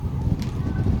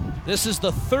This is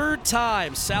the third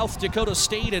time South Dakota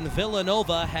State and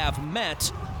Villanova have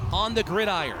met on the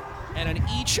gridiron. And in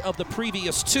each of the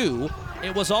previous two,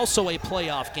 it was also a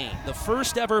playoff game. The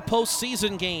first ever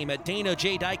postseason game at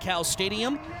Dykhouse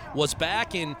Stadium was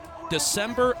back in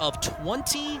December of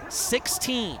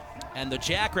 2016. And the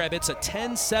Jackrabbits, a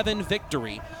 10-7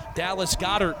 victory. Dallas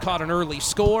Goddard caught an early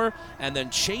score, and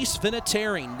then Chase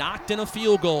Vinatieri knocked in a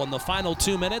field goal in the final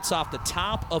 2 minutes off the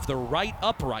top of the right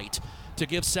upright to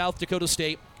give South Dakota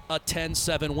State a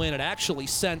 10-7 win. It actually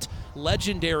sent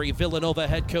legendary Villanova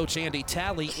head coach Andy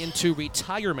Talley into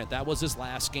retirement. That was his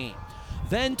last game.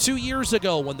 Then 2 years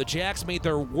ago, when the Jacks made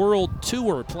their world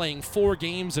tour, playing 4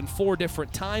 games in 4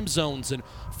 different time zones in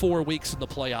 4 weeks in the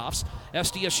playoffs,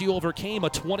 SDSU overcame a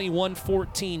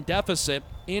 21-14 deficit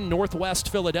in Northwest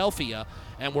Philadelphia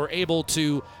and were able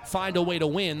to find a way to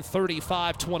win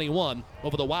 35-21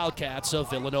 over the Wildcats of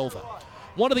Villanova.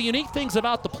 One of the unique things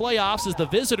about the playoffs is the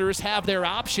visitors have their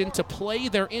option to play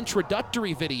their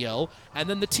introductory video, and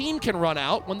then the team can run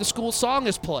out when the school song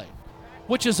is played,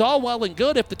 which is all well and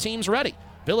good if the team's ready.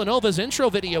 Villanova's intro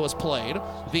video is played.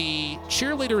 The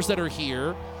cheerleaders that are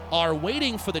here are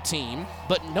waiting for the team,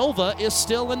 but Nova is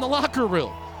still in the locker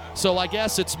room. So I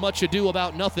guess it's much ado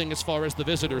about nothing as far as the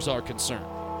visitors are concerned.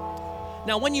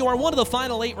 Now, when you are one of the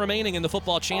final 8 remaining in the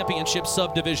football championship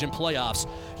subdivision playoffs,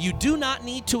 you do not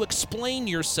need to explain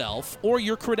yourself or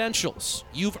your credentials.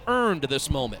 You've earned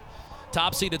this moment.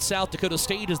 Top-seeded South Dakota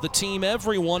State is the team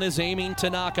everyone is aiming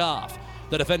to knock off.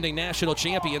 The defending national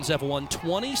champions have won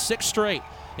 26 straight.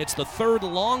 It's the 3rd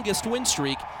longest win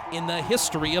streak in the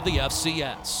history of the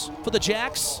FCS. For the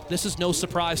Jacks, this is no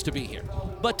surprise to be here.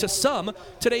 But to some,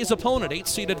 today's opponent,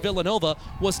 8-seeded Villanova,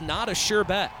 was not a sure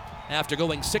bet. After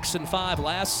going 6-5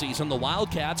 last season, the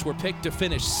Wildcats were picked to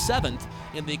finish 7th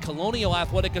in the Colonial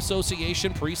Athletic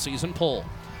Association preseason poll.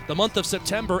 The month of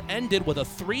September ended with a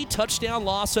 3-touchdown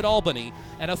loss at Albany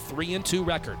and a 3-2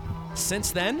 record.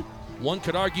 Since then, one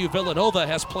could argue Villanova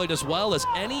has played as well as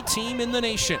any team in the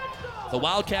nation. The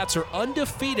Wildcats are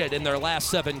undefeated in their last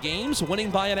 7 games,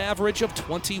 winning by an average of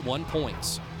 21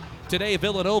 points. Today,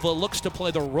 Villanova looks to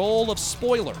play the role of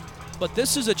spoiler, but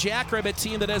this is a Jackrabbit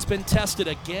team that has been tested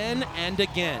again and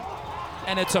again.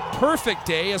 And it's a perfect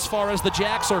day as far as the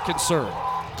Jacks are concerned.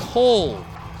 Cold,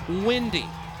 windy.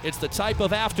 It's the type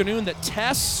of afternoon that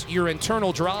tests your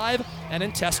internal drive and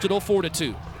intestinal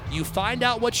fortitude. You find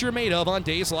out what you're made of on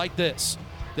days like this.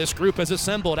 This group has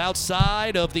assembled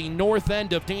outside of the north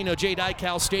end of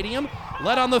Dykhouse Stadium,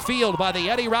 led on the field by the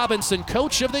Eddie Robinson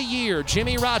Coach of the Year,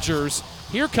 Jimmy Rogers.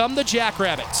 Here come the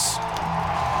Jackrabbits.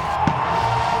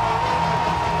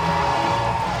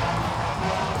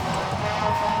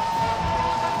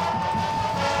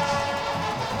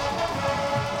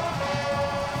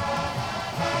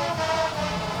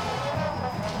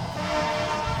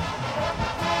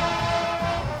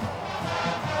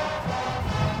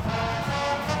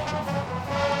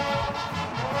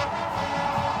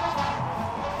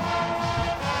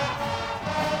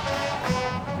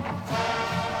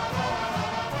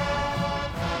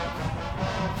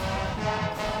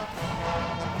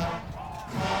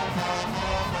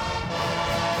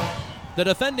 The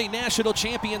defending national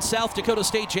champion South Dakota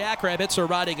State Jackrabbits are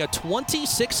riding a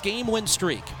 26-game win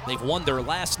streak. They've won their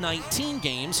last 19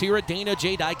 games here at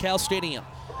Dykhouse Stadium.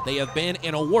 They have been,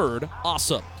 in a word,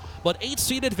 awesome. But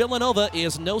 8-seeded Villanova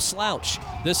is no slouch.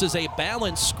 This is a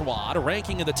balanced squad,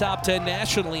 ranking in the top 10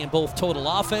 nationally in both total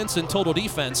offense and total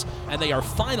defense, and they are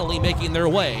finally making their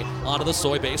way onto the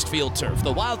soy-based field turf.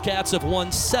 The Wildcats have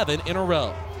won 7 in a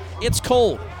row. It's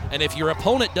cold, and if your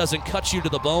opponent doesn't cut you to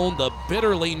the bone, the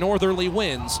bitterly northerly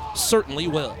winds certainly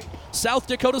will. South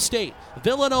Dakota State,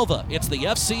 Villanova, it's the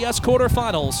FCS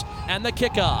quarterfinals and the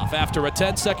kickoff after a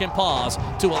 10-second pause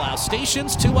to allow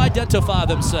stations to identify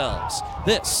themselves.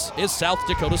 This is South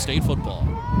Dakota State football.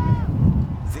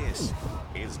 This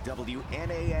is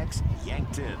WNAX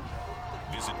Yankton.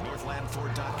 Visit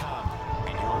northlandford.com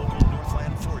and your local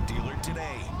Northland Ford dealer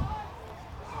today.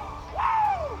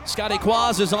 Scotty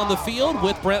Kwas is on the field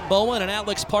with Brent Bowen and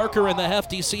Alex Parker in the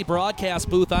Hefty C broadcast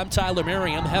booth. I'm Tyler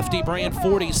Merriam. Hefty Brand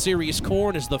 40 Series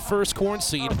corn is the first corn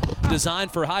seed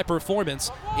designed for high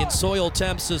performance in soil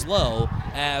temps as low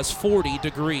as 40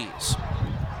 degrees.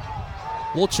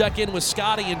 We'll check in with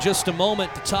Scotty in just a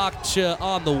moment to talk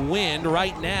on the wind.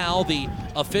 Right now, the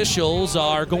officials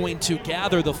are going to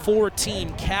gather the 4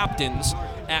 team captains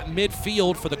at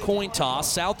midfield for the coin toss.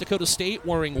 South Dakota State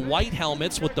wearing white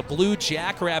helmets with the blue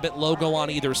Jackrabbit logo on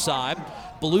either side.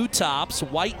 Blue tops,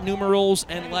 white numerals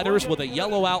and letters with a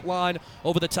yellow outline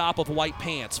over the top of white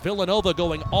pants. Villanova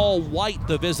going all white,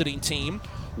 the visiting team.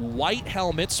 White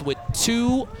helmets with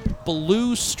 2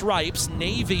 blue stripes,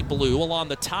 navy blue, along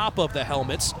the top of the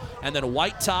helmets, and then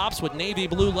white tops with navy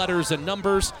blue letters and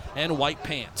numbers, and white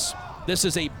pants. This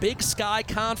is a Big Sky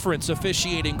Conference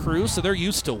officiating crew, so they're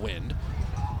used to wind,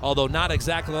 although not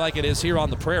exactly like it is here on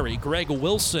the prairie. Greg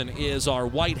Wilson is our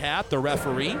white hat, the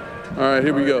referee. All right,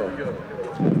 here we go.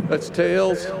 That's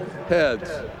tails, heads.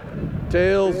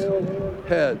 Tails,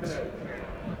 heads.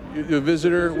 The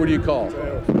visitor, what do you call?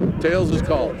 Tails is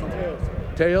called.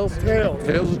 Tails?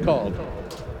 Tails is called.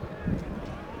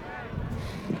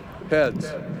 Heads.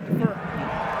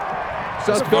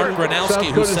 It's Mark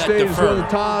Gronowski who said State is going defer. to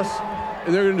toss,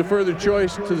 and they're going to defer the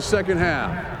choice to the second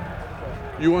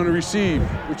half. You want to receive.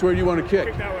 Which way do you want to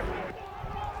kick?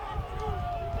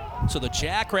 So the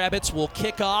Jackrabbits will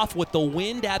kick off with the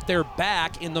wind at their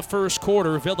back in the first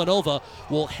quarter. Villanova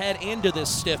will head into this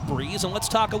stiff breeze, and let's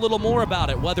talk a little more about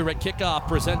it. Weather at kickoff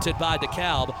presented by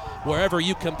DeKalb. Wherever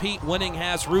you compete, winning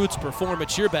has roots. Perform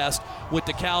at your best with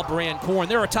DeKalb brand corn.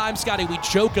 There are times, Scotty, we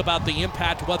joke about the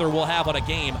impact weather will have on a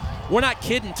game. We're not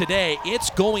kidding today. It's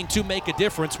going to make a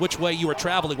difference which way you are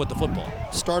traveling with the football.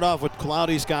 Start off with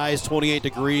cloudy skies, 28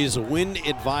 degrees, wind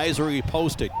advisory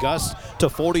posted, gusts to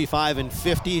 45 and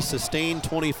 50, sustained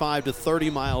 25 to 30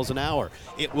 miles an hour.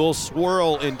 It will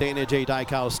swirl in Dana J.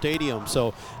 Dykhouse Stadium.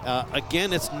 So,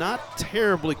 again, it's not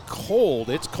terribly cold.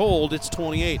 It's cold. It's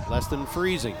 28, less than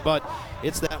freezing. But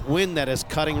it's that wind that is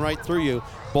cutting right through you.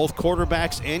 Both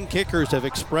quarterbacks and kickers have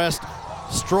expressed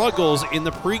struggles in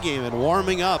the pregame and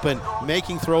warming up and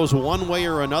making throws one way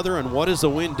or another. And what is the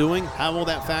wind doing? How will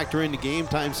that factor into game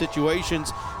time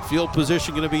situations? Field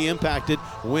position going to be impacted.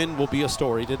 Wind will be a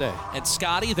story today. And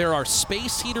Scotty, there are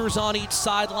space heaters on each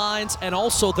sidelines, and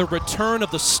also the return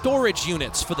of the storage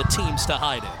units for the teams to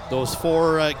hide in. Those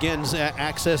four, again,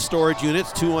 access storage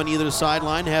units, 2 on either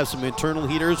sideline, have some internal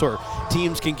heaters, or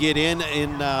teams can get in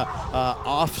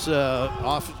off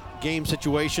game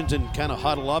situations and kind of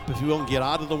huddle up, if you will, and get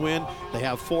out of the wind. They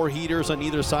have 4 heaters on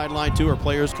either sideline too, where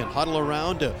players can huddle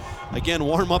around to, again,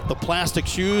 warm up the plastic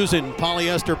shoes and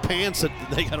polyester pants that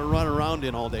they got to run around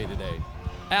in all day today.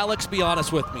 Alex, be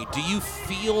honest with me. Do you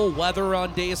feel weather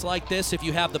on days like this if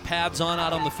you have the pads on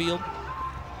out on the field?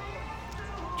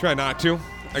 Try not to.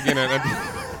 Again,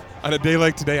 on a day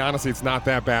like today, honestly, it's not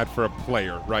that bad for a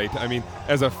player, right? I mean,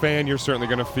 as a fan, you're certainly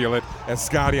going to feel it. As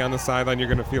Scotty on the sideline, you're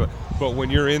going to feel it. But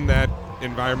when you're in that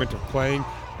environment of playing,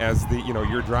 as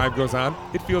your drive goes on,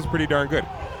 it feels pretty darn good.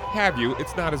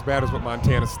 It's not as bad as what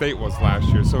Montana State was last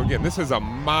year. So again, this is a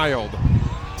mild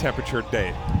temperature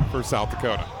day for South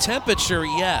Dakota. Temperature,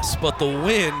 yes, but the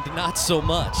wind, not so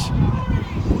much.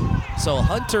 So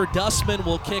Hunter Dustman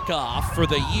will kick off. For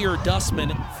the year,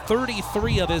 Dustman,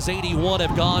 33 of his 81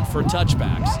 have gone for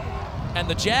touchbacks. And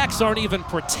the Jacks aren't even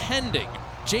pretending.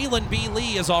 Jalen B.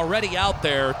 Lee is already out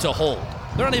there to hold.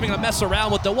 They're not even going to mess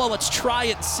around with let's try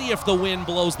it and see if the wind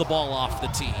blows the ball off the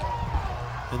tee.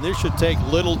 And this should take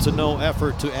little to no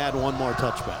effort to add one more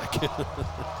touchback.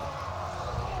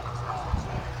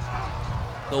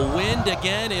 The wind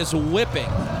again is whipping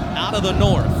out of the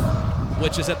north,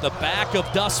 which is at the back of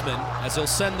Dustman as he'll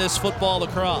send this football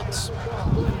across.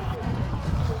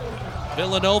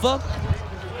 Villanova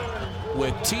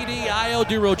with TD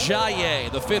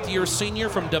Ayodirojaye, the 5th-year senior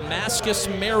from Damascus,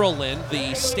 Maryland,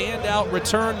 the standout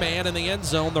return man in the end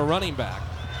zone, the running back.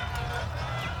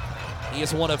 He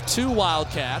is one of 2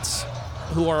 Wildcats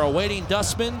who are awaiting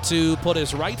Dustman to put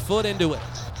his right foot into it.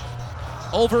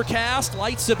 Overcast,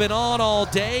 lights have been on all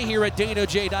day here at Dana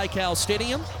J. Dykhouse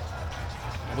Stadium.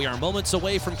 We are moments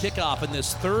away from kickoff in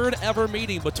this 3rd ever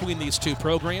meeting between these 2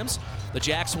 programs. The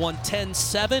Jacks won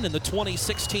 10-7 in the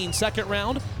 2016 second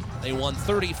round. They won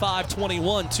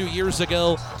 35-21 2 years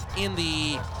ago in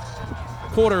the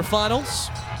quarterfinals.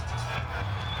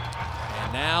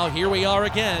 And now here we are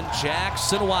again,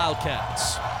 Jacks and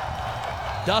Wildcats.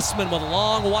 Dustman with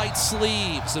long white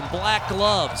sleeves and black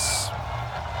gloves.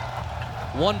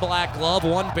 1 black glove,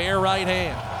 1 bare right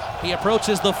hand. He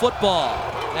approaches the football,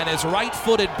 and his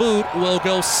right-footed boot will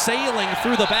go sailing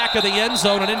through the back of the end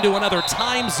zone and into another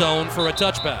time zone for a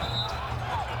touchback.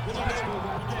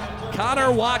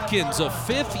 Connor Watkins, a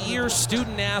 5th-year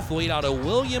student-athlete out of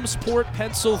Williamsport,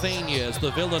 Pennsylvania, is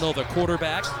the Villanova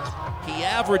quarterback. He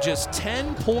averages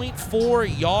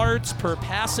 10.4 yards per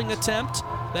passing attempt.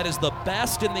 That is the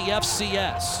best in the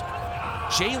FCS.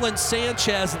 Jalen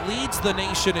Sanchez leads the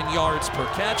nation in yards per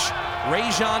catch.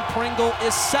 Rajon Pringle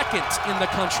is 2nd in the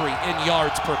country in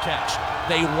yards per catch.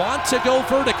 They want to go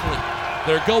vertically.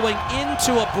 They're going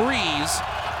into a breeze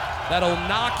that'll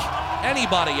knock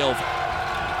anybody over.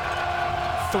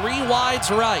 3 wides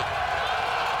right.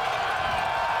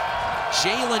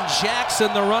 Jalen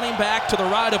Jackson, the running back, to the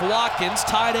right of Watkins.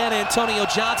 Tight end Antonio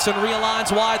Johnson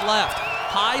realigns wide left.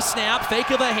 High snap,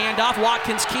 fake of a handoff.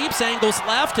 Watkins keeps, angles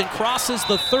left, and crosses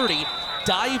the 30.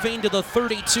 Diving to the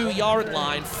 32-yard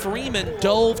line. Freeman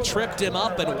dove, tripped him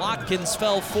up, and Watkins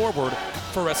fell forward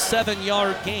for a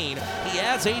 7-yard gain. He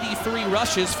has 83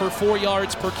 rushes for 4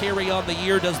 yards per carry on the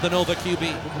year, does the Nova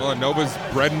QB. Well, Nova's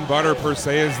bread and butter, per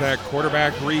se, is that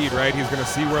quarterback read, right? He's going to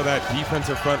see where that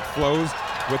defensive front flows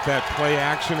with that play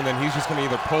action, and then he's just going to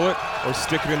either pull it or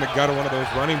stick it in the gut of one of those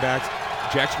running backs.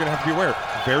 Jack's going to have to be aware.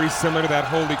 Very similar to that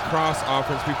Holy Cross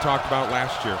offense we've talked about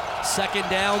last year. Second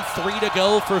down, 3 to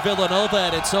go for Villanova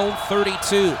at its own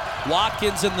 32.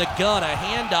 Watkins in the gun, a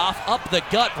handoff up the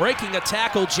gut, breaking a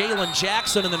tackle, Jalen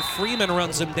Jackson, and then Freeman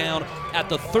runs him down at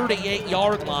the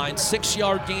 38-yard line.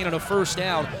 6-yard gain and a first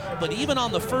down. But even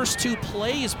on the first 2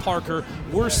 plays, Parker,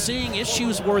 we're seeing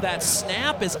issues where that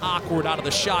snap is awkward out of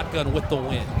the shotgun with the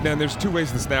wind. Then there's 2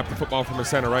 ways to snap the football from the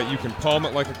center, right? You can palm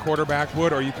it like a quarterback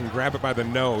would, or you can grab it by the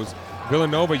nose.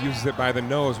 Villanova uses it by the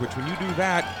nose, which when you do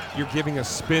that, you're giving a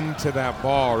spin to that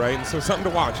ball, right? And so something to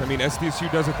watch. I mean, SDSU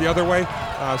does it the other way,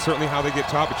 certainly how they get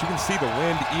taught, but you can see the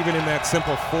wind, even in that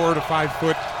simple 4 to 5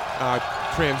 foot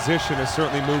transition, is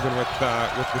certainly moving with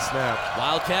the snap.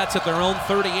 Wildcats at their own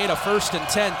 38, a 1st and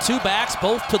 10. 2 backs,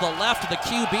 both to the left of the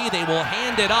QB. They will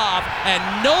hand it off, and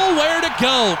nowhere to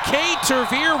go. Cade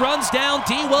Tervier runs down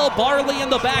Dewell Barley in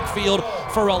the backfield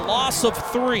for a loss of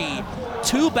 3.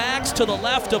 2 backs to the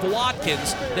left of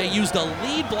Watkins. They used a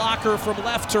lead blocker from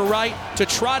left to right to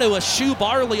try to eschew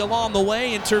Barley along the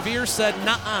way, and Tervier said,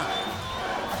 "Nuh-uh."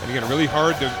 And again, really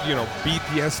hard to beat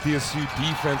the SDSU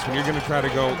defense when you're going to try to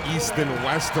go east and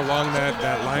west along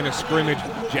that line of scrimmage.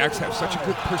 Jacks have such a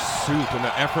good pursuit, and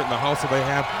the effort and the hustle they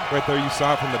have right there. You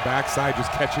saw it from the backside,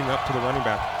 just catching up to the running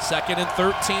back. 2nd and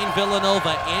 13,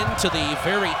 Villanova into the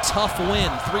very tough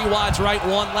wind. 3 wides right,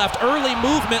 1 left. Early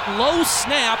movement, low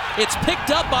snap. It's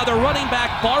picked up by the running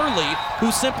back Barley,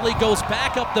 who simply goes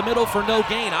back up the middle for no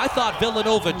gain. I thought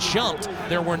Villanova jumped.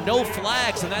 There were no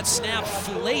flags, and that snap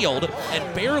flailed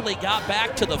and barely got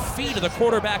back to the feet of the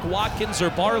quarterback Watkins or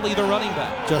Barley, the running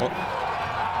back.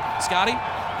 Scotty?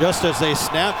 Just as they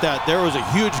snapped that, there was a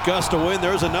huge gust of wind.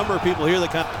 There was a number of people here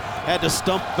that kind of had to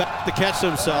stump back to catch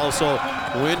themselves. So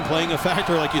wind playing a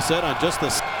factor, like you said, on just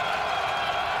this.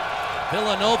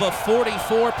 Villanova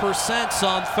 44%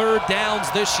 on 3rd downs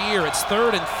this year. It's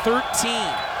 3rd and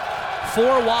 13.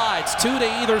 4 wides, 2 to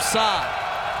either side.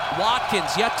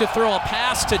 Watkins yet to throw a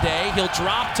pass today. He'll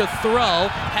drop to throw.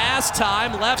 Has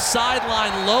time, left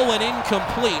sideline low and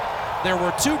incomplete. There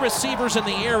were 2 receivers in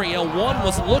the area. One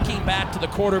was looking back to the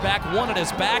quarterback, one at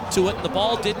his back to it, and the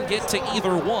ball didn't get to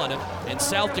either one. And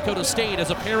South Dakota State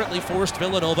has apparently forced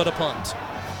Villanova to punt.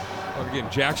 Well, again,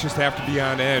 Jacks just have to be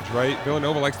on edge, right?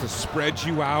 Villanova likes to spread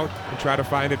you out and try to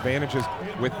find advantages.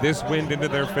 With this wind into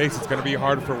their face, it's going to be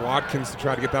hard for Watkins to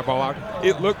try to get that ball out.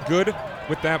 It looked good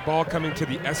with that ball coming to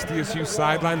the SDSU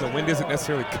sideline. The wind isn't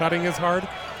necessarily cutting as hard.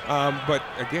 But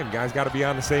again, guys got to be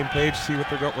on the same page, see what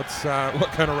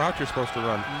kind of route you're supposed to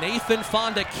run. Nathan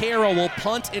Fondacaro will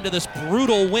punt into this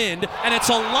brutal wind, and it's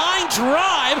a line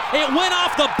drive. It went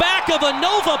off the back of a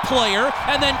Nova player,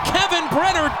 and then Kevin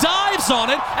Brenner dives on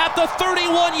it at the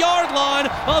 31-yard line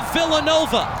of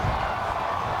Villanova.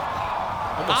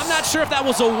 I'm not sure if that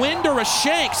was a wind or a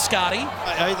shank, Scotty.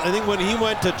 I think when he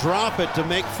went to drop it to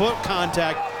make foot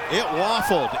contact, it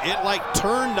waffled. It like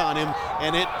turned on him,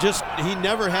 and he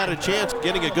never had a chance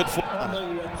getting a good foot on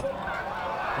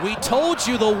it. We told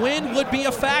you the wind would be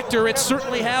a factor. It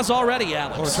certainly has already,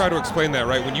 Alex. Well, try to explain that,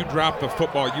 right? When you drop the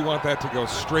football, you want that to go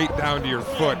straight down to your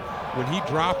foot. When he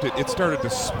dropped it, it started to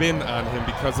spin on him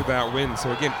because of that wind.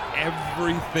 So again,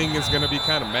 everything is going to be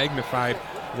kind of magnified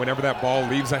whenever that ball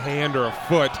leaves a hand or a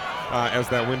foot, as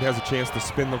that wind has a chance to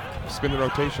spin the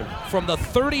rotation. From the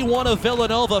 31 of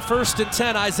Villanova, 1st and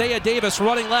 10, Isaiah Davis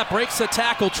running left, breaks a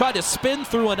tackle, tried to spin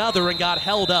through another and got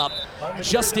held up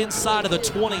just inside of the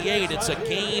 28. It's a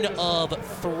gain of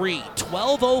 3.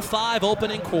 12:05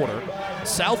 opening quarter.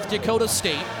 South Dakota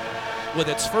State with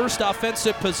its first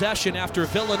offensive possession after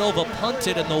Villanova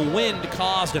punted and the wind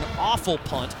caused an awful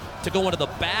punt to go into the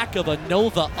back of a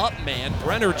Nova up man.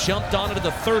 Brenner jumped on it to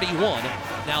the 31.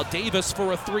 Now Davis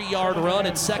for a 3-yard run,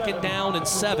 and 2nd down and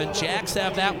 7. Jacks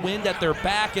have that wind at their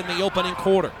back in the opening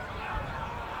quarter.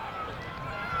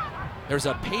 There's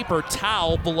a paper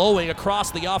towel blowing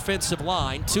across the offensive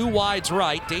line. 2 wides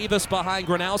right. Davis behind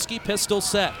Gronowski, pistol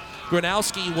set.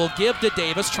 Gronowski will give to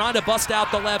Davis, trying to bust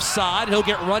out the left side. He'll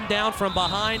get run down from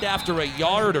behind after a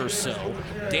yard or so.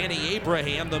 Danny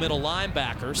Abraham, the middle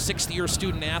linebacker, 6th-year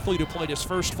student athlete who played his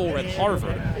first 4 at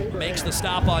Harvard, makes the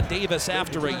stop on Davis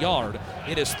after a yard.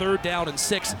 It is 3rd down and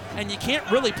 6, and you can't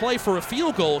really play for a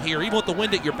field goal here. Even with the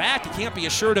wind at your back, you can't be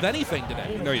assured of anything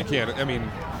today. No, you can't. I mean,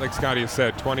 like Scotty has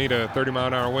said, 20 to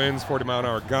 30-mile-an-hour winds,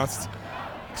 40-mile-an-hour gusts.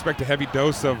 Expect a heavy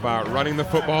dose of running the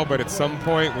football, but at some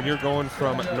point when you're going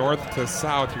from north to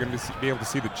south, you're going to be able to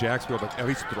see the Jacks be able to at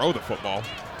least throw the football.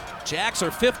 Jacks are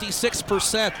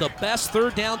 56%, the best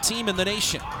 3rd down team in the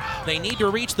nation. They need to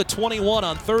reach the 21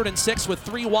 on 3rd and 6 with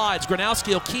 3 wides. Gronowski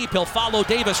will keep. He'll follow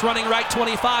Davis, running right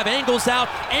 25. Angles out,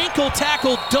 ankle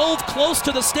tackle, dove close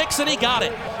to the sticks, and he got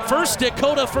it. First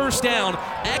Dakota first down.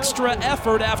 Extra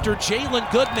effort after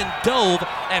Jalen Goodman dove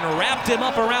and wrapped him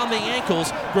up around the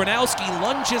ankles. Gronowski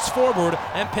lunges forward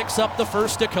and picks up the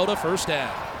first Dakota first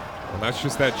down. Well, that's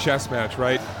just that chess match,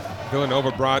 right?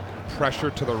 Villanova brought pressure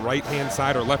to the right-hand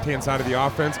side or left-hand side of the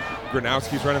offense.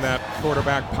 Gronowski's running that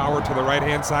quarterback power to the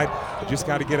right-hand side. You just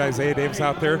got to get Isaiah Davis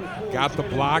out there. Got the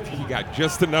block. He got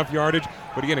just enough yardage.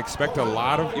 But again, expect a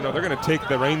lot of, they're going to take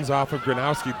the reins off of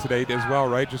Gronowski today as well,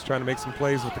 right? Just trying to make some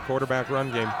plays with the quarterback run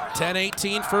game.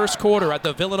 10-18 first quarter at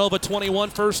the Villanova 21,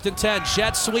 1st and 10.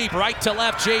 Jet sweep right to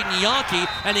left, Jaden Yonke,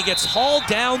 and he gets hauled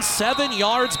down 7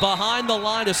 yards behind the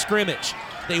line of scrimmage.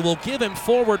 They will give him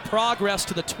forward progress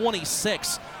to the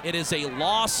 26. It is a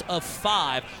loss of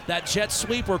 5. That jet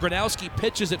sweep where Gronowski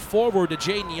pitches it forward to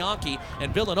Jaden Yonke,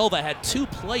 and Villanova had 2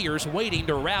 players waiting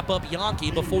to wrap up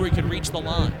Yonke before he could reach the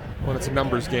line. Well, it's a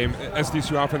numbers game.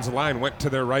 SDSU offensive line went to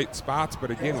their right spots,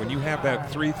 but again, when you have that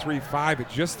 3-3-5, it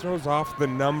just throws off the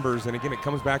numbers, and again, it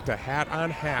comes back to hat on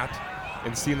hat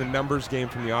and seeing the numbers game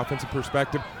from the offensive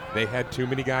perspective. They had too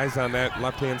many guys on that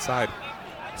left-hand side.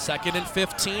 2nd and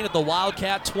 15 at the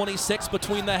Wildcat 26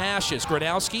 between the hashes.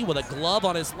 Gronowski with a glove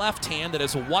on his left hand that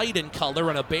is white in color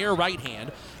and a bare right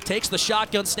hand. Takes the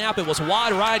shotgun snap. It was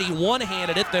wide right. He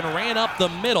one-handed it, then ran up the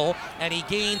middle, and he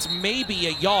gains maybe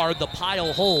a yard. The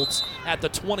pile holds at the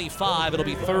 25. It'll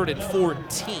be 3rd and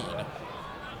 14.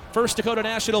 First Dakota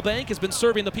National Bank has been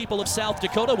serving the people of South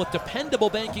Dakota with dependable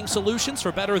banking solutions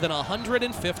for better than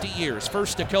 150 years.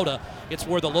 First Dakota, it's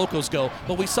where the locals go.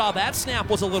 But we saw that snap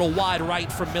was a little wide right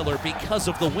from Miller because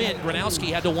of the wind.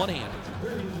 Gronowski had to one-hand.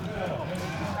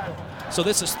 So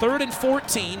this is 3rd and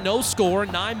 14, no score,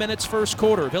 9 minutes first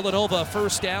quarter. Villanova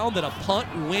first down, then a punt,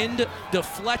 wind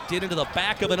deflected into the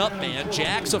back of an up man.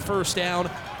 Jacks a first down,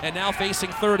 and now facing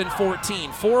 3rd and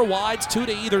 14. 4 wides, 2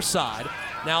 to either side.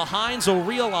 Now Hines will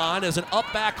reel on as an up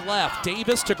back left.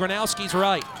 Davis to Gronowski's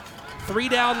right. 3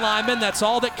 down linemen, that's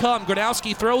all that come.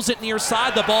 Gronowski throws it near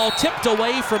side. The ball tipped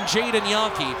away from Jaden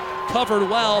Yonke. Covered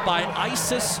well by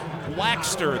Isis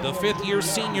Waxter, the 5th-year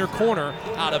senior corner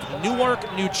out of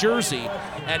Newark, New Jersey.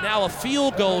 And now a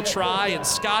field goal try. And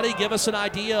Scotty, give us an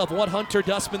idea of what Hunter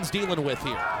Dustman's dealing with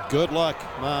here. Good luck.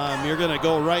 You're going to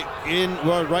go right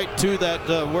to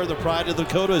that where the pride of the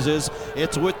Dakotas is.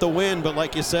 It's with the wind, but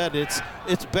like you said, it's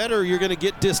better. You're going to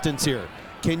get distance here.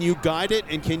 Can you guide it,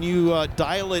 and can you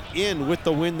dial it in with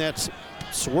the wind that's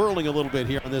swirling a little bit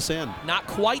here on this end? Not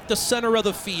quite the center of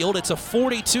the field. It's a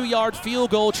 42-yard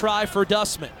field goal try for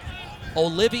Dustman.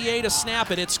 Olivier to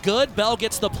snap it. It's good. Bell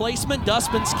gets the placement.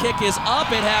 Dustman's kick is up.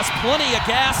 It has plenty of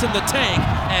gas in the tank,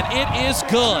 and it is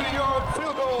good.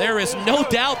 There is no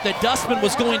doubt that Dustman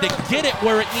was going to get it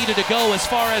where it needed to go as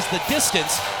far as the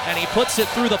distance, and he puts it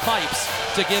through the pipes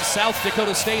to give South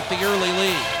Dakota State the early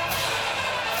lead.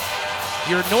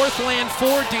 Your Northland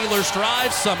Ford dealers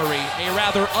drive summary, a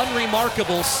rather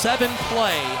unremarkable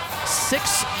 7-play,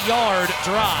 6-yard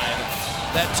drive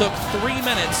that took 3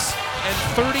 minutes and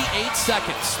 38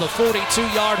 seconds. The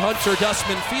 42-yard Hunter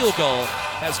Dustman field goal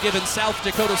has given South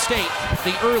Dakota State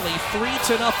the early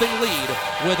 3-0 lead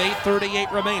with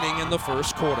 8:38 remaining in the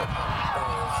first quarter.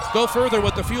 Go further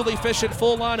with the fuel-efficient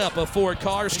full lineup of Ford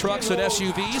cars, trucks, and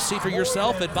SUVs. See for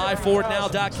yourself at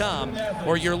buyfordnow.com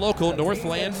or your local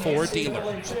Northland Ford dealer.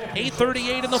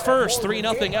 8:38 in the first,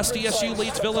 3-0 SDSU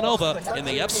leads Villanova in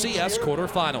the FCS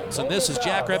quarterfinals. And this is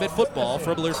Jackrabbit football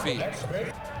from Learfield.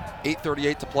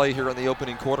 8:38 to play here in the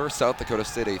opening quarter. South Dakota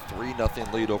State a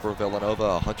 3-0 lead over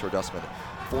Villanova. Hunter Dustman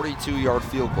 42-yard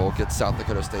field goal gets South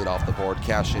Dakota State off the board,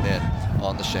 cashing in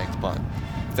on the shanked punt.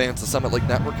 Fans, the Summit League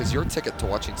Network is your ticket to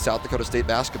watching South Dakota State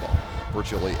basketball.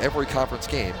 Virtually every conference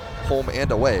game, home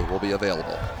and away, will be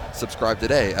available. Subscribe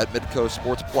today at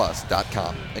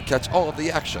midcoastsportsplus.com and catch all of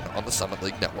the action on the Summit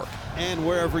League Network. And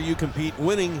wherever you compete,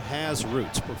 winning has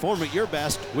roots. Perform at your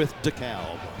best with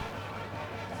DeKalb.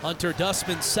 Hunter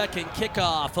Dustman's second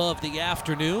kickoff of the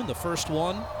afternoon. The first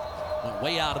one went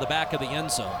way out of the back of the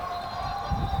end zone.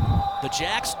 The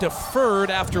Jacks deferred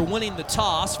after winning the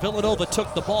toss. Villanova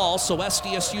took the ball, so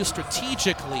SDSU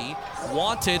strategically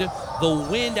wanted the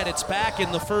wind at its back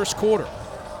in the first quarter.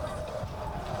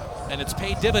 And it's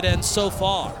paid dividends so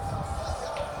far.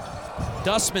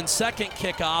 Dustman's second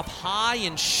kickoff, high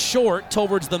and short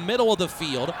towards the middle of the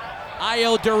field.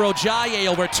 Ayo Durojaye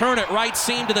will return it right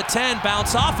seam to the 10,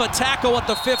 bounce off a tackle at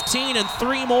the 15, and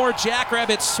 3 more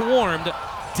Jackrabbits swarmed.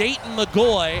 Dayton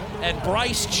McGoy and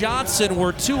Bryce Johnson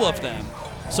were 2 of them.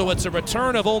 So it's a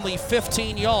return of only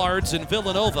 15 yards in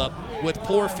Villanova with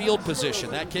poor field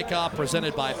position. That kickoff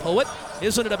presented by Poet.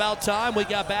 Isn't it about time we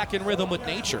got back in rhythm with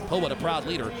nature? Poet, a proud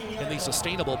leader in the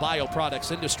sustainable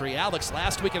bioproducts industry. Alex,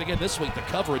 last week and again this week, the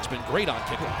coverage been great on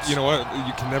kickoffs. You know what?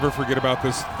 You can never forget about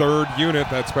this third unit,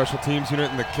 that special teams unit,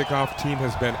 and the kickoff team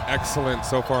has been excellent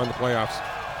so far in the playoffs.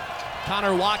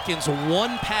 Connor Watkins,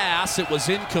 1 pass. It was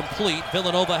incomplete.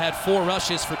 Villanova had 4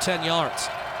 rushes for 10 yards.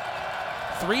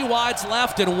 3 wides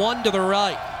left and 1 to the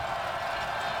right.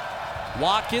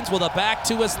 Watkins with a back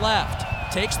to his left.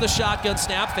 Takes the shotgun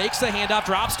snap, fakes the handoff,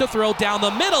 drops to throw down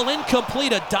the middle,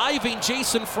 incomplete. A diving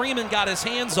Jason Freeman got his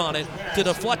hands on it to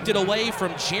deflect it away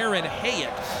from Jaron Hayek,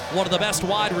 one of the best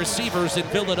wide receivers in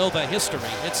Villanova history.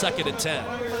 It's 2nd and 10.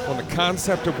 Well, the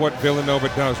concept of what Villanova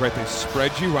does, right? They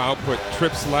spread you out, put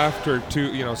trips left or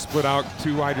 2, split out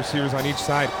 2 wide receivers on each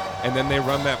side, and then they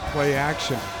run that play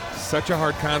action. Such a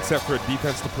hard concept for a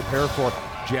defense to prepare for.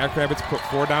 Jackrabbits put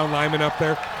 4 down linemen up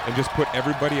there and just put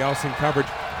everybody else in coverage.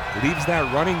 Leaves that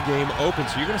running game open.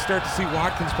 So you're going to start to see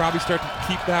Watkins probably start to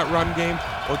keep that run game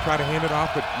or try to hand it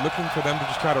off, but looking for them to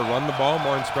just try to run the ball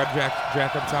more and spread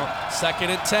Jackrabbits out. 2nd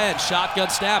and 10, shotgun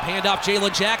snap, handoff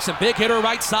Jalen Jackson. Big hitter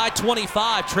right side,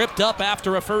 25. Tripped up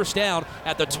after a first down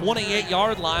at the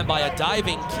 28-yard line by a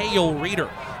diving Kale Reeder.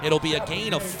 It'll be a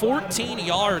gain of 14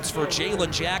 yards for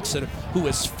Jalen Jackson, who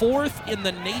is 4th in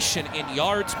the nation in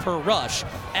yards per rush,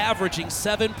 averaging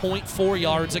 7.4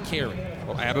 yards a carry.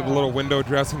 Well, added a little window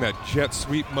dressing, that jet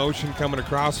sweep motion coming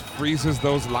across, freezes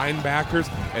those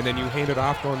linebackers, and then you hand it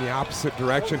off going the opposite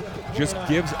direction. Just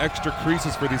gives extra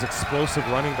creases for these explosive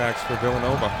running backs for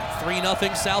Villanova.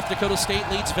 3-0 South Dakota State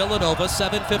leads Villanova,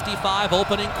 7:55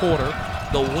 opening quarter.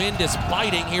 The wind is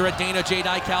biting here at Dana J.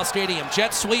 Dykhouse Stadium.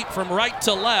 Jet sweep from right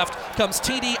to left comes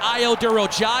TD Ayo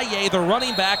Durojaye, the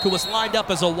running back who was lined up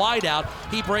as a wideout.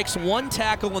 He breaks 1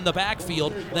 tackle in the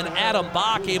backfield. Then Adam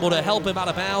Bach able to help him out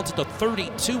of bounds at the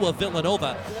 32 of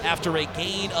Villanova after a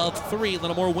gain of 3. A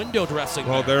little more window dressing.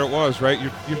 Well, there it was, right?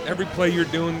 Every play you're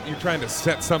doing, you're trying to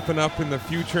set something up in the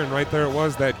future, and right there it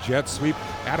was, that jet sweep.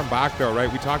 Adam Bach, though, right?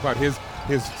 We talk about his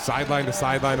sideline to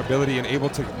sideline ability and able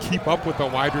to keep up with the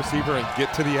wide receiver and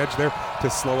get to the edge there to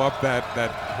slow up that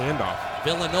handoff.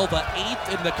 Villanova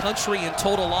 8th in the country in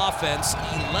total offense,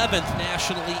 11th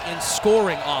nationally in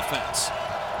scoring offense.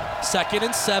 2nd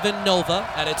and 7, Nova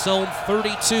at its own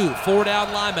 32. 4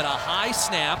 down lineman, a high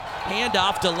snap,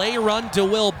 handoff, delay run.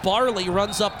 DeWill Barley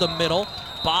runs up the middle.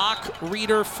 Bach,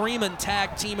 Reeder, Freeman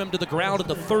tag team him to the ground at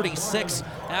the 36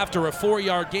 after a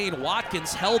 4-yard gain.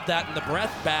 Watkins held that in the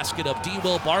breadbasket of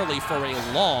DeWill Barley for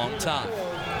a long time.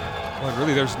 Well,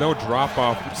 really, there's no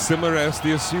drop-off. Similar to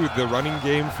SDSU, the running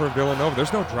game for Villanova,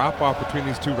 there's no drop-off between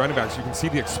these 2 running backs. You can see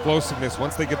the explosiveness.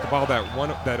 Once they get the ball,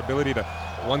 that ability to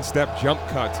one-step jump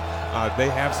cut, they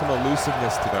have some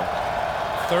elusiveness to them.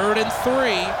 3rd and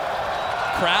 3,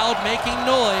 crowd making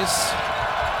noise.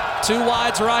 2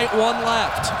 wides right, 1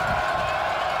 left.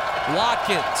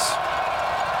 Watkins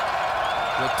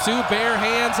with 2 bare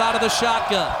hands out of the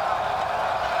shotgun.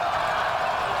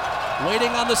 Waiting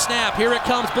on the snap. Here it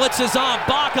comes. Blitz is on.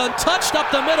 Bach untouched up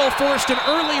the middle, forced an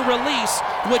early release,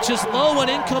 which is low and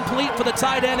incomplete for the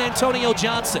tight end Antonio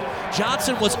Johnson.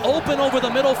 Johnson was open over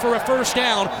the middle for a first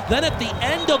down. Then at the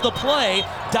end of the play,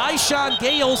 Dyshawn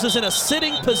Gales is in a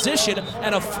sitting position,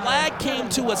 and a flag came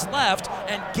to his left,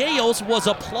 and Gales was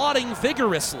applauding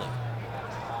vigorously.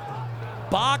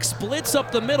 Bach blitz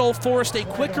up the middle, forced a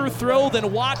quicker throw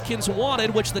than Watkins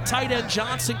wanted, which the tight end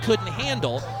Johnson couldn't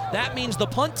handle. That means the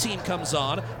punt team comes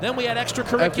on. Then we had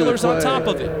extracurriculars on top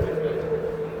of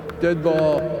it. Dead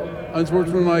ball,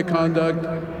 unsportsmanlike conduct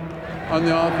on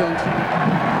the offense.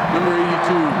 Number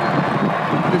 82,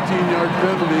 15-yard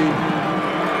penalty,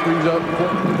 brings up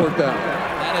 4th down.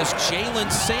 That is Jalen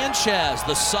Sanchez,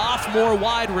 the sophomore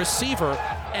wide receiver.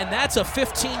 And that's a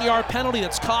 15-yard penalty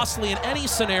that's costly in any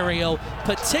scenario,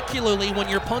 particularly when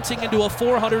you're punting into a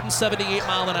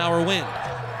 478-mile-an-hour wind.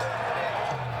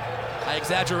 I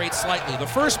exaggerate slightly. The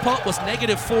first punt was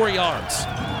 -4 yards.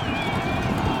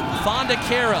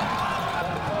 Fondacaro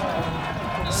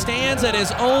stands at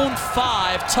his own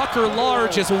 5. Tucker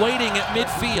Large is waiting at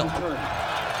midfield.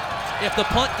 If the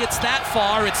punt gets that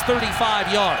far, it's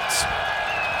 35 yards.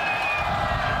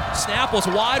 Snap was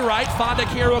wide right.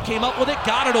 Fondacaro came up with it,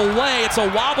 got it away. It's a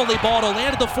wobbly ball to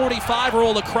land at the 45,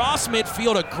 roll across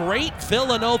midfield. A great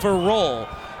Villanova roll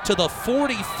to the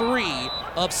 43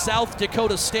 of South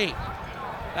Dakota State.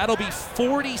 That'll be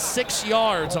 46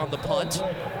 yards on the punt.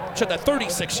 Should that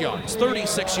 36 yards.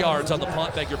 36 yards on the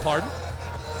punt, beg your pardon.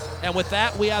 And with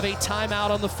that, we have a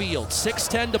timeout on the field.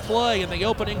 6:10 to play in the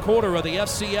opening quarter of the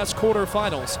FCS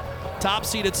quarterfinals.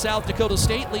 Top-seeded South Dakota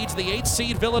State leads the 8th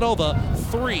seed Villanova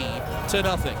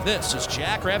 3-0. This is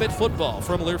Jackrabbit football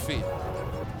from Learfield.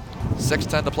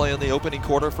 6:10 to play in the opening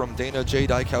quarter from Dana J.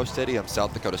 Dykhouse Stadium,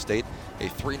 South Dakota State. A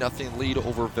 3-0 lead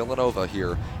over Villanova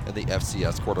here in the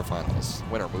FCS quarterfinals.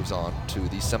 Winner moves on to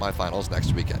the semifinals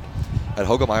next weekend. At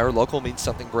Hogemeyer, local means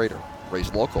something greater.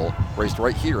 Raised local, raised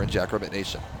right here in Jackrabbit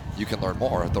Nation. You can learn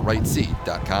more at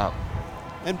therightseat.com.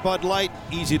 And Bud Light,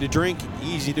 easy to drink,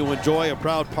 easy to enjoy, a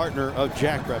proud partner of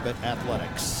Jackrabbit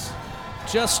Athletics.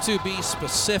 Just to be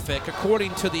specific,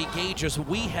 according to the gauges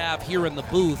we have here in the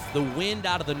booth, the wind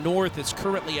out of the north is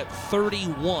currently at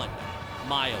 31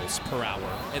 miles per hour.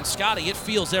 And Scotty, it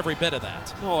feels every bit of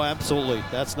that. Oh, absolutely.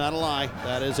 That's not a lie.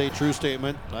 That is a true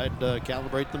statement. I'd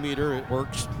calibrate the meter. It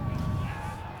works.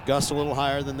 Gusts a little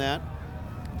higher than that.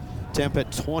 Temp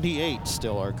at 28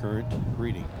 still our current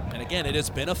reading. And again, it has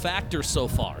been a factor so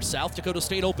far. South Dakota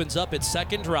State opens up its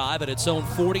second drive at its own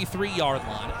 43-yard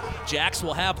line. Jacks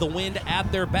will have the wind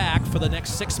at their back for the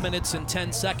next 6 minutes and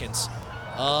 10 seconds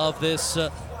of this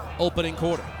opening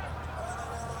quarter.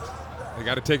 They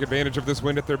got to take advantage of this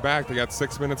wind at their back. They got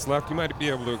 6 minutes left. You might be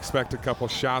able to expect a couple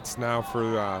shots now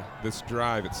for this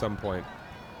drive at some point.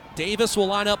 Davis will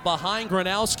line up behind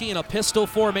Gronowski in a pistol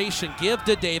formation. Give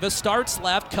to Davis, starts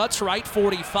left, cuts right,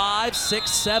 45,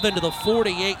 6-7 to the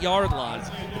 48-yard line.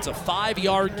 It's a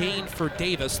 5-yard gain for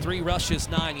Davis, 3 rushes,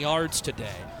 9 yards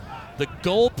today. The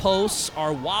goalposts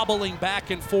are wobbling back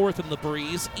and forth in the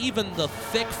breeze. Even the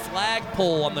thick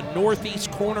flagpole on the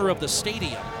northeast corner of the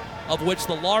stadium, of which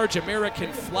the large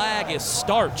American flag is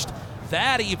starched,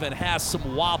 that even has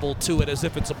some wobble to it, as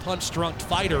if it's a punch-drunk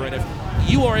fighter. And if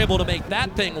you are able to make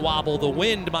that thing wobble, the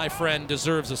wind, my friend,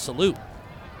 deserves a salute.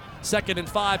 2nd and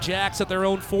 5, Jacks at their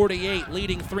own 48,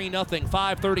 leading 3-0,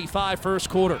 5:35 first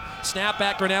quarter. Snap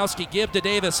back, Gronowski, give to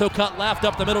Davis. He'll cut left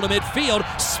up the middle to midfield,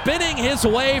 spinning his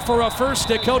way for a First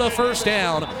Dakota first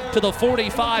down to the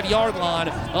 45-yard line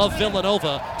of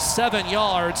Villanova. 7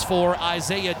 yards for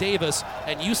Isaiah Davis.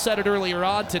 And you said it earlier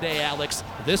on today, Alex,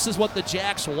 this is what the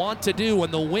Jacks want to do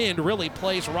when the wind really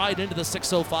plays right into the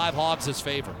 605 Hogs'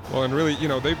 favor. Well, and really, you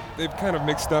know, they've kind of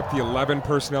mixed up the 11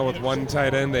 personnel with 1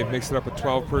 tight end. They've mixed it up with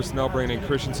 12 personnel, bringing in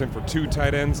Christensen for 2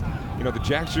 tight ends. You know, the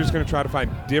Jacks are just going to try to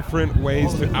find different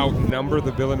ways to outnumber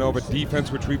the Villanova defense,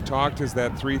 which we've talked is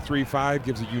that 3-3-5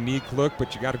 gives a unique look,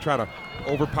 but you got to try to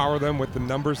overpower them with the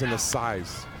numbers and the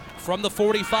size. From the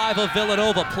 45 of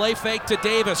Villanova, play fake to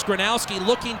Davis. Gronowski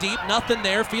looking deep, nothing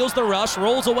there, feels the rush,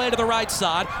 rolls away to the right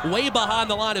side, way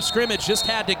behind the line of scrimmage, just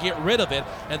had to get rid of it,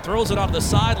 and throws it onto the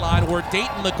sideline where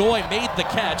Dayton McGoy made the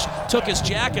catch, took his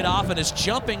jacket off, and is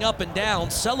jumping up and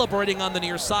down, celebrating on the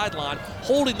near sideline,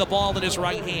 holding the ball in his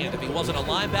right hand. If he wasn't a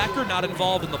linebacker, not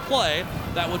involved in the play,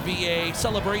 that would be a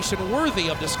celebration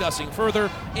worthy of discussing further.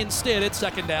 Instead, it's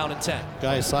 2nd down and 10.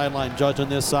 Guy sideline judge on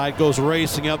this side goes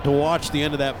racing up to watch the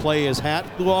end of that play. His hat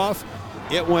blew off.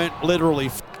 It went literally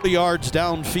 50 yards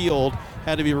downfield.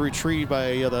 Had to be retrieved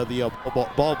by the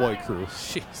ball boy crew.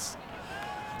 Jeez.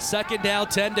 2nd down,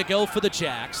 10 to go for the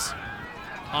Jacks.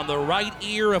 On the right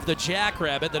ear of the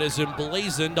Jackrabbit that is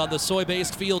emblazoned on the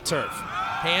soy-based field turf.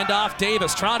 Handoff,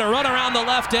 Davis trying to run around the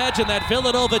left edge, and that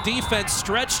Villanova defense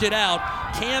stretched it out.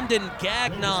 Camden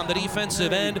Gagnon, the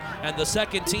defensive end, and the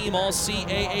second team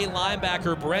All-CAA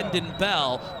linebacker Brendan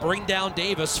Bell bring down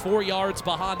Davis 4 yards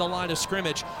behind the line of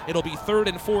scrimmage. It'll be 3rd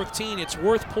and 14. It's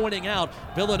worth pointing out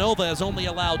Villanova has only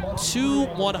allowed 2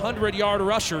 100-yard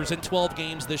rushers in 12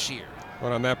 games this year.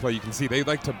 But on that play, you can see they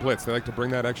like to blitz. They like to bring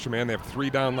that extra man. They have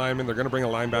 3 down linemen. They're going to bring a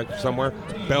linebacker somewhere.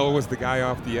 Bell was the guy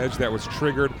off the edge that was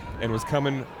triggered and was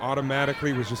coming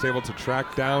automatically, was just able to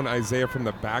track down Isaiah from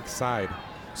the backside.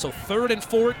 So 3rd and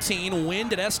 14,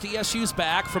 wind at SDSU's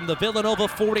back from the Villanova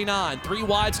 49. 3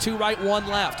 wides, 2 right, 1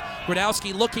 left.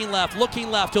 Gronowski looking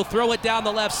left. He'll throw it down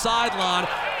the left sideline.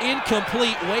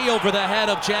 Incomplete, way over the head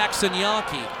of Jackson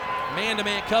Yonke.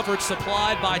 Man-to-man coverage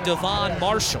supplied by Devon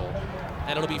Marshall.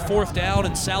 And it'll be 4th down,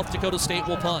 and South Dakota State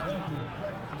will punt.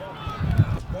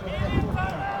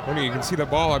 You can see the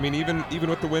ball. I mean, even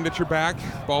with the wind at your back,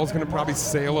 ball's going to probably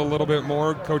sail a little bit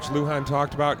more. Coach Lujan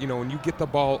talked about, you know, when you get the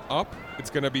ball up, it's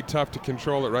going to be tough to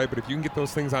control it, right? But if you can get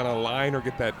those things on a line or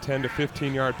get that 10 to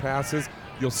 15-yard passes,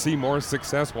 you'll see more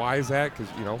success. Why is that? Because,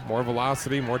 more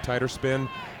velocity, more tighter spin.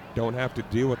 Don't have to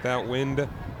deal with that wind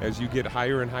as you get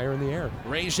higher and higher in the air.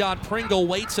 Rajon Pringle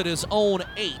waits at his own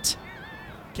 8.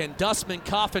 Can Dustman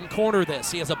coffin corner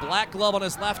this? He has a black glove on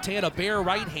his left hand, a bare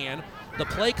right hand. The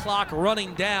play clock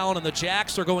running down, and the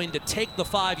Jacks are going to take the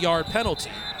 5-yard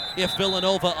penalty if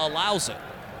Villanova allows it.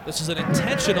 This is an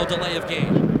intentional delay of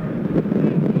game.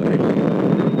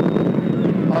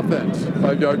 Offense,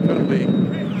 5-yard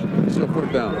penalty, still put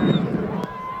it down.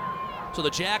 So the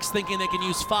Jacks thinking they can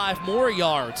use 5 more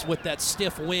yards with that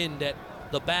stiff wind at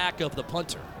the back of the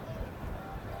punter.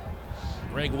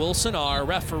 Greg Wilson, our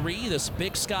referee, this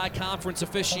Big Sky Conference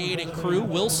officiating crew.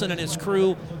 Wilson and his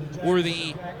crew were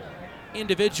the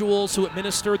individuals who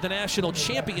administered the national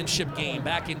championship game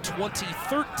back in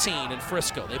 2013 in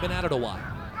Frisco. They've been at it a while.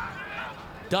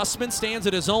 Dustman stands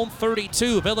at his own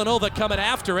 32. Villanova coming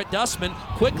after it. Dustman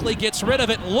quickly gets rid of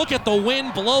it. Look at the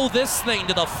wind blow this thing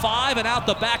to the 5 and out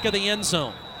the back of the end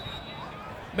zone.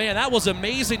 Man, that was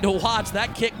amazing to watch.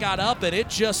 That kick got up and it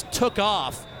just took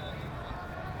off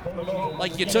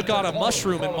like you took on a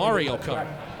mushroom in Mario Kart.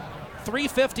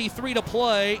 3:53 to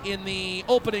play in the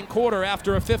opening quarter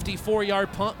after a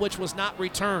 54-yard punt, which was not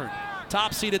returned.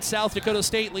 Top-seeded South Dakota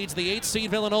State leads the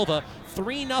 8th-seed Villanova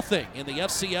 3-0 in the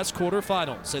FCS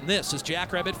quarterfinals. And this is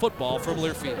Jackrabbit football from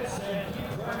Learfield.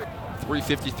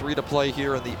 3:53 to play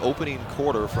here in the opening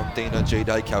quarter from Dana J.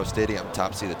 Dykhouse Stadium.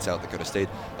 Top-seeded South Dakota State,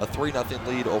 a 3-0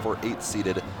 lead over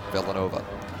 8th-seeded Villanova.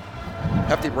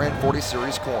 Hefty brand 40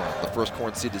 series corn, the first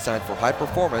corn seed designed for high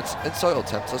performance and soil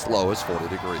temps as low as 40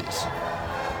 degrees.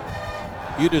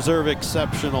 You deserve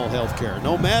exceptional health care,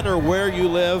 no matter where you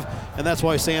live, and that's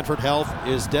why Sanford Health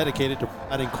is dedicated to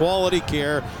providing quality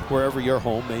care wherever your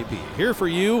home may be. Here for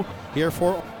you, here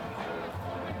for...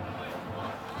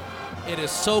 It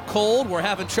is so cold, we're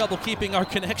having trouble keeping our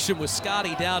connection with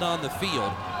Scotty down on the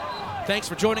field. Thanks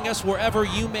for joining us wherever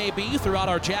you may be throughout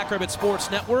our Jackrabbit Sports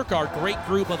Network, our great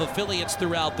group of affiliates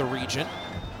throughout the region.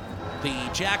 The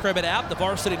Jackrabbit app, the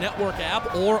Varsity Network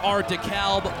app, or our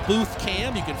DeKalb booth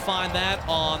cam. You can find that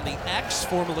on the X,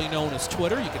 formerly known as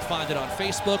Twitter. You can find it on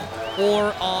Facebook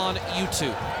or on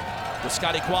YouTube. With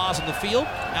Scotty Kwas in the field,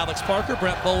 Alex Parker,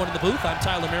 Brent Bowen in the booth. I'm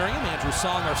Tyler Merriam, Andrew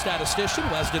Song, our statistician,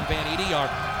 Weston Van Edie, our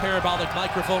parabolic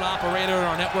microphone operator, and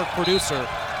our network producer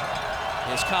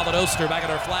is Colin Oster back at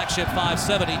our flagship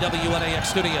 570 WNAX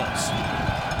studios.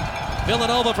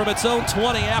 Villanova from its own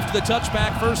 20 after the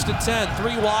touchback, 1st and 10.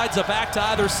 3 wides, a back to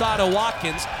either side of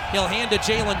Watkins. He'll hand to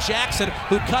Jalen Jackson,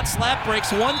 who cuts lap,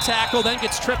 breaks 1 tackle, then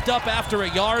gets tripped up after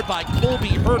a yard by Colby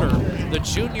Herter, the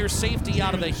junior safety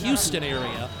out of the Houston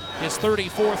area. His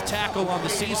 34th tackle on the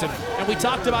season. And we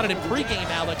talked about it in pregame,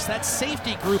 Alex. That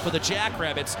safety group of the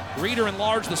Jackrabbits, Reeder and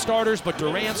Large, the starters, but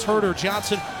Durant's, Herter,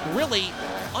 Johnson, really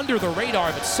under the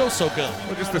radar, but so good.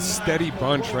 Well, just a steady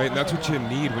bunch, right? And that's what you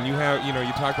need when you have, you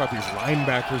talk about these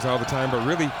linebackers all the time, but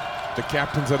really the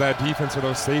captains of that defense are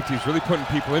those safeties, really putting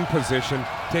people in position,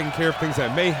 taking care of things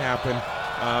that may happen,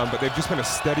 but they've just been a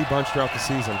steady bunch throughout the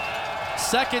season.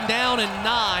 2nd down and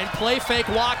 9. Play fake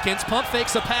Watkins. Pump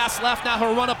fakes a pass left. Now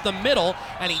he'll run up the middle,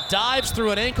 and he dives through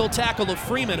an ankle tackle of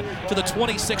Freeman to the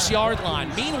 26-yard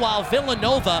line. Meanwhile,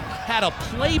 Villanova had a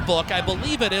playbook, I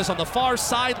believe it is, on the far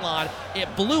sideline.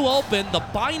 It blew open. The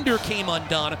binder came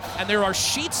undone, and there are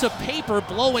sheets of paper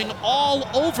blowing all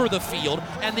over the field,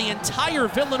 and the entire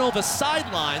Villanova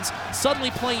sidelines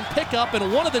suddenly playing pickup,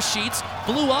 and one of the sheets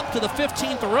blew up to the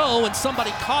 15th row, and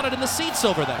somebody caught it in the seats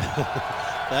over there.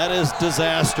 That is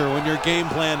disaster when your game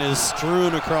plan is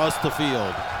strewn across the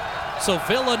field. So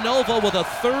Villanova with a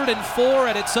 3rd and 4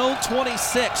 at its own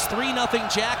 26.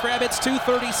 3-0 Jackrabbits,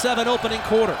 2:37 opening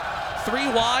quarter. 3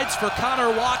 wides for Connor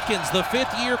Watkins, the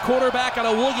 5th-year quarterback out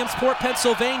of Williamsport,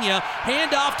 Pennsylvania.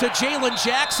 Handoff to Jalen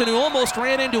Jackson, who almost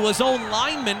ran into his own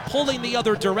lineman, pulling the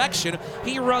other direction.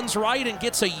 He runs right and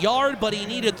gets a yard, but he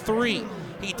needed 3.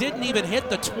 He didn't even hit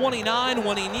the 29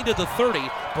 when he needed the 30.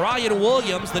 Brian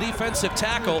Williams, the defensive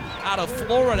tackle out of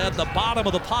Florida, at the bottom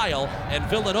of the pile, and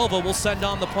Villanova will send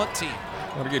on the punt team.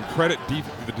 And again, credit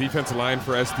the defensive line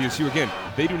for SDSU. Again,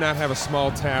 they do not have a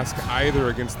small task either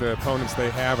against the opponents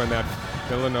they have in that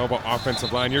Villanova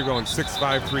offensive line. You're going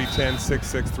 6'5", 310,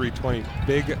 6'6", 320.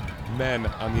 Big men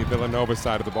on the Villanova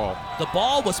side of the ball. The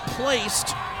ball was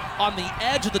placed on the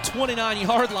edge of the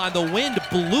 29-yard line. The wind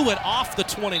blew it off the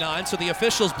 29, so the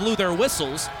officials blew their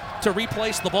whistles to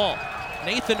replace the ball.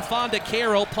 Nathan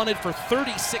Fondacaro punted for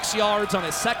 36 yards on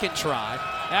his 2nd try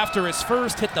after his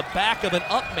first hit the back of an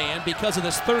up man because of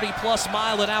this 30-plus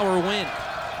mile-an-hour wind.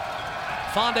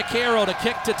 Fondacaro to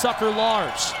kick to Tucker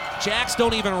Large. Jacks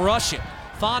don't even rush it.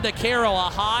 Fondacaro, a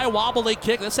high wobbly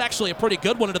kick. That's actually a pretty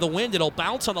good one into the wind. It'll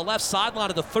bounce on the left sideline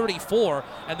of the 34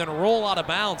 and then roll out of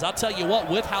bounds. I'll tell you what,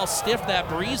 with how stiff that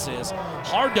breeze is,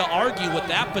 hard to argue with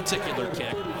that particular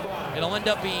kick. It'll end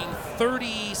up being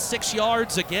 36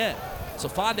 yards again. So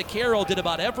Fondacaro did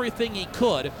about everything he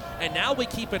could, and now we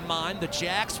keep in mind the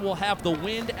Jacks will have the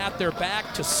wind at their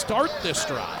back to start this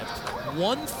drive.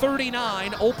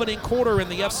 1:39 opening quarter in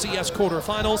the FCS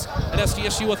quarterfinals, and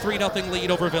SDSU a 3-0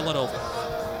 lead over Villanova.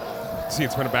 See,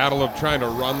 it's been a battle of trying to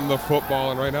run the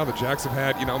football, and right now the Jacks have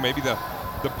had, maybe the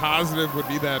positive would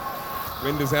be that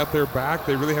wind is at their back.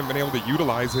 They really haven't been able to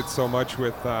utilize it so much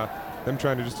with them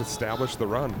trying to just establish the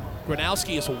run.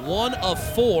 Gronowski is 1 of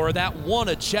 4. That one,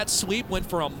 a jet sweep, went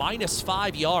for a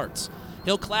 -5 yards.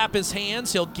 He'll clap his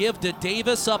hands. He'll give to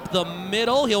Davis up the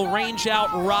middle. He'll range out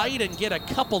right and get a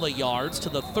couple of yards to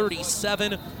the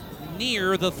 37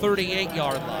 near the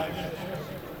 38-yard line.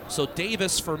 So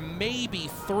Davis for maybe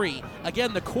 3.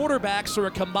 Again, the quarterbacks are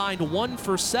a combined 1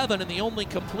 for 7, and the only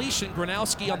completion,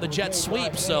 Gronowski on the jet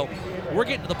sweep. So we're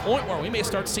getting to the point where we may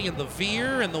start seeing the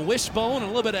veer and the wishbone and a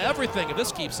little bit of everything if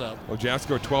this keeps up. Well, Jacks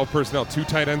go 12 personnel. 2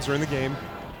 tight ends are in the game.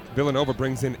 Villanova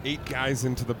brings in 8 guys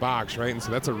into the box, right? And so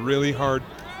that's a really hard,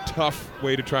 tough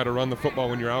way to try to run the football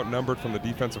when you're outnumbered from the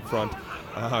defensive front.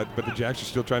 But the Jacks are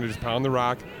still trying to just pound the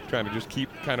rock, trying to just keep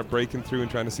kind of breaking through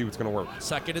and trying to see what's going to work.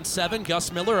 2nd and 7,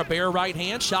 Gus Miller, a bare right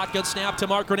hand. Shotgun snap to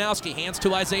Mark Gronowski. Hands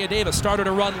to Isaiah Davis. Started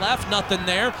to run left, nothing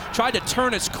there. Tried to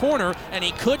turn his corner, and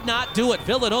he could not do it.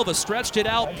 Villanova stretched it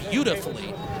out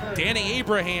beautifully. Danny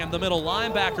Abraham, the middle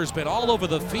linebacker's been all over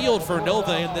the field for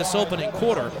Nova in this opening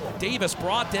quarter. Davis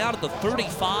brought down at the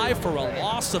 35 for a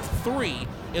loss of 3.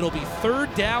 It'll be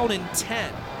 3rd down and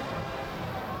 10.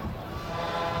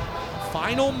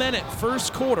 Final minute,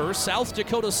 first quarter, South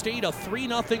Dakota State a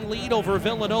 3-0 lead over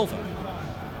Villanova.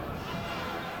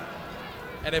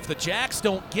 And if the Jacks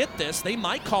don't get this, they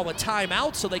might call a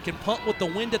timeout so they can punt with the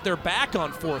wind at their back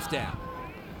on 4th down.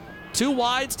 2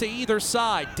 wides to either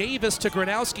side. Davis to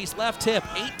Gronowski's left hip.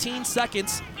 18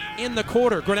 seconds in the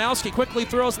quarter. Gronowski quickly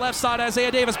throws left side.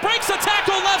 Isaiah Davis breaks a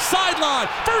tackle left sideline.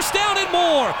 1st down and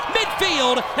more.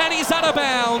 Midfield, and he's out of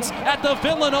bounds at the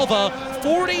Villanova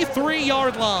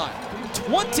 43-yard line.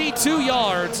 22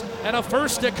 yards and a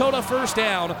First Dakota first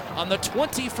down on the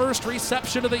 21st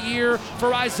reception of the year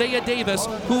for Isaiah Davis,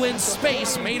 who in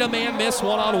space made a man miss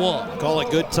one-on-one. Call it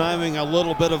good timing, a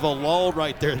little bit of a lull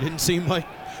right there. It didn't seem like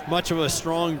much of a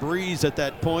strong breeze at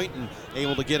that point, and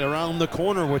able to get around the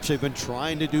corner, which they've been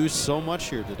trying to do so much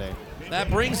here today. That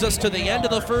brings us to the end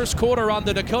of the first quarter on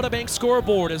the Dakota Bank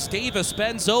scoreboard as Davis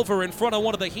bends over in front of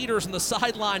one of the heaters on the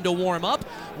sideline to warm up.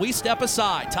 We step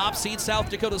aside. Top seed South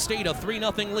Dakota State a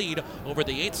 3-0 lead over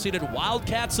the 8th-seeded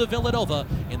Wildcats of Villanova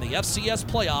in the FCS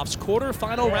playoffs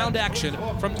quarterfinal round action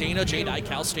from Dana J.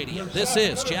 Dykhouse Stadium. This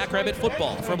is Jackrabbit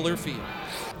football from Learfield.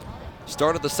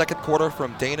 Start of the second quarter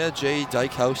from Dana J.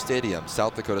 Dykhouse Stadium.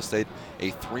 South Dakota State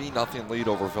a 3-0 lead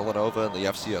over Villanova in the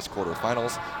FCS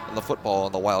quarterfinals, and the football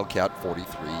on the Wildcat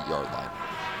 43-yard line.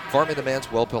 Farming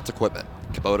demands well-built equipment.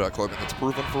 Kubota equipment that's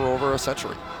proven for over a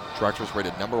century. Tractors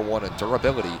rated #1 in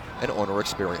durability and owner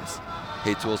experience.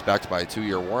 Hay tools backed by a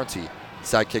 2-year warranty.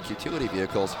 Sidekick utility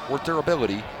vehicles where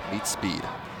durability meets speed.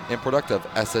 And productive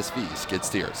SSV skid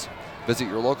steers. Visit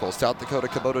your local South Dakota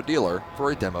Kubota dealer for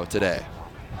a demo today.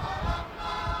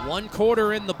 1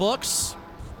 quarter in the books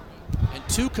and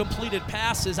 2 completed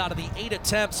passes out of the 8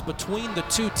 attempts between the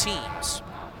 2 teams.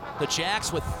 The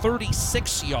Jacks with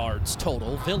 36 yards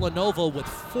total, Villanova with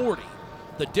 40.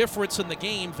 The difference in the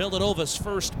game, Villanova's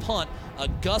first punt, a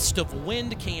gust of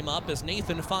wind came up as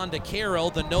Nathan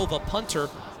Fondacaro, the Nova punter,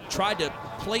 tried to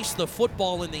place the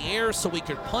football in the air so he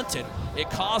could punt it. It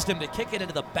caused him to kick it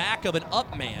into the back of an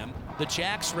up man. The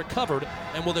Jacks recovered,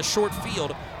 and with a short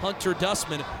field, Hunter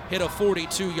Dustman hit a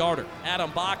 42-yarder.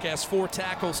 Adam Bach has 4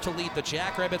 tackles to lead the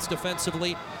Jackrabbits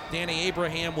defensively. Danny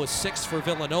Abraham was 6 for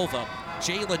Villanova.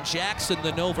 Jalen Jackson,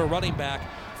 the Nova running back,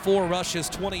 4 rushes,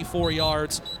 24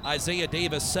 yards. Isaiah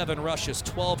Davis, 7 rushes,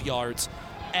 12 yards.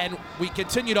 And we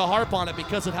continue to harp on it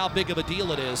because of how big of a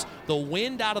deal it is. The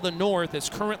wind out of the north is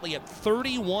currently at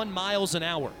 31 miles an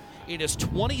hour. It is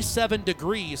 27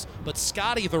 degrees, but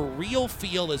Scotty, the real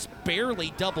feel is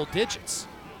barely double digits.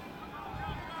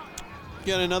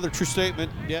 Again, another true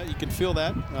statement. Yeah, you can feel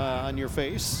that on your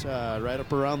face, right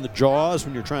up around the jaws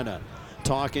when you're trying to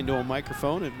talk into a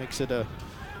microphone. It makes it a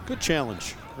good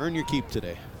challenge. Earn your keep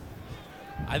today.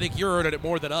 I think you're earning it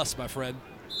more than us, my friend.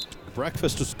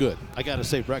 Breakfast was good. I got to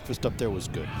say, breakfast up there was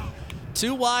good.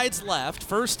 Two wides left.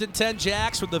 1st and 10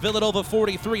 Jacks from the Villanova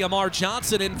 43. Amar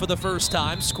Johnson in for the first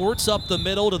time. Squirts up the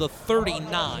middle to the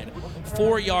 39.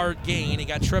 4-yard gain. He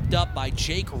got tripped up by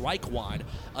Jake Reichwein,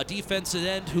 a defensive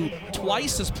end who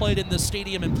twice has played in this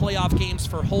stadium in playoff games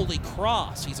for Holy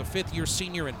Cross. He's a 5th-year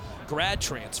senior and grad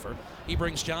transfer. He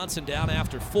brings Johnson down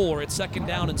after 4. It's 2nd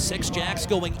down and 6. Jacks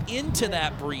going into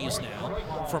that breeze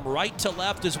now. From right to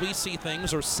left as we see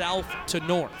things, or south to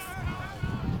north.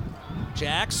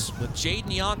 Jacks with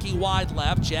Jaden Yonke wide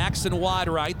left, Jackson wide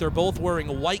right. They're both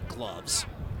wearing white gloves.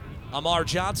 Amar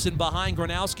Johnson behind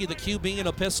Gronowski, the QB, in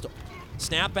a pistol.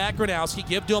 Snap back Gronowski,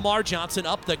 give to Amar Johnson,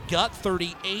 up the gut,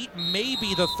 38,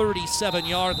 maybe the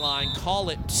 37-yard line, call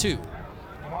it 2.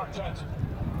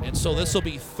 And so this will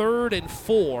be 3rd and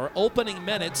 4, opening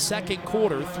minutes, 2nd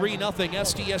quarter, 3-0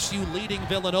 SDSU leading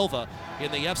Villanova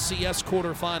in the FCS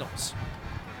quarterfinals.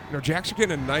 You know, Jacks are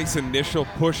getting a nice initial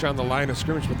push on the line of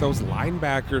scrimmage, but those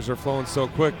linebackers are flowing so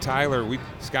quick. Tyler,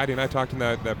 Scotty and I talked in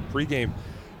that pregame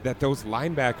that those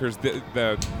linebackers,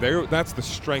 that's the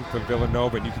strength of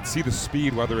Villanova, and you can see the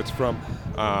speed, whether it's from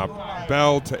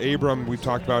Bell to Abram, we've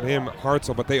talked about him,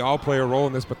 Hartzell, but they all play a role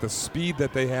in this, but the speed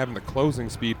that they have and the closing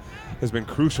speed has been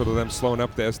crucial to them slowing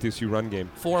up the SDSU run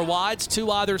game. 4 wides, 2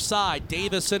 either side.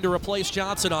 Davis in to replace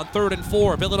Johnson on 3rd and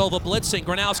 4. Villanova blitzing.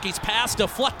 Gronowski's pass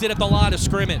deflected at the line of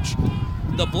scrimmage.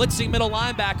 The blitzing middle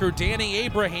linebacker, Danny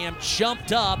Abraham,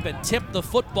 jumped up and tipped the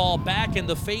football back in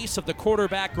the face of the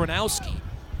quarterback, Gronowski.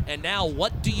 And now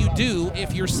what do you do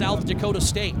if you're South Dakota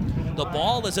State? The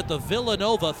ball is at the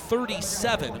Villanova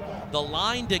 37. The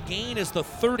line to gain is the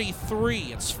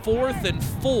 33. It's 4th and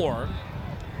 4.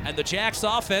 And the Jacks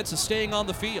offense is staying on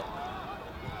the field.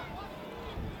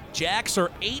 Jacks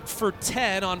are 8 for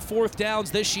 10 on 4th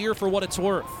downs this year for what it's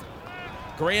worth.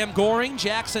 Graham Goring,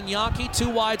 Jackson Yonke,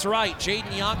 2 wides right.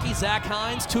 Jaden Yonke, Zach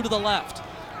Hines, 2 to the left.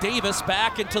 Davis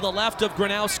back into the left of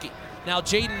Gronowski. Now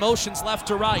Jaden motions left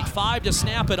to right. 5 to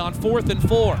snap it on 4th and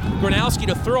 4. Gronowski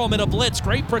to throw him in a blitz.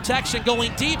 Great protection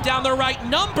going deep down the right.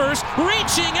 Numbers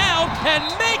reaching out and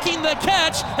making the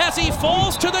catch as he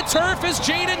falls to the turf is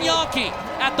Jaden Yonke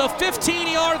at the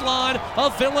 15-yard line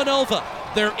of Villanova.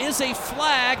 There is a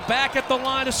flag back at the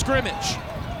line of scrimmage.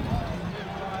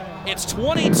 It's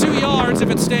 22 yards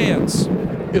if it stands.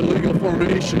 Illegal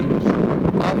formation.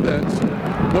 Offense.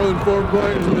 More than 4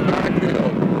 players in the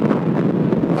backfield.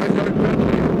 5-yard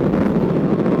penalty.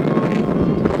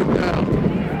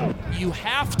 Down. You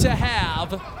have to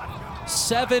have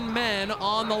 7 men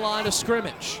on the line of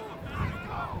scrimmage.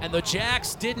 And the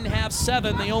Jacks didn't have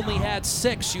 7, they only had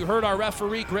 6. You heard our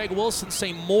referee, Greg Wilson,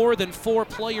 say more than 4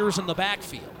 players in the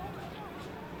backfield.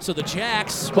 So the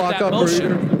Jacks, with Clock that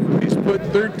motion. operator, please put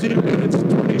 13 minutes and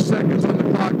 20 seconds on the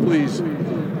clock, please.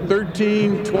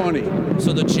 13:20.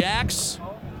 So the Jacks,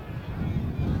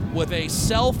 with a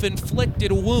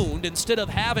self-inflicted wound, instead of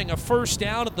having a first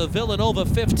down at the Villanova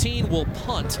 15, will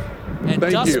punt. And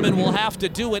Dustman will have to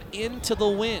do it into the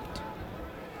wind.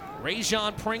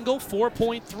 Rajon Pringle,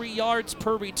 4.3 yards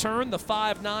per return, the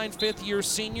 5'9", 5th-year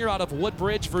senior out of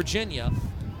Woodbridge, Virginia,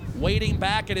 waiting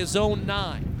back at his own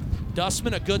 9.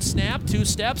 Dustman, a good snap, 2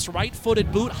 steps,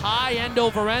 right-footed boot, high end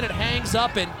over end. It hangs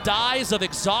up and dies of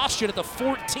exhaustion at the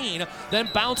 14, then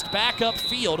bounced back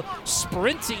upfield.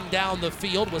 Sprinting down the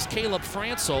field was Caleb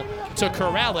Francel to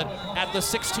corral it at the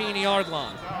 16-yard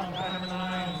line.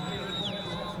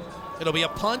 It'll be a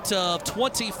punt of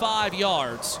 25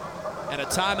 yards and a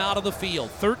timeout of the field.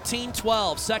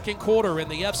 13-12, second quarter in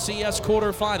the FCS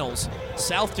quarterfinals.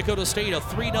 South Dakota State a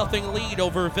 3-0 lead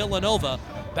over Villanova.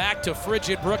 Back to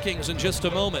frigid Brookings in just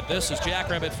a moment. This is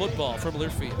Jackrabbit football from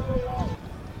Learfield.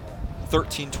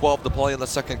 13-12 to play in the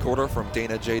second quarter from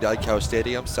Dana J. Dykhouse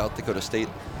Stadium. South Dakota State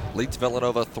leads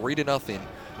Villanova 3-0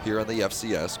 here in the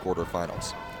FCS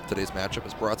quarterfinals. Today's matchup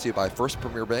is brought to you by First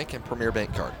Premier Bank and Premier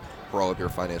Bank Card. For all of your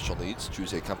financial needs,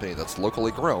 choose a company that's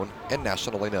locally grown and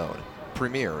nationally known.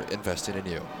 Premier, investing in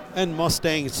you. And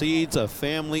Mustang Seeds, a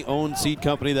family-owned seed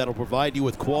company that will provide you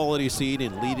with quality seed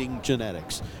and leading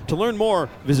genetics. To learn more,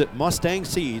 visit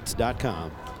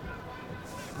mustangseeds.com.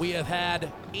 We have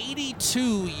had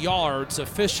 82 yards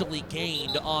officially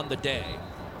gained on the day.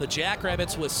 The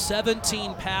Jackrabbits with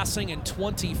 17 passing and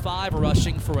 25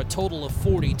 rushing for a total of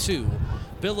 42.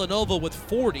 Villanova with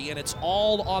 40, and it's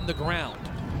all on the ground.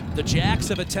 The Jacks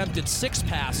have attempted 6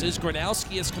 passes.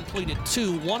 Gronowski has completed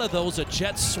 2. One of those a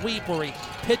jet sweep where he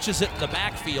pitches it in the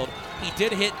backfield. He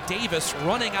did hit Davis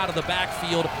running out of the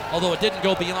backfield, although it didn't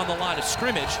go beyond the line of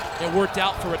scrimmage. It worked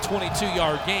out for a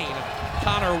 22-yard gain.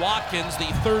 Connor Watkins,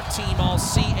 the third-team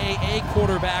All-CAA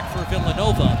quarterback for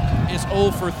Villanova, is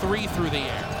 0 for 3 through the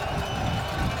air.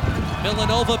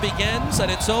 Villanova begins at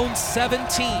its own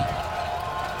 17.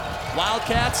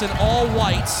 Wildcats in all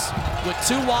whites with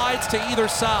 2 wides to either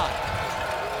side.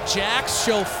 Jacks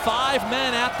show 5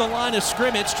 men at the line of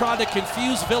scrimmage trying to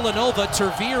confuse Villanova.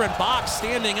 Tervier and Box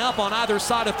standing up on either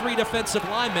side of 3 defensive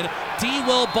linemen. D.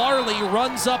 Will Barley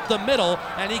runs up the middle,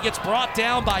 and he gets brought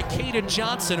down by Caden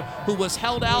Johnson, who was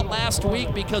held out last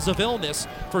week because of illness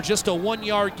for just a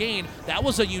 1-yard gain. That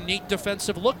was a unique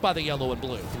defensive look by the yellow and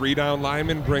blue. 3 down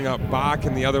linemen bring up Bach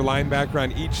and the other linebacker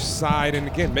on each side, and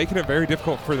again, making it very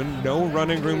difficult for the no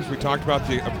running rooms. We talked about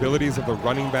the abilities of the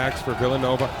running backs for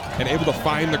Villanova and able to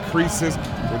find the creases.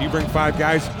 When you bring 5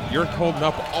 guys, you're holding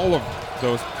up all of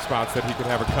those spots that he could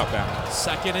have a cutback.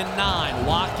 2nd and 9.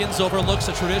 Watkins overlooks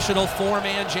a traditional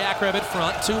 4-man jackrabbit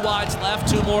front. 2 wides left,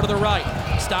 2 more to the right.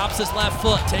 Stops his left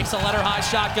foot, takes a letter-high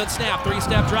shotgun snap,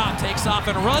 3-step drop, takes off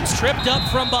and runs, tripped up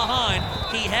from behind.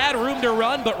 He had room to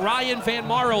run, but Ryan Van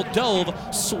Marl dove,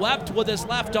 swept with his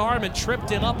left arm, and tripped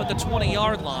him up at the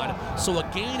 20-yard line. So a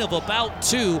gain of about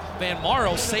 2. Van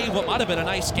Marl saved what might have been a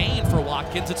nice gain for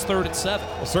Watkins. It's 3rd and 7.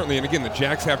 Well, certainly, and again, the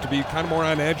Jacks have to be kind of more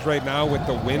on edge right now with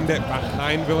the wind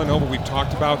behind Villanova. We've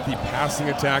talked about the passing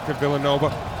attack of Villanova.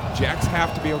 Jacks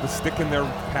have to be able to stick in their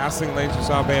passing lanes. You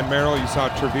saw Van Merrill, you saw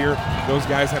Tervier. Those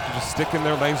guys have to just stick in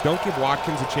their lanes. Don't give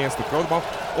Watkins a chance to throw the ball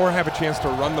or have a chance to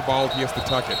run the ball if he has to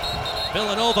tuck it.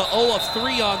 Villanova 0 of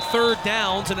 3 on 3rd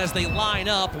downs, and as they line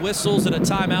up, whistles and a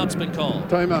timeout's been called.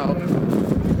 Timeout.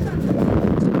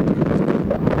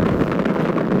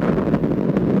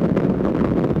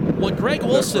 What Greg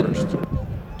Wilson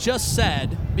just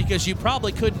said, because you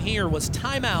probably couldn't hear, was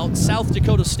timeout, South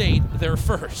Dakota State, their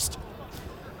first.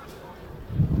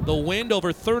 The wind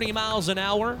over 30 miles an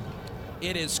hour.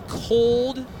 It is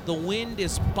cold. The wind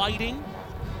is biting.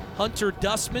 Hunter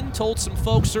Dustman told some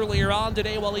folks earlier on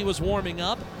today while he was warming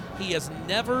up, he has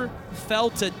never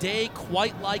felt a day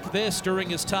quite like this during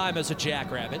his time as a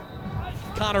Jackrabbit.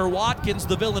 Connor Watkins,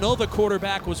 the Villanova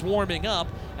quarterback, was warming up,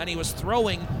 and he was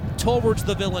throwing towards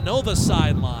the Villanova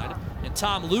sideline. And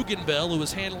Tom Luganville, who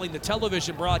was handling the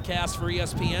television broadcast for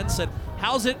ESPN, said,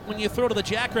 "How's it when you throw to the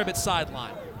Jackrabbit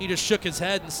sideline?" He just shook his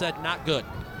head and said, "Not good."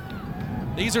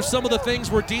 These are some of the things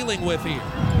we're dealing with here.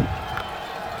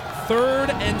 3rd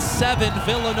and 7,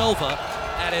 Villanova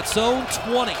at its own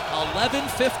 20.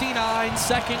 11:59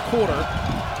 second quarter.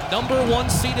 Number 1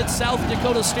 seeded South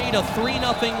Dakota State, a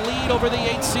 3-0 lead over the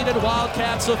 8-seeded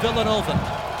Wildcats of Villanova.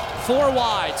 4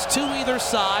 wides, 2 either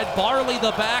side. Barley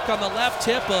the back on the left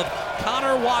hip of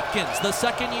Connor Watkins, the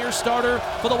 2nd-year starter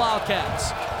for the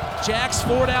Wildcats. Jacks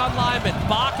 4 down linemen.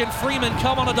 Bach and Freeman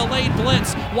come on a delayed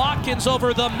blitz. Watkins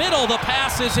over the middle. The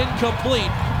pass is incomplete.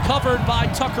 Covered by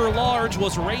Tucker Large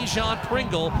was Rajon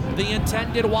Pringle, the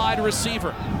intended wide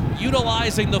receiver.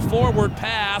 Utilizing the forward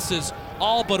pass is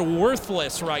all but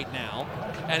worthless right now.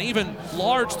 And even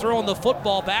Large throwing the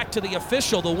football back to the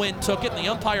official. The wind took it, and the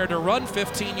umpire to run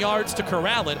 15 yards to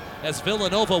corral it as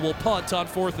Villanova will punt on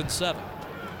 4th and 7.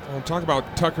 Talk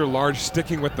about Tucker Large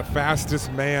sticking with the fastest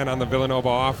man on the Villanova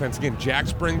offense. Again,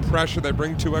 Jacks bring pressure. They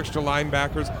bring 2 extra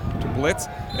linebackers to blitz,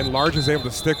 and Large is able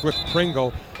to stick with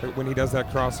Pringle when he does that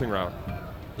crossing route.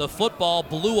 The football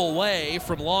blew away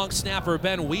from long snapper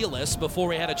Ben Wheelis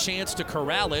before he had a chance to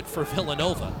corral it for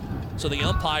Villanova. So the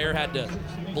umpire had to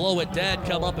blow it dead,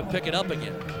 come up and pick it up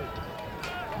again.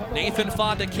 Nathan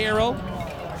Fondacaro,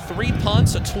 3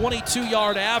 punts, a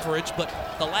 22-yard average, but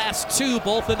the last 2,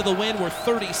 both into the wind, were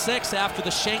 36 after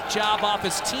the shank job off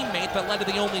his teammate that led to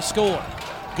the only score.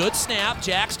 Good snap.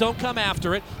 Jacks don't come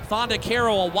after it.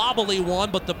 Fondacaro, a wobbly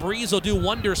one, but the breeze will do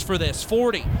wonders for this.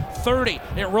 40, 30.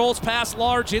 It rolls past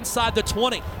Large inside the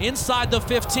 20, inside the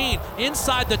 15,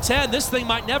 inside the 10. This thing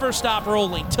might never stop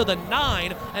rolling to the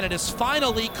 9, and it is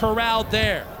finally corralled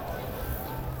there.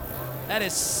 That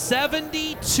is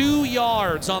 72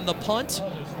 yards on the punt.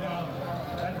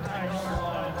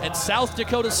 And South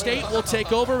Dakota State will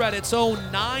take over at its own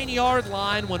 9-yard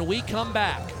line when we come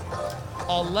back.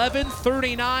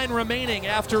 11:39 remaining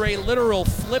after a literal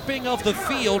flipping of the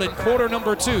field in quarter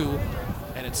number 2.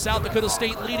 And it's South Dakota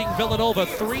State leading Villanova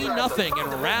 3-0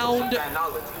 in round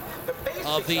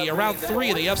 3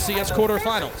 of the FCS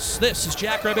quarterfinals. This is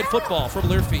Jackrabbit football from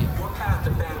Learfield.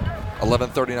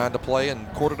 11:39 to play in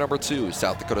quarter number 2.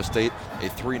 South Dakota State a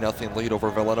 3-0 lead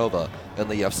over Villanova in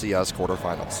the FCS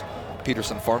quarterfinals.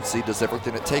 Peterson Farm Seed does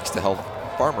everything it takes to help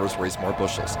farmers raise more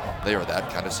bushels. They are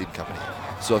that kind of seed company.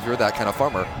 So if you're that kind of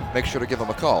farmer, make sure to give them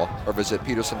a call or visit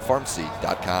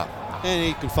petersonfarmseed.com. And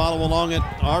you can follow along at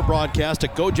our broadcast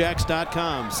at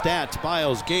gojacks.com. Stats,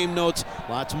 bios, game notes,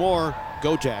 lots more.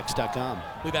 Gojacks.com.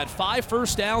 We've had 5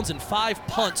 first downs and 5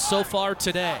 punts so far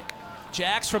today.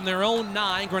 Jacks from their own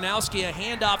 9. Gronowski a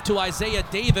handoff to Isaiah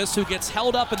Davis, who gets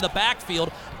held up in the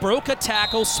backfield, broke a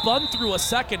tackle, spun through a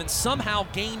second, and somehow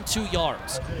gained 2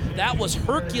 yards. That was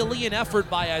Herculean effort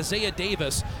by Isaiah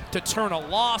Davis to turn a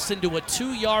loss into a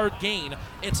 2-yard gain.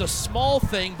 It's a small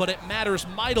thing, but it matters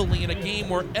mightily in a game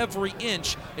where every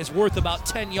inch is worth about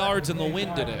 10 yards in the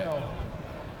wind today.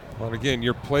 Well, again,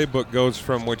 your playbook goes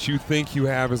from what you think you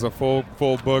have as a full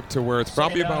book to where it's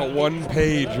probably about 1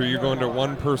 page or you're going to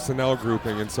 1 personnel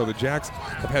grouping. And so the Jacks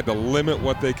have had to limit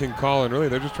what they can call, and really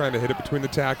they're just trying to hit it between the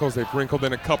tackles. They've wrinkled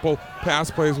in a couple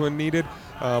pass plays when needed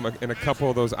and a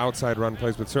couple of those outside run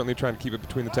plays, but certainly trying to keep it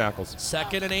between the tackles.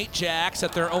 2nd and 8 Jacks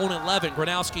at their own 11.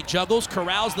 Gronowski juggles,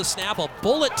 corrals the snap, a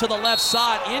bullet to the left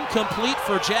side, incomplete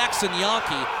for Jackson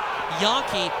Yonke.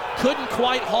 Yonke couldn't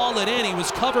quite haul it in. He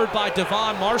was covered by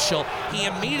Devon Marshall. He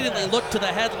immediately looked to the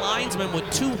head linesman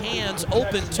with 2 hands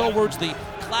open towards the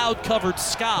cloud-covered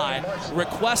sky,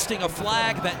 requesting a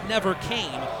flag that never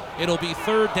came. It'll be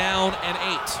 3rd down and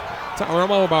 8. Tyler,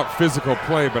 I'm all about physical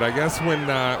play, but I guess when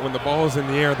the ball is in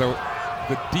the air, the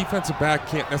defensive back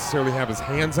can't necessarily have his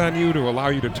hands on you to allow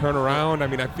you to turn around. I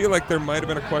mean, I feel like there might have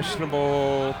been a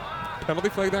questionable penalty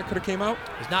flag that could have came out.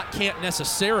 It's not can't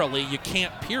necessarily, you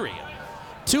can't, period.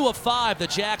 2 of 5, the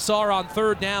Jacks are on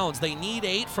 3rd downs. They need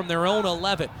 8 from their own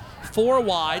 11. 4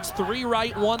 wides, 3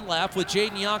 right, 1 left, with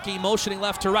Jaden Yonke motioning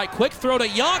left to right. Quick throw to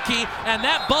Yonke, and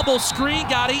that bubble screen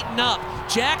got eaten up.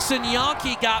 Jackson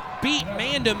Yonke got beat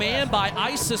man-to-man by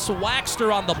Isis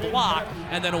Waxter on the block,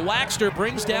 and then Waxter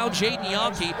brings down Jaden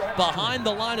Yonke behind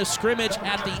the line of scrimmage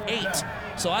at the 8.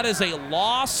 So that is a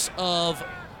loss of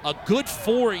a good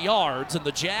 4 yards, and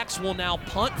the Jacks will now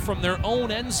punt from their own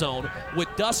end zone with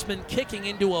Dustman kicking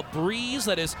into a breeze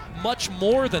that is much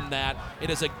more than that.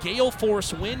 It is a gale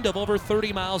force wind of over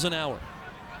 30 miles an hour.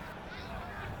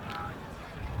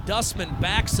 Dustman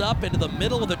backs up into the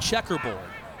middle of the checkerboard.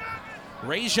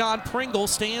 Rajon Pringle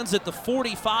stands at the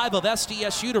 45 of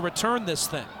SDSU to return this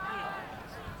thing.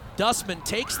 Dustman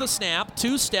takes the snap,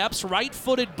 2 steps,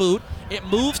 right-footed boot. It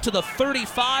moves to the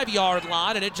 35-yard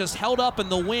line, and it just held up in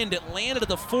the wind. It landed at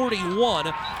the 41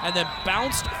 and then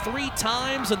bounced 3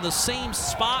 times in the same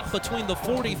spot between the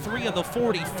 43 and the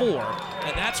 44,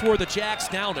 and that's where the Jacks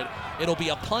downed it. It'll be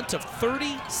a punt of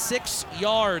 36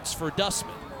 yards for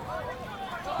Dustman.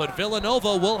 But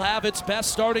Villanova will have its best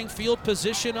starting field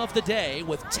position of the day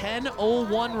with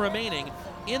 10:01 remaining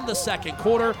in the 2nd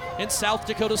quarter, and South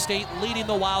Dakota State leading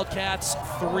the Wildcats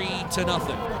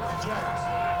 3-0.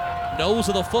 Nose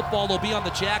of the football will be on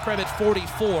the Jackrabbit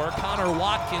 44. Connor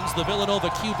Watkins, the Villanova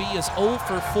QB, is 0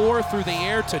 for 4 through the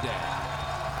air today.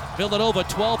 Villanova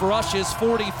 12 rushes,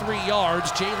 43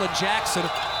 yards. Jalen Jackson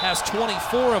has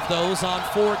 24 of those on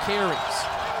 4 carries.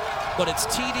 But it's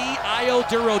TD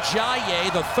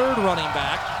Ayo-Durojaye, the 3rd running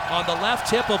back, on the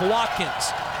left hip of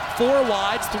Watkins. 4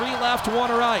 wides, 3 left, 1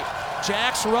 right.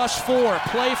 Jacks rush 4,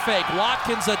 play fake.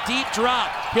 Watkins a deep drop.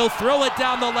 He'll throw it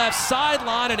down the left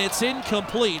sideline, and it's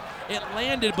incomplete. It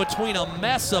landed between a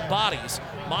mess of bodies.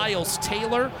 Miles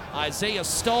Taylor, Isaiah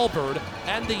Stallbird,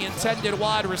 and the intended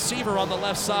wide receiver on the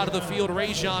left side of the field,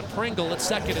 Rajon Pringle, at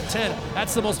 2nd and 10.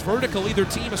 That's the most vertical either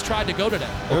team has tried to go today.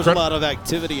 There's a lot of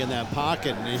activity in that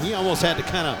pocket, and he almost had to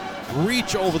kind of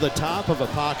reach over the top of a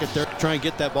pocket there to try and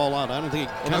get that ball out. I don't think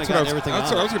he kind of got everything out.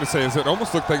 That's what I was going to say, is it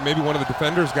almost looked like maybe one of the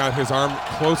defenders got his arm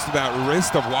close to that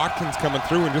wrist of Watkins coming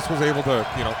through and just was able to,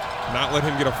 not let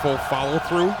him get a full follow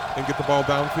through and get the ball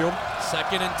downfield.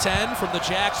 2nd and 10 from the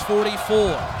Jacks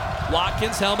 44.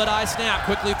 Watkins, helmet eye snap,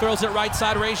 quickly throws it right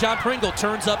side. Rajon Pringle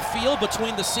turns upfield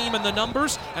between the seam and the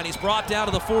numbers, and he's brought down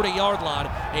to the 40-yard line.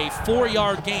 A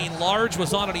 4-yard gain. Large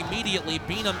was on it immediately.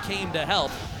 Beanham came to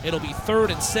help. It'll be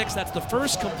 3rd and 6. That's the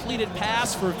first completed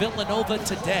pass for Villanova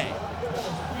today.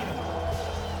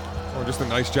 Oh, just a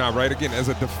nice job, right? Again, as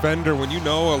a defender, when you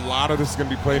know a lot of this is going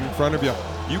to be played in front of you,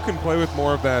 you can play with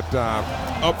more of that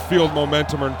upfield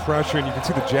momentum and pressure, and you can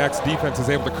see the Jacks defense is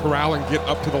able to corral and get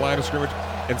up to the line of scrimmage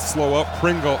and slow up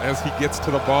Pringle as he gets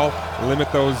to the ball,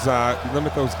 limit those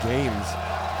gains.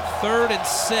 3rd and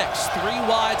 6, 3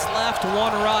 wides left, 1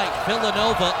 right.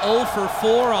 Villanova 0 for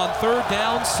 4 on 3rd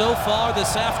down so far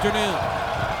this afternoon.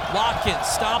 Watkins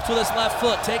stops with his left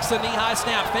foot, takes the knee-high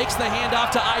snap, fakes the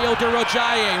handoff to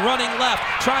Ayo-Durojaye, running left,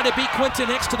 trying to beat Quentin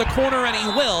Hicks to the corner, and he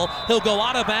will. He'll go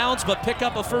out of bounds, but pick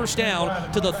up a 1st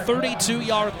down to the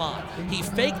 32-yard line. He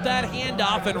faked that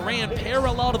handoff and ran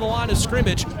parallel to the line of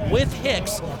scrimmage with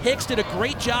Hicks. Hicks did a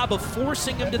great job of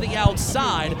forcing him to the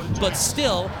outside, but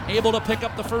still able to pick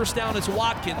up the 1st down as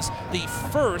Watkins, the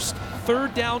first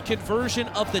 3rd down conversion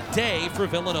of the day for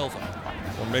Villanova.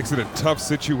 Well, it makes it a tough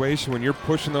situation when you're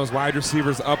pushing those wide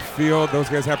receivers upfield. Those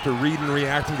guys have to read and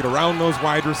react and get around those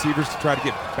wide receivers to try to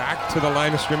get back to the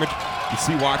line of scrimmage. You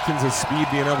see Watkins' speed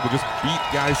being able to just beat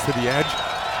guys to the edge.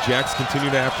 Jacks continue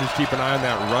to have to keep an eye on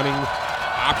that running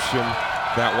option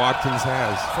that Watkins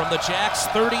has. From the Jacks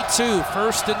 32,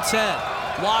 1st and 10.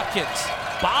 Watkins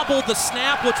bobbled the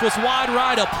snap, which was wide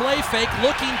right. A play fake,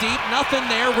 looking deep, nothing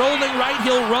there. Rolling right,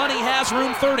 he'll run. He has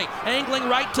room 30. Angling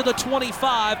right to the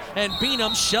 25, and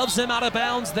Beanham shoves him out of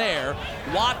bounds there.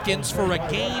 Watkins for a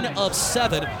gain of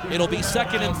 7. It'll be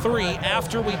 2nd and 3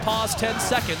 after we pause 10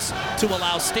 seconds to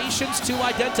allow stations to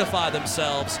identify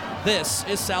themselves. This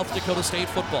is South Dakota State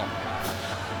football.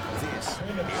 This is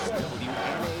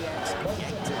WNAX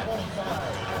Yankton.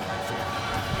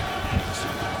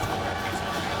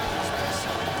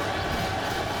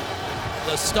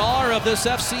 The star of this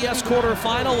FCS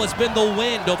quarterfinal has been the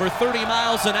wind, over 30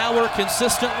 miles an hour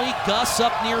consistently, gusts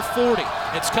up near 40.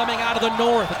 It's coming out of the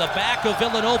north at the back of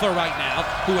Villanova right now,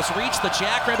 who has reached the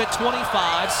Jackrabbit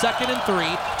 25, 2nd and 3,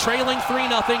 trailing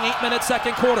 3-0, 8-minute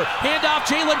second quarter. Handoff,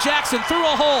 Jalen Jackson through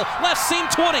a hole, left seam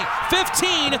 20,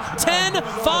 15, 10,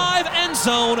 5, end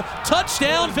zone,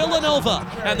 touchdown Villanova.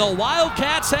 And the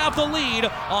Wildcats have the lead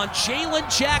on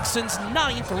Jalen Jackson's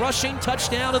 9th rushing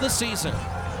touchdown of the season.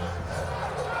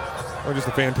 Oh, just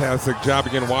a fantastic job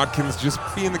again. Watkins just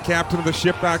being the captain of the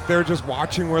ship back there, just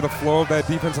watching where the flow of that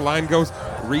defensive line goes,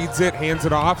 reads it, hands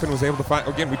it off, and was able to find,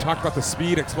 again, we talked about the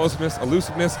speed, explosiveness,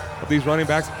 elusiveness of these running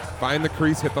backs, find the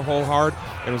crease, hit the hole hard,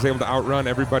 and was able to outrun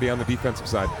everybody on the defensive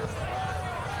side.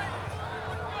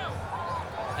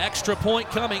 Extra point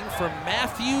coming from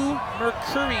Matthew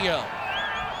Mercurio.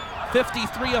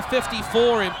 53 of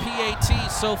 54 in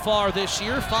PAT so far this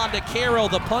year. Fondacaro,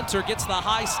 the punter, gets the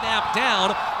high snap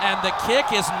down, and the kick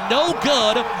is no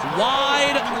good,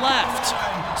 wide left.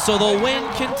 So the wind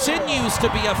continues to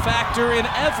be a factor in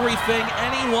everything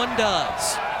anyone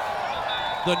does.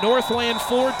 The Northland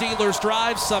Ford Dealers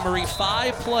drive summary,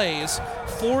 5 plays,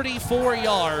 44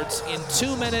 yards in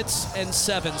 2 minutes and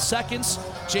 7 seconds.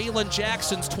 Jalen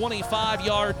Jackson's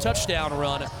 25-yard touchdown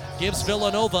run gives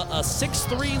Villanova a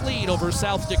 6-3 lead over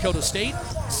South Dakota State.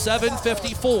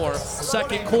 7:54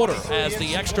 second quarter as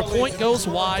the extra point goes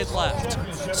wide left.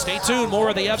 Stay tuned, more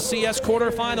of the FCS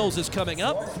quarterfinals is coming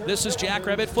up. This is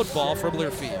Jackrabbit football from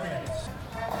Learfield.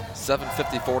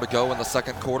 7:54 to go in the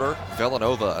second quarter.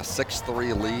 Villanova a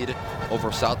 6-3 lead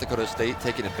over South Dakota State,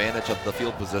 taking advantage of the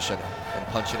field position and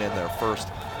punching in their first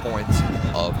points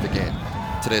of the game.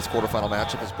 Today's quarterfinal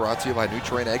matchup is brought to you by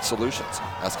Nutrien Ag Solutions.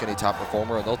 Ask any top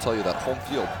performer and they'll tell you that home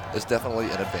field is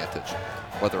definitely an advantage.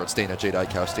 Whether it's staying at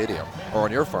Dykhouse Stadium or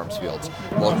on your farm's fields,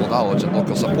 local knowledge and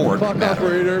local support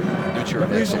matter.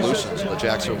 Nutrien Ag Solutions, the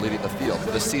Jacks are leading the field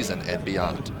this season and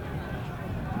beyond.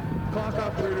 Clock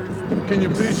operator, can you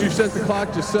please reset the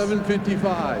clock to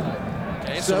 7:55?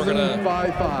 Okay, so we're going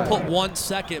to put 1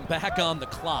 second back on the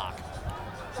clock.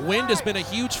 Wind has been a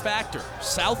huge factor.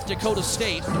 South Dakota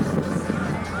State,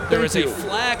 there is a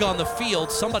flag on the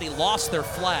field. Somebody lost their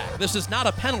flag. This is not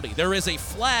a penalty. There is a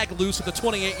flag loose at the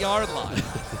 28-yard line.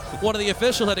 One of the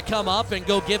officials had to come up and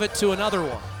go give it to another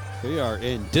one. We are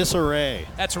in disarray.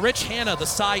 That's Rich Hanna, the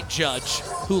side judge,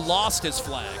 who lost his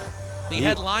flag. The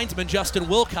head linesman, Justin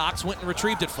Wilcox, went and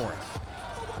retrieved it for him.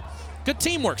 Good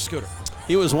teamwork, Scooter.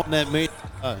 He was one that made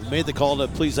the call to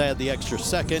please add the extra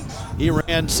second. He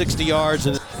ran 60 yards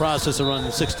in the process of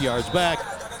running 60 yards back,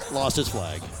 lost his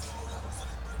flag.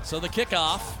 So the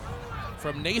kickoff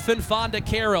from Nathan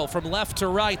Fondacaro from left to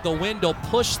right. The wind will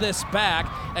push this back,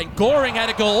 and Goring had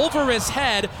to go over his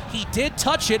head. He did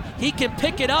touch it. He can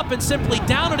pick it up and simply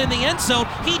down it in the end zone.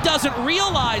 He doesn't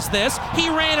realize this. He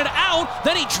ran it out,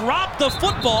 then he dropped the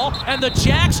football, and the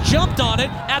Jacks jumped on it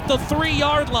at the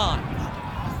 3-yard line.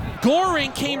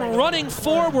 Goring came running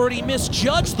forward. He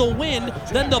misjudged the wind.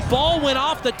 Then the ball went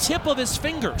off the tip of his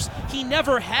fingers. He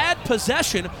never had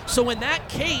possession. So in that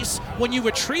case, when you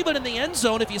retrieve it in the end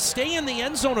zone, if you stay in the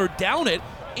end zone or down it,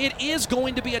 it is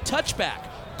going to be a touchback.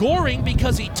 Goring,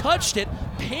 because he touched it,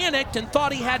 panicked and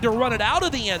thought he had to run it out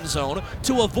of the end zone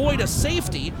to avoid a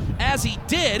safety. As he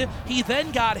did, he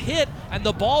then got hit, and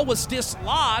the ball was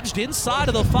dislodged inside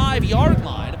of the 5-yard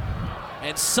line.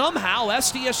 And somehow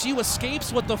SDSU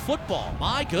escapes with the football.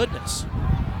 My goodness.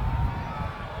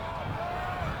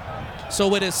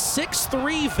 So it is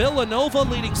 6-3 Villanova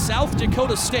leading South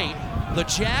Dakota State. The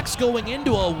Jacks, going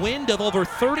into a wind of over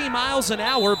 30 miles an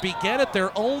hour, begin at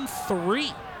their own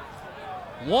 3.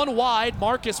 One wide,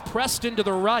 Marcus Preston to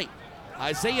the right.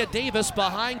 Isaiah Davis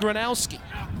behind Gronowski.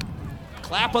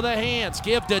 Clap of the hands,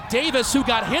 give to Davis, who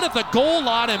got hit at the goal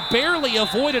line and barely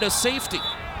avoided a safety.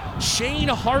 Shane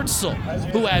Hartzell,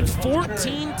 who had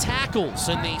 14 tackles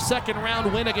in the second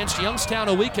round win against Youngstown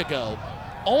a week ago,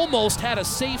 almost had a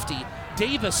safety.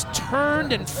 Davis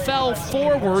turned and fell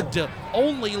forward to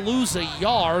only lose a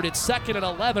yard. It's 2nd and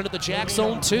 11 at the Jacks'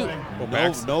 own 2.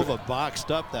 Well, Nova boxed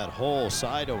up that whole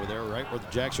side over there, right where the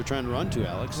Jacks are trying to run to,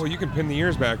 Alex. Well, you can pin the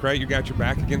ears back, right? You got your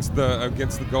back against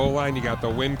the goal line. You got the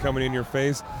wind coming in your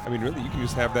face. I mean, really, you can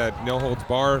just have that no holds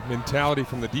bar mentality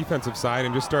from the defensive side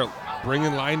and just start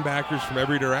bringing linebackers from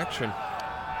every direction.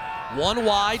 One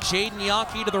wide, Jaden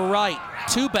Yonke to the right.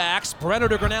 2 backs, Brenner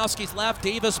to Gronowski's left,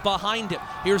 Davis behind him.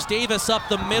 Here's Davis up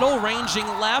the middle, ranging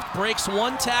left, breaks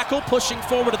 1 tackle, pushing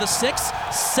forward to the 6,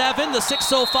 7. The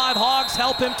 605 Hogs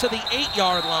help him to the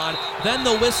 8-yard line. Then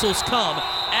the whistles come.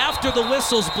 After the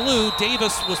whistles blew,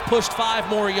 Davis was pushed 5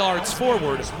 more yards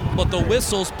forward, but the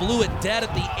whistles blew it dead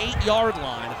at the 8-yard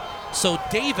line. So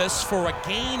Davis for a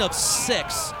gain of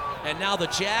 6. And now the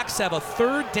Jacks have a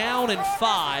 3rd down and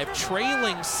 5,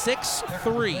 trailing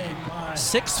 6-3.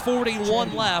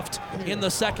 6:41 left in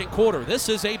the second quarter. This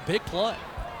is a big play.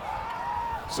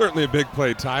 Certainly a big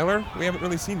play, Tyler. We haven't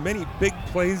really seen many big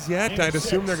plays yet. I'd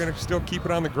assume they're going to still keep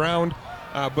it on the ground.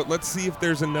 But let's see if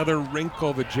there's another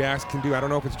wrinkle the Jacks can do. I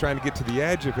don't know if it's trying to get to the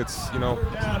edge, if it's,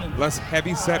 less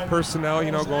heavy set personnel,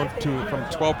 going from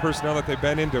 12 personnel that they've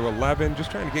been into 11, just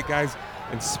trying to get guys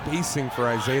and spacing for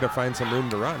Isaiah to find some room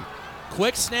to run.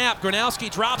 Quick snap,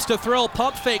 Gronowski drops to throw,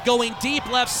 pump fake, going deep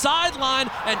left sideline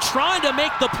and trying to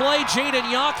make the play, Jaden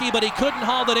Yonke, but he couldn't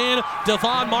haul it in.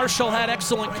 Devon Marshall had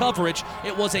excellent coverage.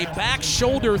 It was a back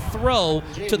shoulder throw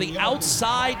to the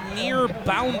outside near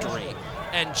boundary.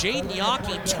 And Jaden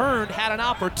Yonke turned, had an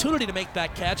opportunity to make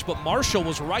that catch, but Marshall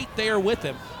was right there with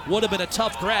him. Would have been a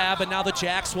tough grab, and now the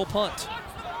Jacks will punt.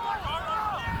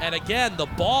 And again, the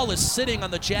ball is sitting on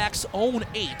the Jacks' own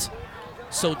 8.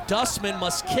 So Dustman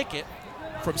must kick it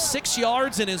from 6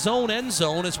 yards in his own end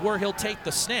zone is where he'll take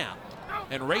the snap.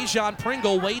 And Rajon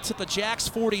Pringle waits at the Jacks'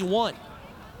 41.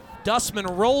 Dustman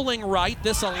rolling right.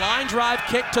 This a line drive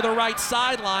kick to the right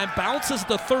sideline. Bounces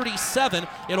the 37.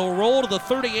 It'll roll to the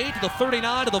 38, to the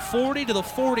 39, to the 40, to the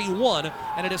 41.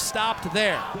 And it is stopped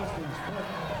there.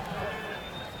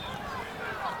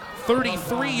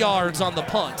 33 yards on the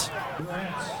punt.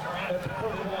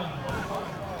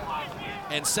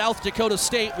 And South Dakota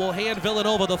State will hand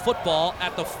Villanova the football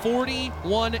at the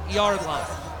 41-yard line.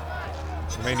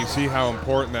 Man, you see how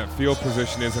important that field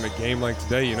position is in a game like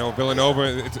today.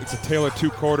 Villanova, it's a tale of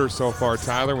 2 quarters so far,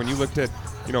 Tyler. When you looked at,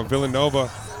 Villanova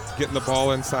getting the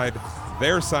ball inside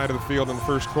their side of the field in the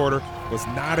first quarter, was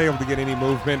not able to get any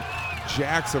movement.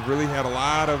 Jacks have really had a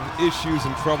lot of issues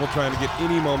and trouble trying to get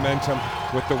any momentum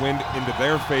with the wind into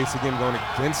their face, again, going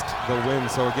against the wind.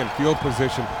 So, again, field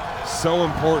position so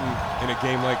important in a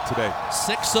game like today.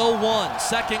 6:01,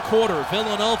 second quarter.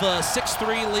 Villanova a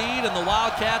 6-3 lead, and the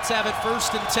Wildcats have it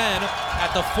 1st and 10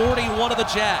 at the 41 of the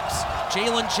Jacks.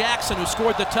 Jalen Jackson, who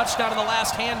scored the touchdown in the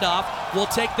last handoff, will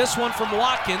take this one from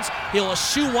Watkins. He'll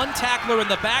eschew 1 tackler in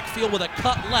the backfield with a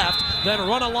cut left, then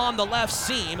run along the left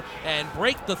seam and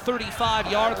break the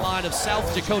 35-yard line of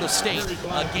South Dakota State.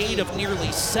 A gain of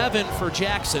nearly 7 for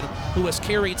Jackson, who has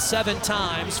carried 7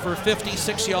 times for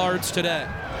 56 yards today.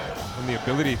 And the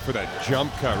ability for that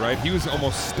jump cut, right? He was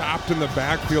almost stopped in the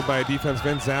backfield by a defensive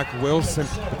end, Zach Wilson.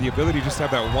 But the ability to just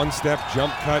have that 1-step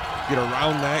jump cut, get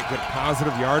around that, get a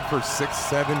positive yard for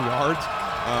 6-7 yards.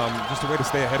 Just a way to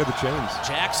stay ahead of the chains.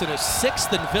 Jackson is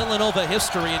 6th in Villanova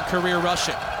history in career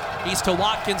rushing. He's to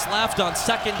Watkins left on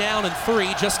 2nd down and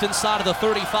 3, just inside of the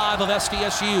 35 of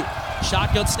SDSU.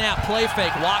 Shotgun snap, play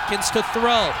fake, Watkins to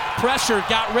throw. Pressure,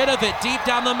 got rid of it, deep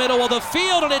down the middle of the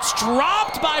field, and it's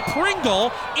dropped by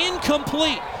Pringle,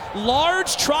 incomplete.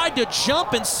 Large tried to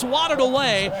jump and swat it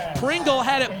away. Pringle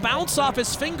had it bounce off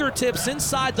his fingertips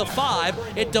inside the 5.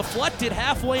 It deflected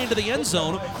halfway into the end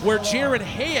zone where Jaron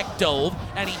Hayek dove,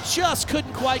 and he just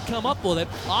couldn't quite come up with it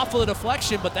off of the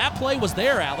deflection, but that play was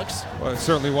there, Alex. Well, it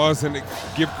certainly was, and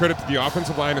give credit to the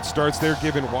offensive line. It starts there,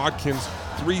 giving Watkins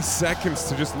 3 seconds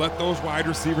to just let those wide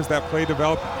receivers that play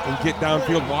develop and get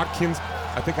downfield. Watkins,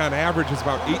 I think on average, is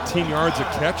about 18 yards a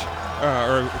catch.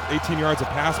 Or 18 yards of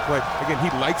pass play. Again,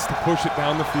 he likes to push it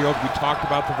down the field. We talked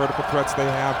about the vertical threats they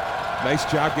have. Nice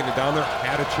job getting it down there.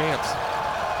 Had a chance.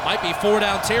 Might be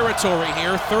 4-down territory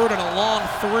here. 3rd and a long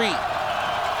 3.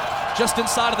 Just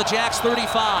inside of the Jacks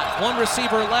 35. 1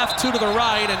 receiver left, 2 to the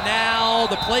right, and now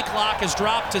the play clock is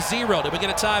dropped to 0. Did we get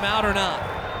a timeout or not?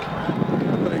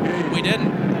 We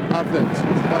didn't. Offense.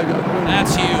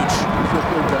 That's huge.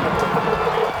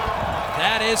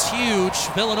 That is huge.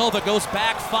 Villanova goes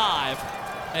back 5,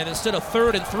 and instead of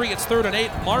 3rd and 3, it's 3rd and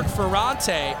 8. Mark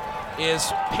Ferrante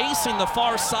is pacing the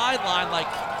far sideline like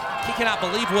he cannot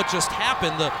believe what just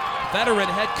happened. The veteran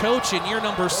head coach in year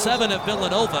number 7 at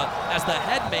Villanova as the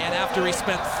head man after he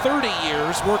spent 30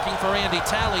 years working for Andy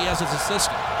Talley as his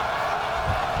assistant.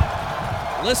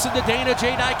 Listen to Dana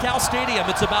J. Dykhouse Stadium.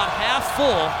 It's about half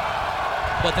full,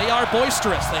 but they are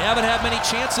boisterous. They haven't had many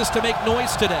chances to make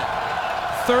noise today.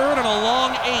 3rd and a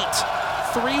long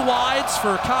 8. 3 wides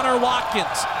for Connor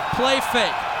Watkins. Play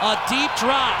fake. A deep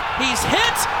drop. He's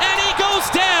hit and he goes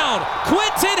down.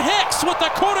 Quentin Hicks with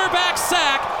the quarterback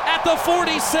sack at the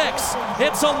 46.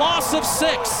 It's a loss of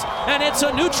 6, and it's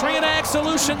a Nutrient Ag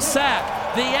Solutions sack.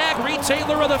 The ag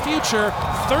retailer of the future,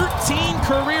 13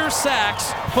 career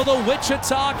sacks for the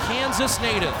Wichita, Kansas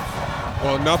native.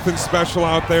 Well, nothing special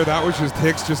out there. That was just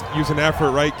Hicks just using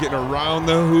effort, right? Getting around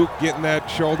the hoop, getting that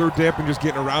shoulder dip, and just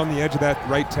getting around the edge of that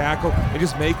right tackle, and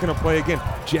just making a play again.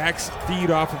 Jack's feed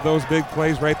off of those big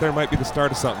plays right there might be the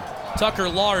start of something. Tucker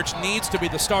Large needs to be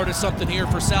the start of something here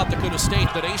for South Dakota State.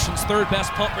 The nation's 3rd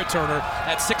best punt returner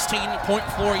at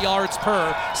 16.4 yards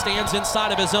per. Stands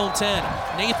inside of his own 10.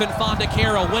 Nathan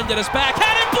Fondacaro, wind at his back.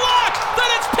 Had it blocked!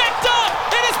 Then it's picked up!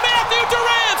 It is Matthew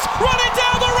Durant running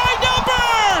down the right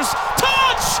numbers!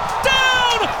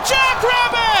 Touchdown,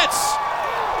 Jackrabbits!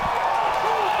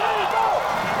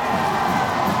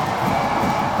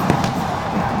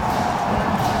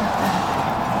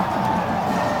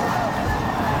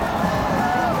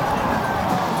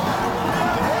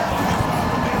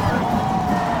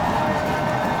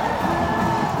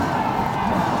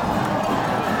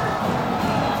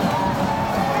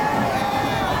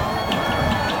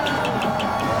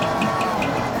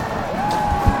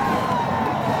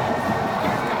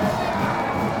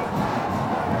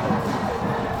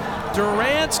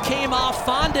 Durant came off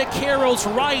Fondacaro's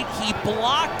right. He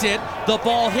blocked it. The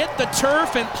ball hit the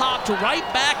turf and popped right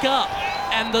back up.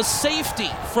 And the safety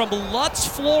from Lutz,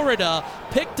 Florida,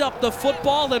 picked up the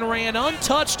football and ran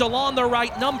untouched along the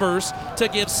right numbers to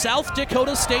give South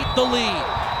Dakota State the lead.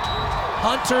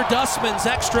 Hunter Dustman's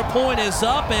extra point is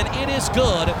up, and it is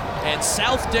good. And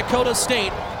South Dakota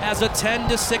State has a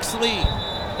 10-6 lead.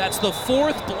 That's the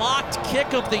 4th blocked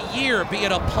kick of the year, be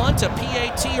it a punt, a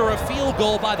PAT, or a field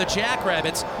goal by the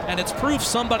Jackrabbits, and it's proof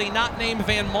somebody not named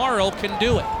Van Marl can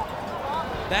do it.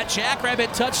 That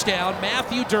Jackrabbit touchdown,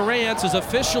 Matthew Durant, is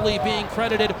officially being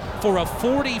credited for a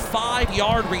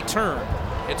 45-yard return.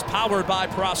 It's powered by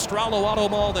Prostrollo Auto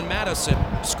Mall in Madison.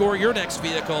 Score your next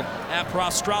vehicle at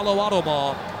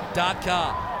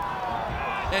ProstrolloAutomall.com.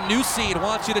 And New Seed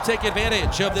wants you to take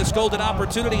advantage of this golden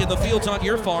opportunity in the fields on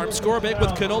your farm. Score big with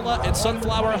canola and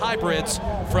sunflower hybrids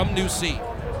from New Seed.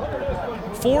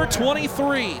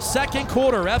 4:23, second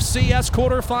quarter, FCS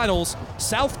quarterfinals.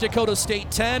 South Dakota State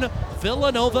 10,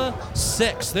 Villanova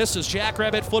 6. This is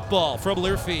Jackrabbit football from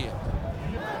Learfield.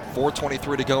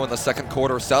 4:23 to go in the second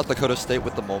quarter. South Dakota State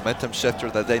with the momentum shifter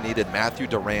that they needed. Matthew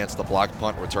Durant, the blocked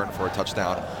punt, returned for a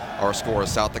touchdown. Our score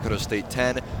is South Dakota State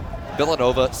 10,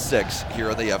 Villanova 6 here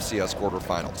in the FCS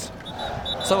quarterfinals.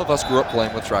 Some of us grew up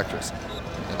playing with tractors,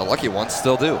 and the lucky ones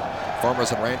still do.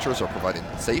 Farmers and ranchers are providing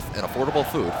safe and affordable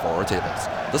food for our tables.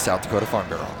 The South Dakota Farm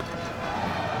Bureau.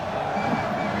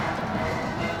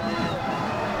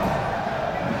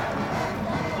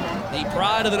 The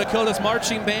pride of the Dakota's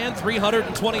marching band,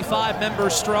 325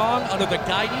 members strong under the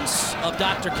guidance of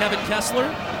Dr. Kevin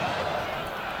Kessler.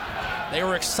 They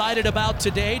were excited about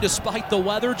today despite the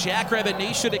weather. Jackrabbit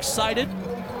Nation excited.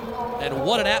 And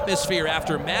what an atmosphere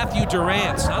after Matthew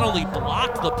Durant not only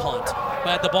blocked the punt,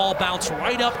 but had the ball bounce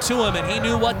right up to him and he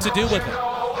knew what to do with it.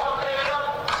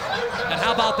 And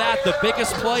how about that? The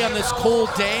biggest play on this cold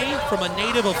day from a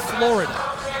native of Florida.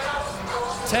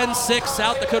 10-6,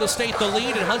 South Dakota State the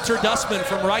lead, and Hunter Dustman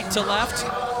from right to left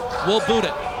will boot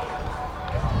it.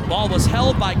 Ball was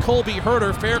held by Colby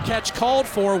Herter. Fair catch called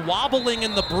for, wobbling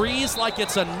in the breeze like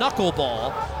it's a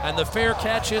knuckleball. And the fair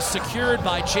catch is secured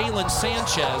by Jalen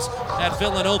Sanchez at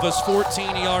Villanova's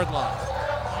 14-yard line.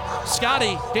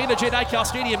 Scotty, Dana J. Dykhouse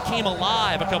Stadium came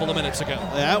alive a couple of minutes ago.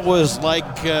 That was like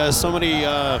somebody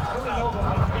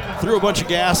threw a bunch of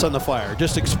gas on the fire.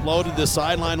 Just exploded. The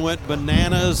sideline went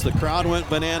bananas. The crowd went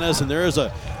bananas. And there is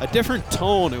a different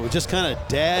tone. It was just kind of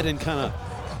dead and kind of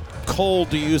cold,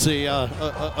 to use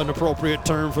an appropriate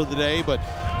term for the day, but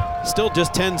still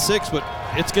just 10-6. But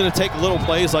it's going to take little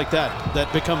plays like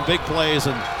that become big plays,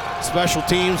 and special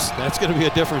teams, that's going to be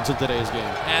a difference in today's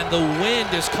game. And the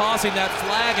wind is causing that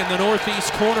flag in the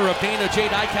northeast corner of Dana J.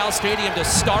 Dykhouse Stadium to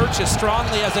starch as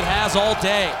strongly as it has all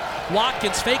day.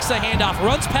 Watkins fakes a handoff,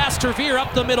 runs past Tervier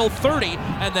up the middle 30,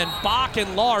 and then Bach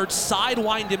and Large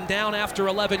sidewind him down after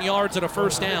 11 yards and a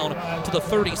first down to the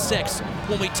 36.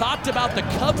 When we talked about the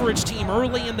coverage team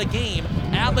early in the game,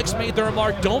 Alex made the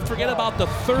remark, don't forget about the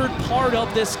third part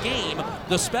of this game,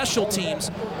 the special teams.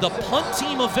 The punt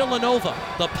team of Villanova,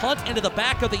 the punt into the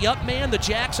back of the up man, the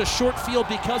Jacks a short field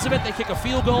because of it. They kick a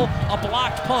field goal, a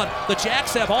blocked punt. The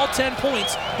Jacks have all 10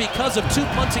 points because of 2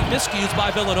 punting miscues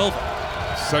by Villanova.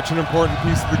 Such an important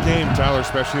piece of the game, Tyler,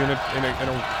 especially in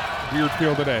a weird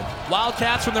field today.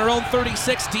 Wildcats from their own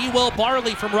 36. D. Will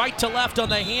Barley from right to left on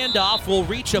the handoff will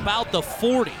reach about the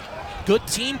 40. Good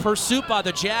team pursuit by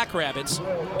the Jackrabbits.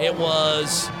 It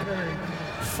was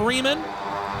Freeman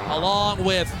along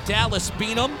with Dallas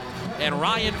Beanham and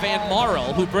Ryan Van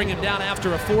Morrow who bring him down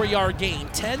after a 4-yard gain.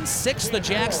 10-6 the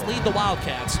Jacks lead the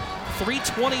Wildcats.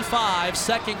 3:25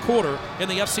 second quarter in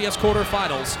the FCS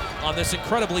quarterfinals on this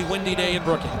incredibly windy day in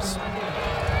Brookings.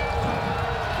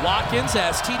 Watkins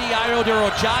has TD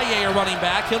Ayoderojaye a running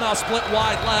back. He'll now split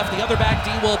wide left. The other back,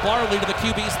 D. Will Barley to the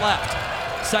QB's left.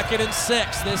 2nd and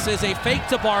 6. This is a fake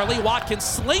to Barley. Watkins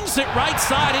slings it right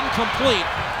side, incomplete.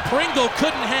 Pringle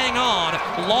couldn't hang on.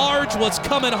 Large was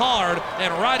coming hard,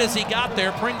 and right as he got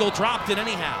there, Pringle dropped it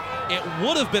anyhow. It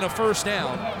would have been a first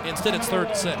down. Instead, it's 3rd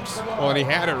and 6. Well, and he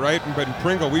had it, right? But in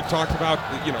Pringle, we've talked about,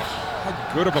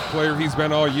 how good of a player he's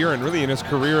been all year and really in his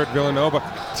career at Villanova.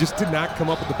 Just did not come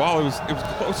up with the ball. It was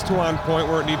close to on point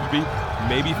where it needed to be.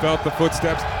 Maybe felt the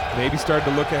footsteps. Maybe started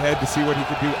to look ahead to see what he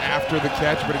could do after the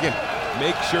catch. But again,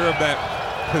 make sure of that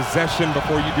possession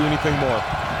before you do anything more.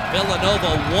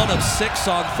 Villanova 1 of 6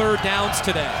 on 3rd downs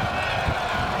today.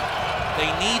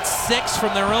 They need 6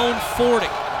 from their own 40.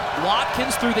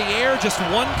 Watkins through the air, just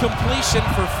 1 completion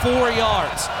for 4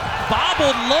 yards.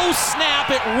 Bobbled, low snap,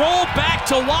 it rolled back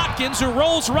to Watkins, who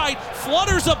rolls right,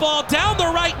 flutters the ball down the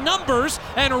right numbers,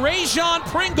 and Rajon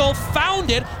Pringle found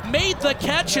it, made the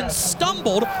catch, and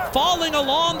stumbled, falling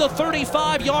along the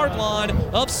 35-yard line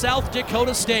of South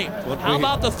Dakota State. How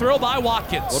about the throw by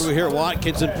Watkins? What do we hear?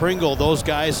 Watkins and Pringle, those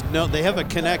guys, know they have a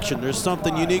connection. There's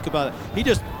something unique about it. He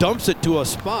just dumps it to a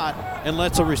spot and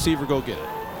lets a receiver go get it.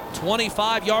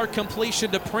 25-yard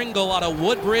completion to Pringle out of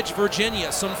Woodbridge,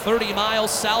 Virginia, some 30 miles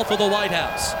south of the White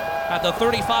House. At the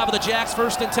 35 of the Jacks,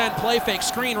 1st and 10, play fake,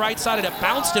 screen right side, and it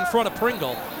bounced in front of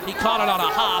Pringle. He caught it on a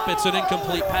hop. It's an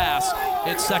incomplete pass.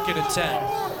 It's 2nd and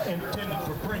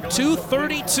 10.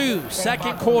 2:32,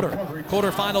 second quarter.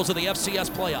 Quarterfinals of the FCS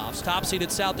playoffs.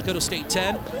 Top-seeded South Dakota State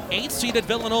 10, 8th-seeded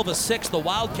Villanova 6. The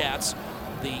Wildcats,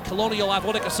 the Colonial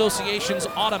Athletic Association's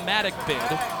automatic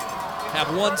bid,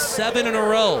 have won 7 in a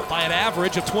row by an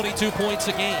average of 22 points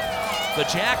a game. The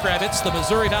Jackrabbits, the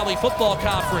Missouri Valley Football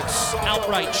Conference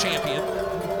outright champion,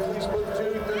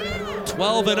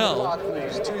 12-0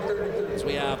 as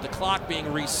we have the clock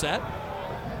being reset.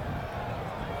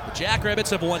 The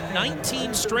Jackrabbits have won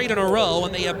 19 straight in a row,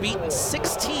 and they have beaten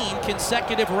 16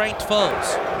 consecutive ranked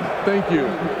foes. Thank you.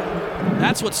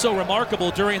 That's what's so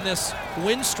remarkable during this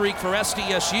win streak for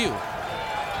SDSU.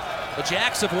 The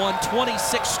Jacks have won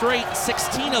 26 straight,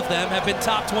 16 of them have been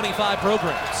top 25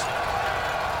 programs.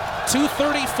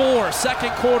 2:34,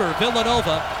 second quarter,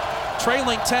 Villanova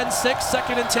trailing 10-6,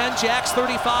 2nd and 10, Jacks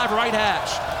 35, right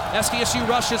hash. SDSU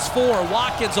rushes 4,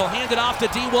 Watkins will hand it off to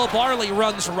D. Will Barley,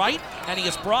 runs right, and he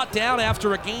is brought down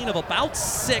after a gain of about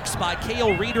 6 by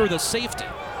Cale Reeder, the safety.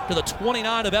 To the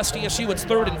 29 of SDSU, it's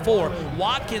 3rd and 4.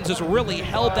 Watkins has really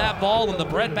held that ball in the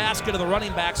breadbasket of the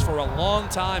running backs for a long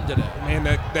time today. Man,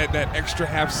 that extra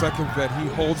half second that he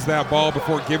holds that ball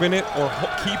before giving it or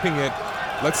keeping it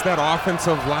lets that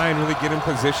offensive line really get in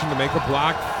position to make a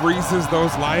block, freezes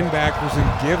those linebackers,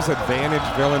 and gives advantage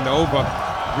Villanova.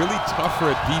 Really tough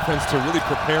for a defense to really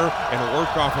prepare and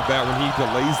work off of that when he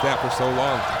delays that for so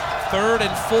long. 3rd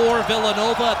and 4,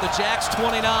 Villanova at the Jacks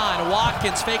 29.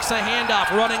 Watkins fakes a handoff,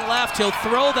 running left. He'll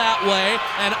throw that way,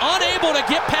 and unable to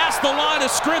get past the line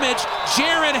of scrimmage,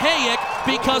 Jaron Hayek,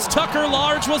 because Tucker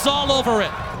Large was all over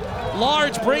it.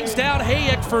 Large brings down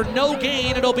Hayek for no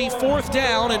gain. It'll be 4th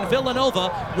down, and Villanova,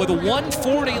 with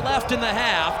 1:40 left in the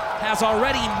half, has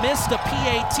already missed a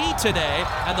PAT today,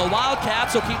 and the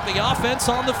Wildcats will keep the offense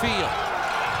on the field.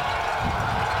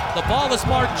 The ball is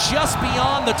marked just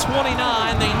beyond the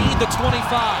 29. They need the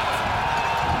 25.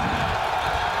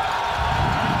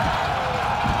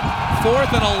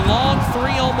 4th and a long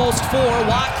 3, almost 4.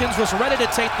 Watkins was ready to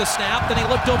take the snap. Then he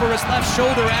looked over his left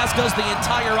shoulder, as does the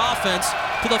entire offense,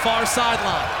 to the far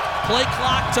sideline. Play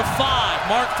clock to 5.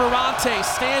 Mark Ferrante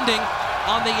standing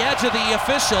on the edge of the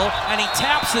official, and he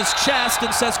taps his chest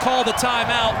and says, call the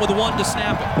timeout, with 1 to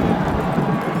snap it.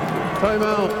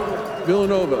 Timeout,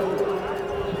 Villanova.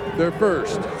 Their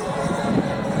first.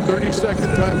 30-second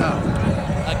timeout.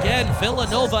 Again,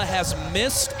 Villanova has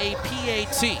missed a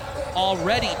PAT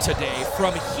already today.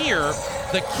 From here,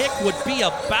 the kick would be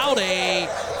about a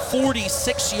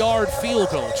 46-yard field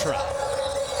goal try.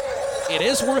 It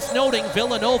is worth noting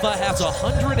Villanova has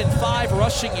 105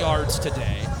 rushing yards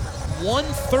today,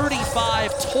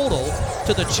 135 total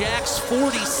to the Jacks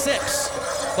 46,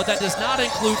 but that does not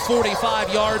include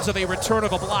 45 yards of a return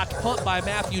of a blocked punt by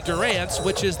Matthew Durant,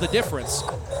 which is the difference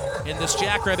in this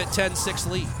Jackrabbit 10-6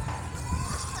 lead.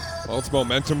 Well, it's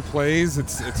momentum plays.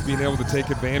 It's being able to take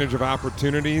advantage of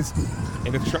opportunities,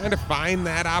 and it's trying to find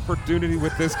that opportunity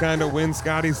with this kind of win.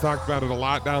 Scotty's talked about it a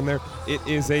lot down there. It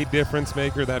is a difference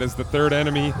maker. That is the third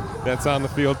enemy that's on the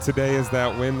field today, is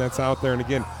that win that's out there. And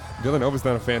again, Villanova's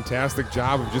done a fantastic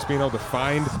job of just being able to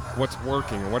find what's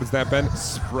working. And what has that been?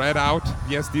 Spread out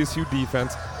the SDSU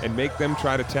defense and make them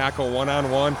try to tackle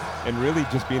one-on-one, and really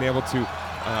just being able to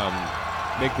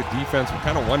make the defense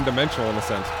kind of one-dimensional in a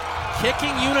sense.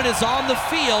 Kicking unit is on the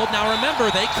field. Now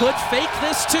remember, they could fake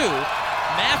this too.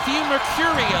 Matthew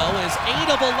Mercurio is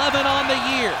 8 of 11 on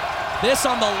the year. This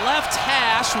on the left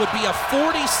hash would be a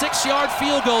 46-yard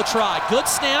field goal try. Good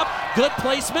snap, good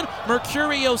placement.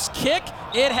 Mercurio's kick,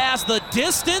 it has the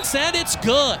distance, and it's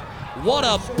good. What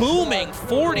a booming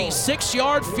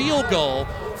 46-yard field goal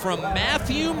from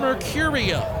Matthew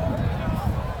Mercurio.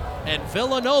 And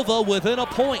Villanova within a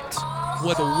point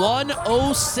with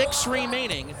 1:06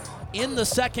 remaining in the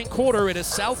second quarter. It is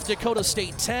South Dakota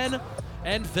State 10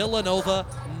 and Villanova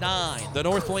 9. The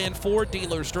Northland Ford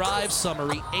Dealers Drive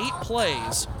summary: 8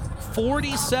 plays,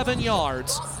 47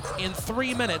 yards in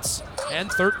 3 minutes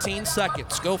and 13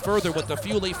 seconds. Go further with the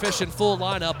fuel-efficient full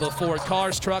lineup of Ford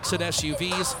cars, trucks, and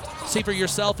SUVs. See for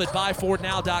yourself at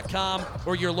buyfordnow.com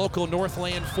or your local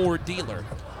Northland Ford dealer.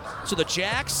 So the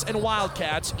Jacks and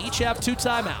Wildcats each have 2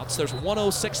 timeouts. There's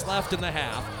 1:06 left in the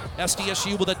half.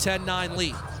 SDSU with a 10-9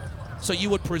 lead. So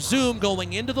you would presume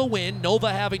going into the win,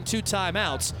 Nova having 2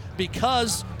 timeouts,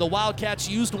 because the Wildcats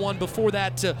used one before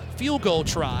that field goal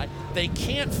try, they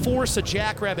can't force a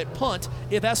Jackrabbit punt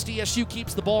if SDSU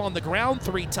keeps the ball on the ground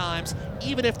 3 times.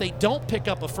 Even if they don't pick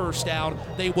up a first down,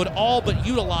 they would all but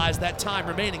utilize that time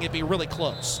remaining. It'd be really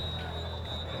close.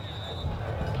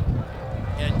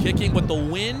 And kicking with the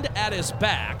wind at his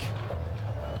back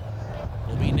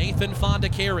will be Nathan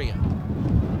Fondacaria.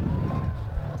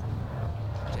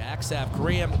 Jacks have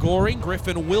Graham Goring,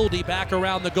 Griffin Wilde back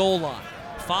around the goal line.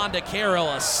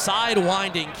 Fondacaro, a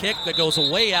side-winding kick that goes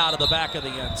way out of the back of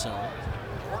the end zone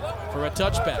for a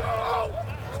touchback.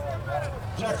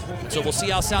 So we'll see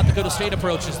how South Dakota State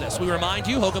approaches this. We remind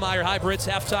you, Hoegemeyer Hybrids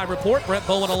halftime report, Brent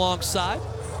Bowen alongside.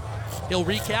 He'll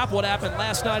recap what happened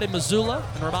last night in Missoula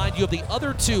and remind you of the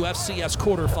other 2 FCS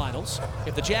quarterfinals.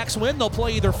 If the Jacks win, they'll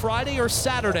play either Friday or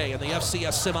Saturday in the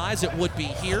FCS semis. It would be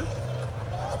here.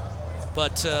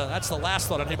 But that's the last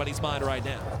thought on anybody's mind right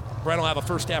now. Brent will have a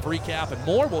first half recap and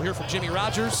more. We'll hear from Jimmy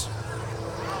Rogers.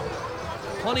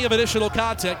 Plenty of additional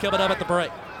content coming up at the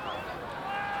break.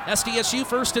 SDSU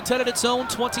first and 10 at its own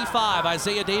 25.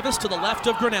 Isaiah Davis to the left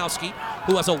of Gronowski,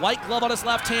 who has a white glove on his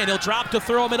left hand. He'll drop to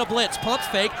throw him in a blitz. Pump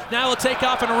fake. Now he'll take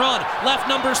off and run. Left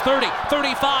numbers 30,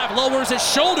 35. Lowers his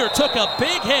shoulder. Took a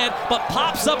big hit, but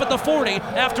pops up at the 40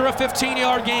 after a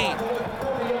 15-yard gain.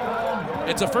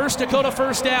 It's a First Dakota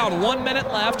first down. 1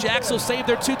 minute left. Jacks will save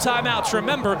their 2 timeouts.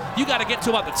 Remember, you got to get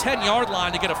to about the 10-yard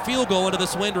line to get a field goal into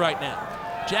this wind right now.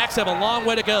 Jacks have a long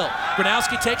way to go.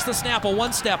 Gronowski takes the snap, a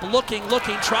 1-step, looking,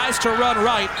 tries to run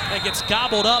right, and gets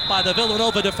gobbled up by the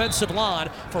Villanova defensive line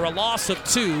for a loss of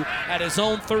 2 at his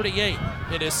own 38.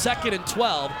 It is 2nd and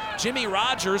 12. Jimmy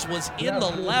Rogers was in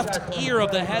the left ear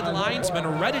of the head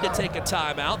linesman, ready to take a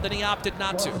timeout, then he opted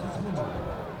not to.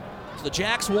 So the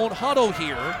Jacks won't huddle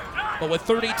here, but with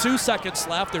 32 seconds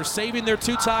left, they're saving their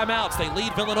 2 timeouts. They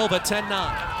lead Villanova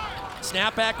 10-9.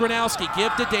 Snap back Gronowski,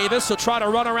 give to Davis. He'll try to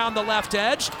run around the left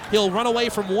edge. He'll run away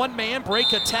from one man,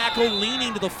 break a tackle,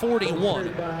 leaning to the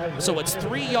 41. So it's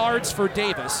 3 yards for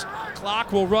Davis.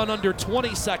 Clock will run under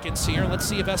 20 seconds here. Let's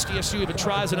see if SDSU even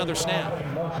tries another snap.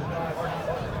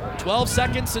 12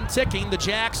 seconds and ticking. The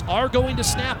Jacks are going to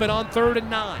snap it on 3rd and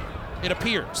 9, it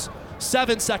appears.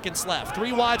 7 seconds left.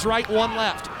 3 wides right, 1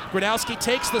 left. Gronowski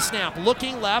takes the snap,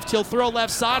 looking left. He'll throw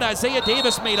left side. Isaiah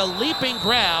Davis made a leaping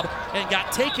grab and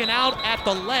got taken out at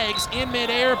the legs in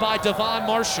midair by Devon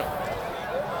Marshall.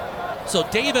 So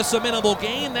Davis a minimal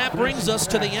gain. That brings us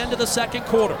to the end of the second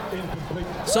quarter.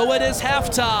 So it is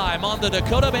halftime on the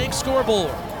Dakota Bank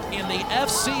scoreboard in the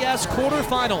FCS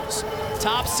quarterfinals.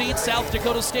 Top seed South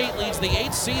Dakota State leads the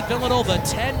 8th seed Villanova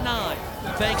 10-9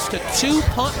 thanks to 2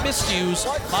 punt miscues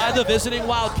by the visiting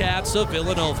Wildcats of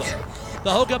Villanova. The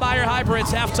Hoegemeyer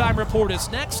Hybrids halftime report is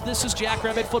next. This is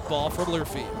Jackrabbit football from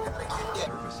Learfield.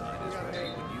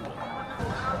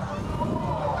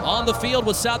 On the field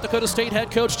with South Dakota State head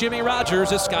coach Jimmy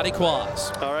Rogers is Scotty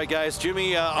Kwas. All right, guys.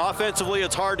 Jimmy, offensively,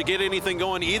 it's hard to get anything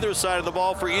going either side of the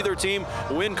ball for either team.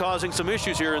 Wind causing some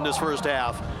issues here in this first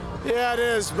half. Yeah, it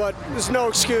is, but there's no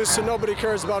excuse, and nobody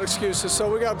cares about excuses.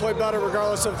 So we got to play better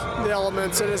regardless of the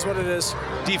elements. It is what it is.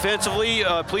 Defensively,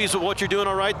 pleased with what you're doing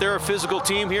all right. They're a physical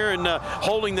team here and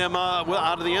holding them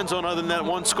out of the end zone other than that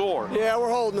one score. Yeah,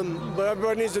 we're holding them, but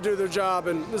everybody needs to do their job,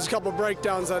 and there's a couple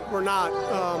breakdowns that we're not.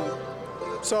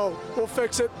 So we'll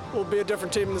fix it. We'll be a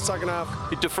different team in the second half.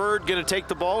 You deferred, going to take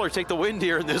the ball or take the wind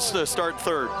here in this start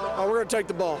third? We're going to take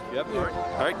the ball. Yep. All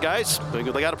right, guys, they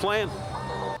got a plan.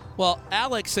 Well,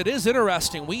 Alex, it is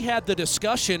interesting. We had the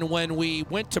discussion when we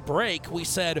went to break. We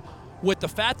said, with the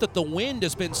fact that the wind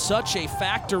has been such a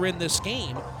factor in this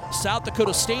game, South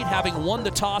Dakota State having won the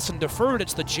toss and deferred,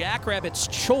 it's the Jackrabbits'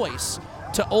 choice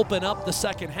to open up the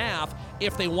second half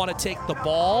if they want to take the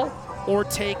ball or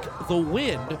take the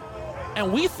wind.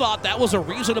 And we thought that was a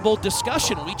reasonable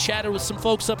discussion. We chatted with some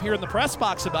folks up here in the press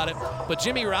box about it, but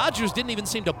Jimmy Rogers didn't even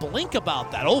seem to blink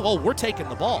about that. Oh, we're taking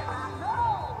the ball.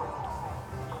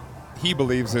 He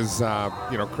believes is,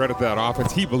 credit to that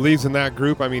offense. He believes in that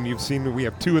group. I mean, you've seen we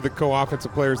have two of the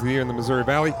co-offensive players of the year in the Missouri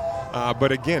Valley.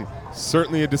 But again,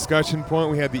 certainly a discussion point.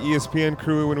 We had the ESPN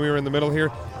crew when we were in the middle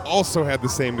here, also had the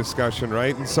same discussion,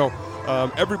 right? And so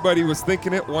everybody was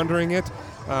thinking it, wondering it.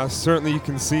 Certainly you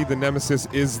can see the nemesis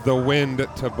is the wind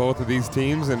to both of these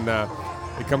teams. And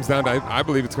it comes down to, I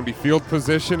believe it's going to be field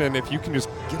position. And if you can just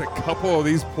get a couple of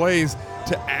these plays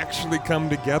to actually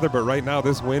come together. But right now,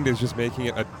 this wind is just making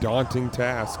it a daunting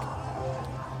task.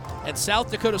 And South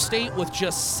Dakota State with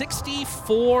just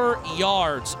 64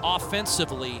 yards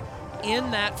offensively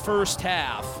in that first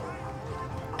half.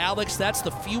 Alex, that's the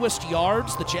fewest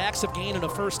yards the Jacks have gained in a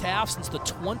first half since the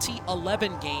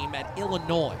 2011 game at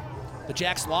Illinois. The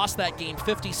Jacks lost that game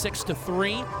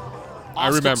 56-3.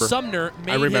 Austin Sumner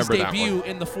made his debut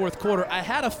in the fourth quarter. I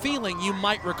had a feeling you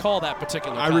might recall that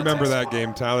particular contest. I remember that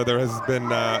game, Tyler. There has been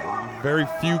very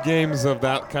few games of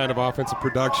that kind of offensive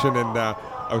production, and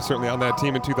I was certainly on that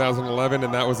team in 2011,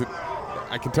 and that was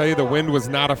I can tell you the wind was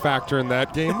not a factor in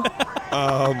that game.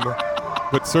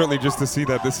 But certainly just to see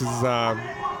that this is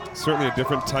certainly a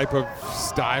different type of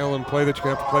style and play that you're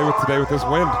going to have to play with today with this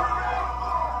wind.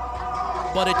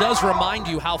 But it does remind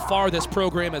you how far this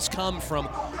program has come from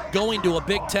going to a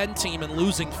Big Ten team and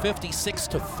losing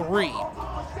 56-3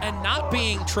 and not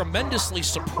being tremendously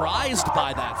surprised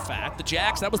by that fact. The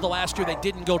Jacks, that was the last year they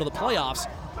didn't go to the playoffs.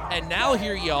 And now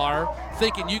here you are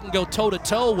thinking you can go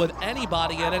toe-to-toe with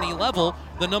anybody at any level,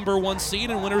 the number one seed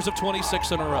and winners of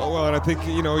 26 in a row. Well, and I think,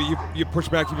 you push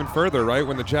back even further, right?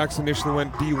 When the Jacks initially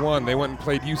went D1, they went and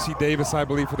played UC Davis, I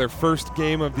believe, for their first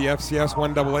game of the FCS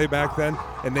 1AA back then,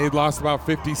 and they lost about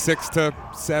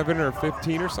 56-7 or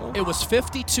 15 or so. It was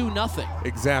 52-0.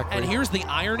 Exactly. And here's the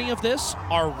irony of this.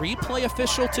 Our replay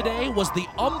official today was the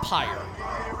umpire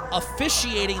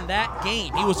officiating that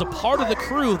game. He was a part of the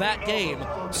crew that game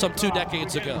some 2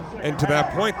 decades ago. And to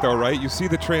that point, though, right, you see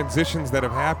the transitions that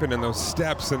have happened and those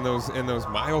steps and those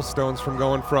milestones from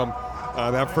going from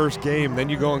that first game. Then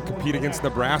you go and compete against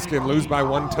Nebraska and lose by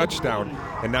 1 touchdown.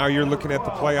 And now you're looking at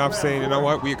the playoffs saying, you know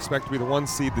what, we expect to be the 1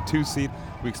 seed, the 2 seed.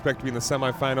 We expect to be in the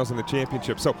semifinals and the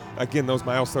championship. So, again, those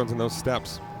milestones and those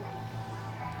steps.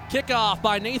 Kickoff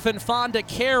by Nathan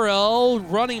Fondacaro,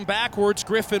 running backwards,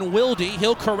 Griffin Wilde.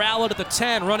 He'll corral it at the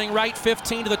 10, running right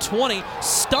 15 to the 20,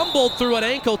 stumbled through an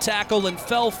ankle tackle and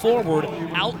fell forward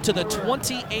out to the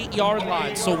 28-yard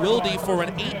line. So Wilde for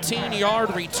an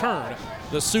 18-yard return,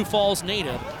 the Sioux Falls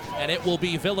native, and it will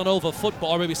be Villanova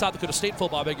football, or maybe South Dakota State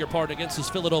football, I beg your pardon, against this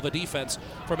Villanova defense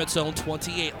from its own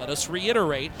 28. Let us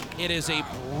reiterate, it is a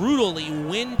brutally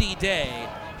windy day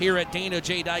here at Dana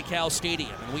J. Dykhouse Stadium,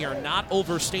 and we are not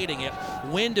overstating it.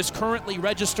 Wind is currently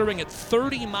registering at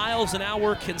 30 miles an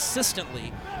hour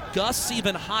consistently. Gusts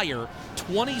even higher,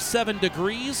 27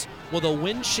 degrees with a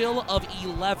wind chill of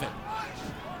 11.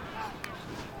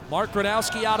 Mark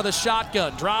Gronowski out of the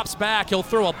shotgun, drops back. He'll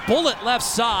throw a bullet left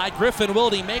side. Griffin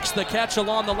Wilde makes the catch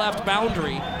along the left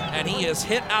boundary, and he is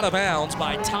hit out of bounds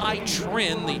by Ty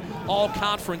Trin, the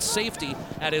all-conference safety,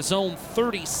 at his own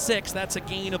 36. That's a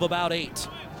gain of about 8.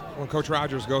 Well, Coach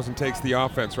Rogers goes and takes the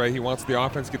offense, right? He wants the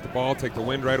offense, get the ball, take the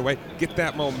wind right away, get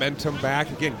that momentum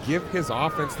back. Again, give his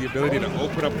offense the ability to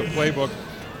open up the playbook,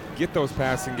 get those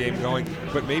passing game going,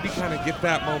 but maybe kind of get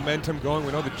that momentum going.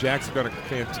 We know the Jacks have done a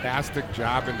fantastic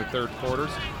job in the third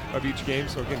quarters, of each game.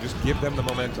 So again, just give them the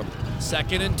momentum.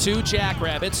 2nd and 2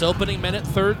 Jackrabbits, opening minute,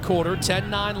 3rd quarter,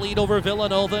 10-9 lead over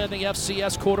Villanova in the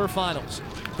FCS quarterfinals.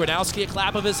 Gronowski, a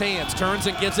clap of his hands, turns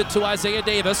and gives it to Isaiah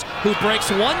Davis, who breaks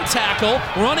 1 tackle,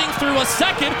 running through a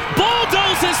 2nd,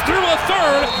 bulldozes through a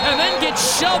 3rd, and then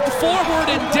gets shoved forward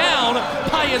and down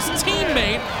by his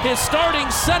teammate, his starting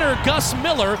center, Gus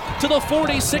Miller, to the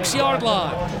 46-yard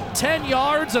line. 10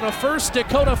 yards and a First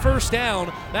Dakota first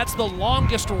down. That's the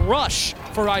longest rush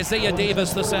for Isaiah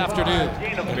Davis this afternoon.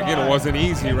 And again, it wasn't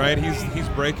easy, right? He's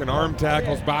breaking arm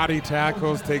tackles, body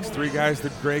tackles, takes 3 guys to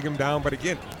drag him down. But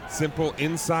again, simple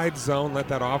inside zone. Let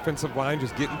that offensive line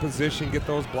just get in position, get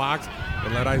those blocks,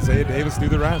 and let Isaiah Davis do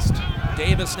the rest.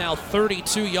 Davis now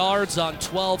 32 yards on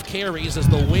 12 carries as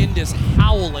the wind is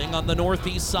howling on the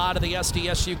northeast side of the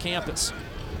SDSU campus.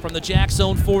 From the Jack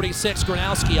Zone 46,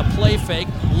 Gronowski, a play fake,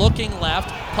 looking left,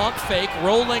 pump fake,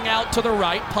 rolling out to the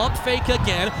right, pump fake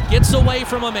again, gets away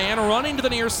from a man, running to the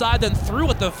near side, then threw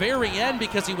at the very end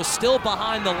because he was still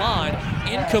behind the line.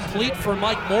 Incomplete for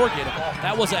Mike Morgan.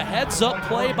 That was a heads-up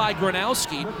play by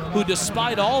Gronowski, who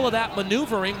despite all of that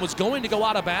maneuvering was going to go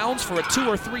out of bounds for a 2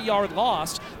 or 3 yard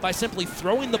loss by simply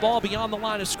throwing the ball beyond the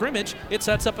line of scrimmage. It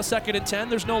sets up a 2nd and 10.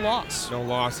 There's no loss. No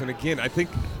loss. And again, I think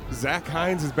Zach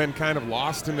Hines has been kind of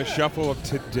lost in the shuffle of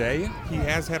today. He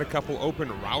has had a couple open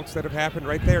routes that have happened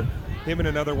right there. Him and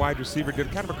another wide receiver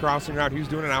did kind of a crossing route. He was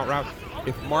doing an out route.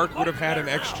 If Mark would have had an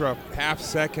extra half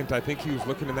second, I think he was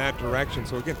looking in that direction.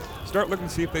 So again, start looking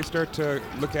to see if they start to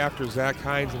look after Zach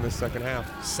Hines in the second half.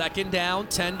 2nd down,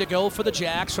 10 to go for the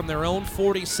Jacks from their own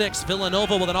 46.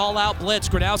 Villanova with an all-out blitz.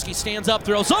 Gronowski stands up,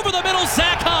 throws over the middle.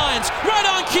 Zach Hines, right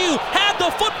on cue, had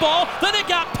the football, then it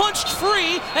got punched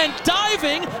free, and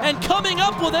diving and coming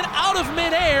up with it out of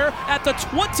midair at the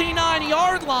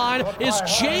 29-yard line is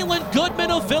Jalen Goodman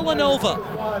of Villanova.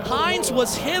 Hines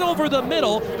was hit over the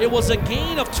middle. It was a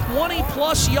gain of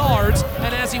 20-plus yards,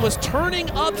 and as he was turning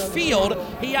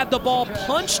upfield, he had the ball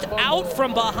punched out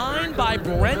from behind by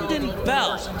Brendan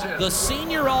Bell, the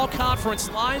senior all-conference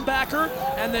linebacker,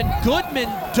 and then Goodman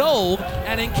dove,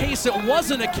 and in case it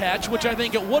wasn't a catch, which I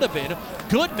think it would have been,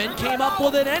 Goodman came up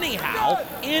with it anyhow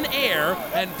in air,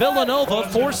 and Villanova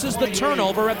forces the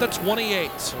turnover at the 28.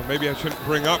 Well, maybe I shouldn't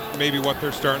bring up maybe what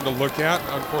they're starting to look at.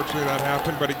 Unfortunately, that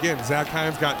happened. But again, Zach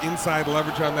Hines got inside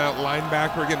leverage on that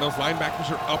linebacker. Again, those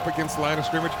linebackers are up against the line of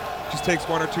scrimmage. Just takes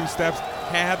 1 or 2 steps.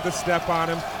 Had the step on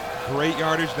him. Great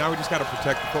yardage. Now we just got to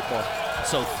protect the football.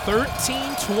 So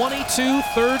 13-22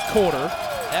 3rd quarter.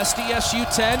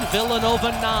 SDSU 10,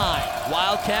 Villanova 9.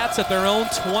 Wildcats at their own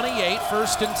 28,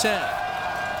 1st and 10.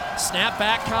 Snap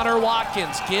back, Connor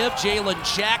Watkins. Give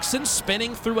Jalen Jackson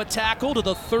spinning through a tackle to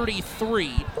the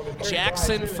 33.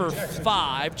 Jackson for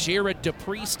 5. Jared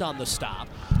DePriest on the stop.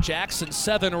 Jackson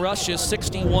 7 rushes,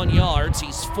 61 yards.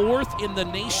 He's 4th in the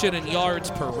nation in yards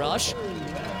per rush.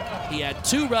 He had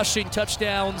 2 rushing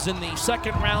touchdowns in the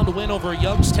 2nd round win over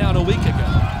Youngstown a week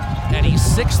ago. And he's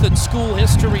 6th in school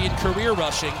history in career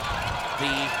rushing.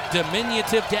 The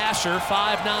diminutive dasher,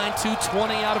 5'9",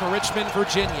 220 out of Richmond,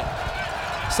 Virginia.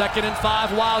 2nd and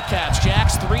 5 Wildcats.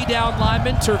 Jacks 3 down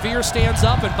linemen. Tervier stands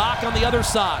up and Bach on the other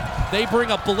side. They bring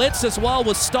a blitz as well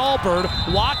with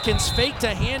Stallbird. Watkins faked a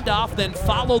handoff, then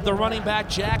followed the running back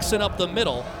Jackson up the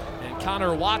middle. And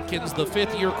Connor Watkins, the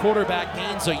 5th-year quarterback,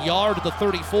 gains a yard to the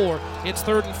 34. It's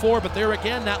 3rd and 4, but there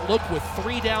again, that look with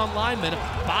 3 down linemen.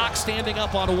 Bach standing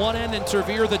up on one end and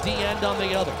Tervier, the D-end, on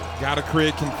the other. Got to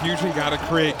create confusion, got to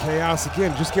create chaos.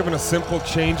 Again, just giving a simple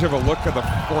change of a look of the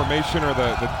formation or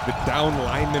the down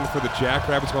linemen for the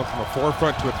Jackrabbits, going from a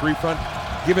 4-front to a 3-front,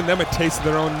 giving them a taste of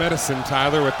their own medicine,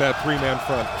 Tyler, with that 3-man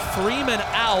front. Freeman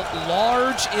out,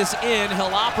 Large is in.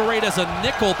 He'll operate as a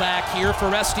nickel back here for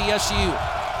SDSU.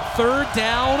 3rd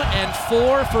down and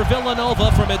 4 for Villanova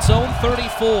from its own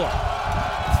 34.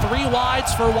 3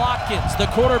 wides for Watkins. The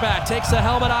quarterback takes a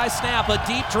helmet-eye snap, a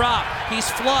deep drop. He's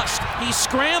flushed, he's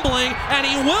scrambling, and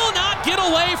he will not get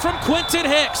away from Quentin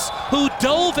Hicks, who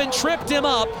dove and tripped him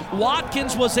up.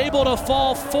 Watkins was able to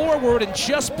fall forward and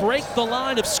just break the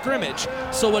line of scrimmage,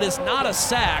 so it is not a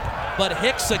sack, but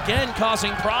Hicks again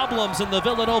causing problems in the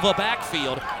Villanova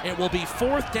backfield. It will be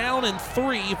 4th down and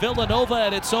 3, Villanova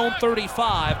at its own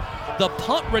 35. The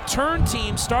punt return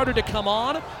team started to come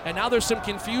on, and now there's some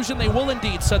confusion. They will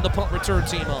indeed send the punt return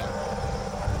team on.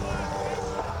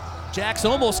 Jacks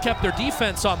almost kept their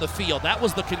defense on the field. That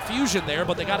was the confusion there,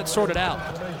 but they got it sorted out.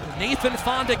 Nathan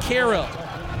Fondacaro,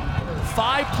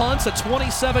 5 punts, a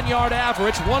 27-yard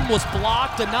average. One was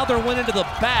blocked, another went into the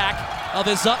back of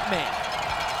his up man.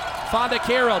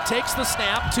 Fondacaro takes the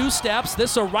snap, 2 steps.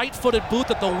 This a right-footed boot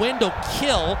that the wind will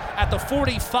kill at the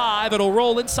 45. It'll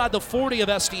roll inside the 40 of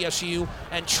SDSU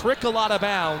and trickle out of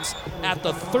bounds at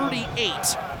the 38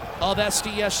 of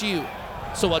SDSU.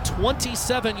 So a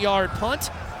 27-yard punt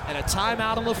and a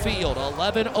timeout on the field.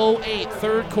 11:08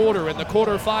 third quarter in the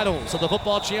quarterfinals of the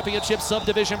football championship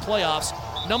subdivision playoffs.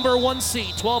 Number 1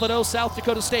 seed, 12-0 South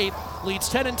Dakota State leads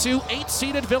 10-2,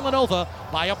 8-seeded Villanova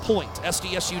by a point.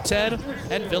 SDSU 10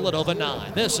 and Villanova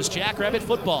 9. This is Jackrabbit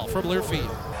football from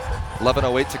Learfield.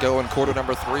 11:08 to go in quarter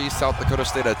number 3. South Dakota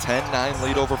State a 10-9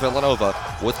 lead over Villanova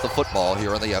with the football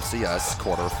here in the FCS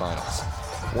quarterfinals.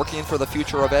 Working for the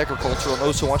future of agriculture and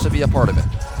those who want to be a part of it.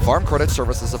 Farm Credit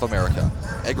Services of America.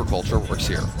 Agriculture works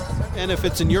here. And if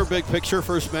it's in your big picture,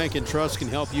 First Bank and Trust can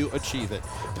help you achieve it.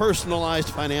 Personalized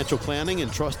financial planning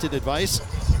and trusted advice.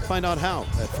 Find out how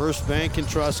at First Bank and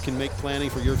Trust can make planning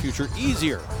for your future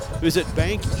easier. Visit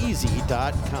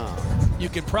bankeasy.com. You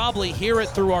can probably hear it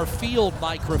through our field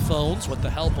microphones with the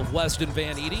help of Weston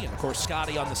Van Eedy and, of course,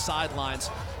 Scotty on the sidelines,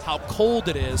 how cold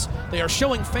it is. They are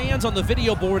showing fans on the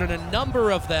video board, and a number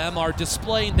of them are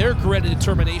displaying their grit and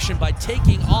determination by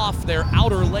taking off their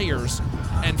outer layers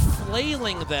and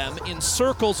flailing them in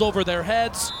circles over their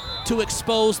heads to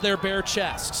expose their bare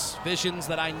chests. Visions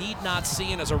that I need not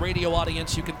see, and as a radio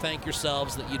audience, you can thank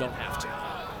yourselves that you don't have to.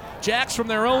 Jacks from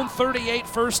their own 38,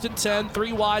 1st and 10,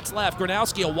 3 wides left.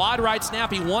 Gronowski, a wide right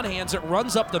snap, he one-hands it,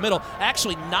 runs up the middle,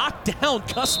 actually knocked down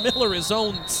Gus Miller, his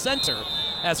own center,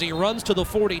 as he runs to the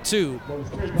 42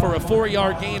 for a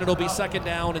 4-yard gain. It'll be 2nd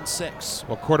down and 6.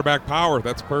 Well, quarterback power,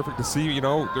 that's perfect to see. You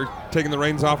know, they're taking the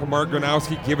reins off of Mark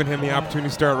Gronowski, giving him the opportunity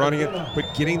to start running it, but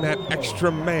getting that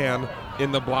extra man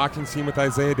in the blocking scheme with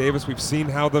Isaiah Davis. We've seen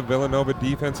how the Villanova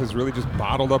defense has really just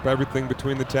bottled up everything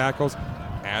between the tackles.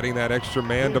 Adding that extra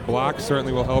man to block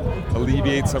certainly will help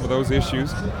alleviate some of those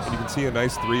issues. And you can see a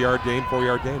nice 3-yard gain,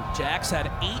 4-yard gain. Jacks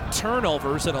had 8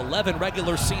 turnovers in 11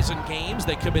 regular season games.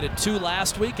 They committed 2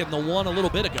 last week and the 1 a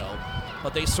little bit ago,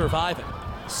 but they survive it.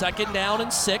 2nd down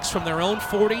and 6 from their own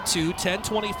 42,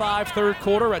 10-25 third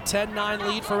quarter, a 10-9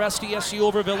 lead for SDSU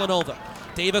over Villanova.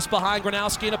 Davis behind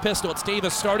Gronowski in a pistol. It's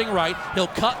Davis starting right. He'll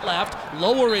cut left,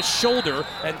 lower his shoulder,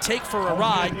 and take for a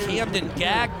ride Camden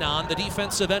Gagnon, the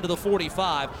defensive end of the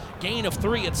 45. Gain of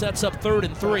 3. It sets up 3rd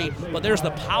and 3. But there's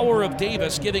the power of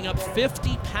Davis, giving up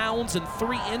 50 pounds and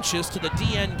 3 inches to the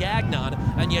DN Gagnon,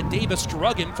 and yet Davis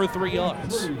drug him for 3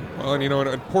 yards. Well, and you know, an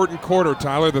important quarter,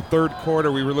 Tyler, the third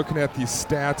quarter. We were looking at these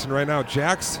stats, and right now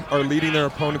Jacks are leading their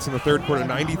opponents in the third quarter,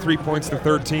 93 points to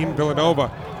 13.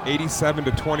 Villanova, 87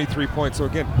 to 23 points. So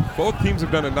again, both teams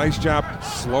have done a nice job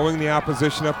slowing the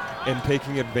opposition up and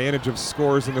taking advantage of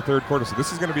scores in the third quarter. So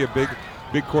this is going to be a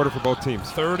big quarter for both teams.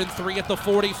 3rd and 3 at the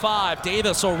 45.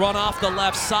 Davis will run off the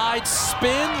left side,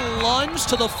 spin, lunge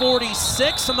to the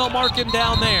 46, and they'll mark him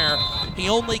down there. He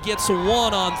only gets 1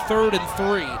 on 3rd and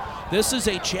 3. This is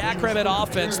a Jackrabbit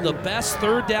offense, the best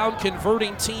 3rd down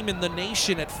converting team in the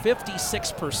nation at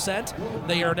 56%.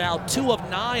 They are now 2 of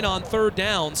 9 on 3rd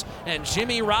downs, and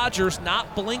Jimmy Rogers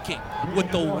not blinking with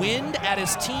the wind at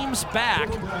his team's back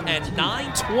and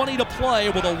 9:20 to play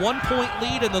with a 1-point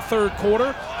lead in the 3rd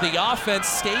quarter. The offense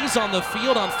stays on the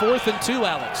field on 4th and 2,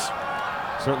 Alex.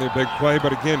 Certainly a big play,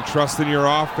 but again, trust in your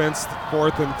offense.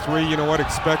 4th and 3, you know what,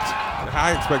 expect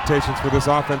high expectations for this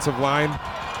offensive line.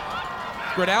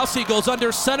 Gronowski goes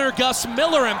under center, Gus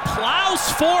Miller, and plows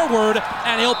forward,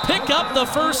 and he'll pick up the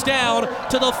 1st down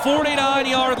to the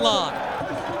 49-yard line.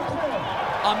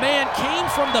 A man came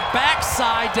from the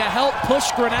backside to help push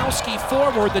Gronowski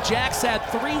forward. The Jacks had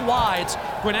 3 wides.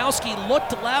 Gronowski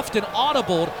looked left and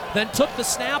audibled, then took the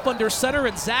snap under center,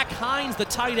 and Zach Hines, the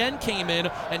tight end, came in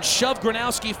and shoved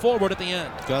Gronowski forward at the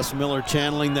end. Gus Miller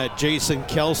channeling that Jason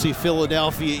Kelsey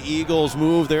Philadelphia Eagles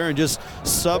move there and just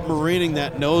submarining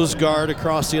that nose guard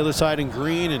across the other side in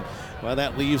green, and well,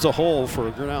 that leaves a hole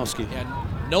for Gronowski. And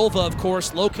Nova, of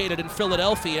course, located in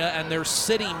Philadelphia, and their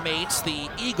city mates, the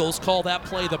Eagles, call that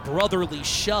play the brotherly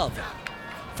shove.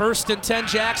 1st and 10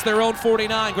 Jacks, their own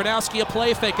 49. Gronowski a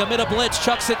play fake amid a blitz,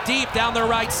 chucks it deep down the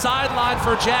right sideline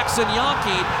for Jackson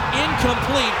Yonke.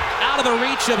 Incomplete, out of the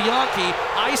reach of Yonke.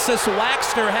 Isis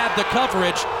Waxter had the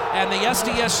coverage, and the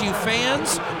SDSU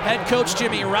fans, head coach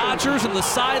Jimmy Rogers, and the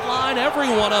sideline,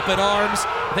 everyone up in arms.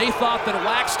 They thought that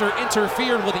Waxter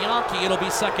interfered with Yonke. It'll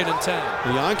be 2nd and 10.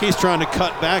 Yonke's trying to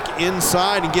cut back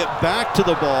inside and get back to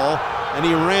the ball, and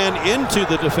he ran into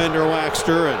the defender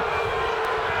Waxter, and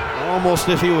almost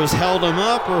if he was held him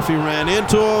up or if he ran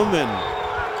into him. And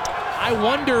I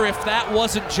wonder if that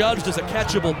wasn't judged as a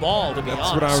catchable ball, to be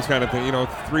honest. That's what I was kind of thinking. You know,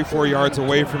 3-4 yards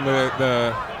away from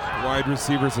the wide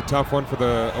receiver's a tough one for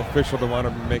the official to want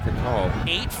to make a call.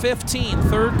 8:15,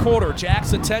 third quarter.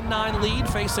 Jacks a 10-9 lead,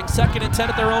 facing 2nd and 10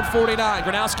 at their own 49.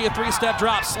 Gronowski a 3-step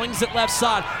drop, slings it left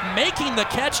side, making the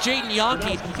catch. Jaden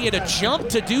Yonke, he had to jump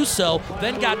to do so,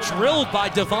 then got drilled by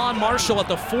Devon Marshall at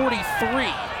the 43.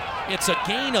 It's a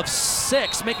gain of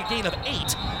 6, make a gain of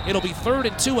 8. It'll be 3rd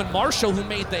and 2, and Marshall, who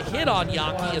made the hit on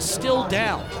Yonke, is still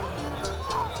down.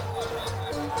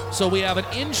 So we have an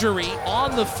injury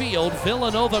on the field.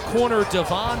 Villanova corner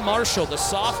Devon Marshall, the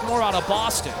sophomore out of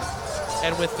Boston.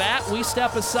 And with that, we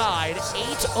step aside.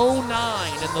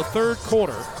 8:09 in the third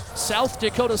quarter. South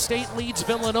Dakota State leads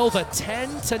Villanova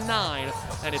 10-9,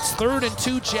 and it's 3rd and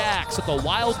 2 Jacks at the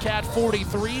Wildcat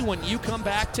 43 when you come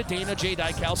back to Dana J.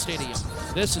 Dykhouse Stadium.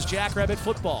 This is Jackrabbit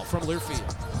football from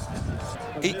Learfield.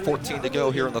 8:14 to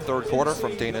go here in the third quarter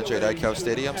from Dana J. Dykhouse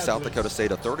Stadium. South Dakota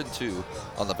State a 3rd and 2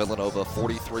 on the Villanova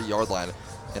 43-yard line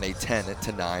in a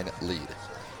 10-9 lead.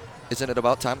 Isn't it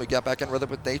about time we got back in rhythm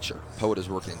with nature? Poet is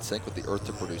working in sync with the earth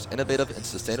to produce innovative and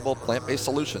sustainable plant-based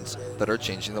solutions that are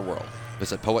changing the world.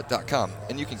 Visit poet.com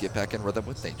and you can get back in rhythm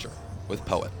with nature with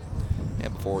Poet.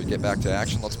 And before we get back to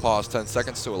action, let's pause 10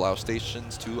 seconds to allow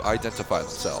stations to identify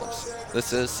themselves.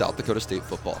 This is South Dakota State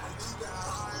football.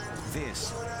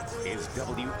 This is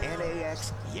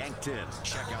WNAX Yankton.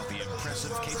 Check out the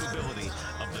impressive capability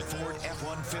of the Ford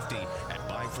F-150 at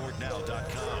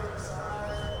buyfordnow.com.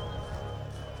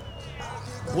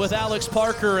 With Alex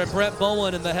Parker and Brent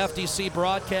Bowen in the Hefty C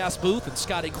broadcast booth and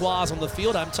Scotty Kwas on the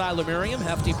field, I'm Tyler Merriam.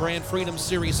 Hefty brand Freedom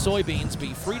Series soybeans.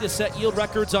 Be free to set yield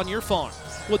records on your farm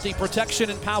with the protection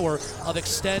and power of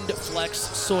Extend Flex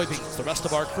soybeans. The rest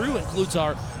of our crew includes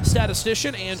our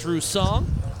statistician, Andrew Song,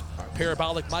 our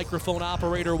parabolic microphone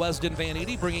operator, Wesden Van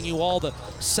Eady, bringing you all the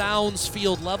sounds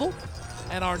field level,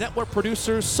 and our network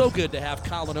producers. So good to have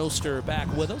Colin Oster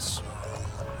back with us.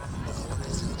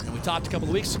 We talked a couple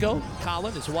of weeks ago.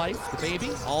 Colin, his wife, the baby,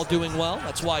 all doing well.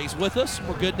 That's why he's with us.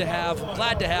 We're glad to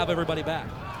have everybody back.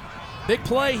 Big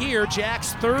play here.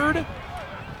 Jack's 3rd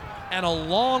and a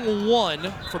long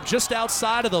one from just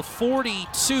outside of the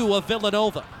 42 of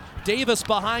Villanova. Davis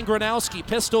behind Gronowski,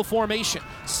 pistol formation.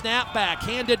 Snap back,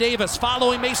 hand to Davis,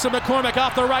 following Mason McCormick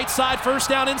off the right side. First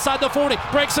down inside the 40,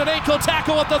 breaks an ankle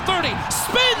tackle at the 30,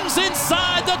 spins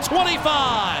inside the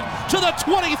 25 to the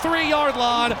 23-yard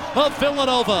line of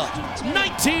Villanova.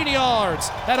 19 yards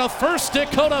and a First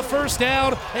Dakota first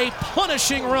down, a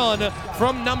punishing run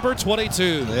from number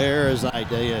 22. There's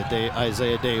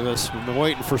Isaiah Davis. We've been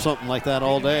waiting for something like that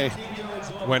all day.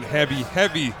 Went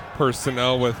heavy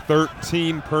personnel with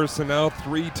 13 personnel,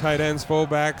 3 tight ends,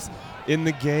 fullbacks in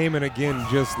the game, and again,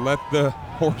 just let the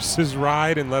horses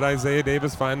ride and let Isaiah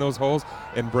Davis find those holes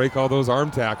and break all those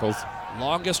arm tackles.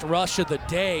 Longest rush of the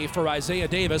day for Isaiah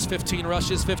Davis, 15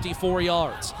 rushes, 54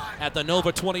 yards. At the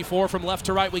Nova 24, from left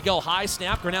to right we go. High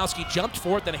snap, Gronowski jumped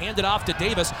for it, then handed off to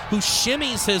Davis, who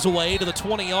shimmies his way to the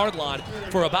 20-yard line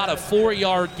for about a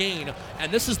 4-yard gain.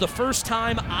 And this is the first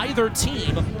time either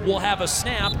team will have a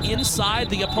snap inside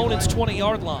the opponent's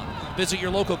 20-yard line. Visit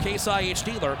your local Case IH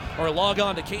dealer or log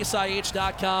on to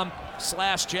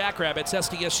caseih.com/Jackrabbits,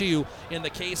 SDSU in the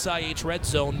Case IH red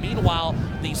zone. Meanwhile,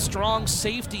 the strong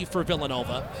safety for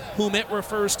Villanova, whom it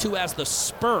refers to as the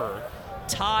Spur,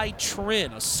 Ty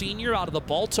Trin, a senior out of the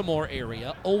Baltimore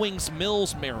area, Owings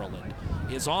Mills, Maryland,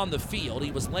 is on the field.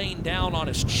 He was laying down on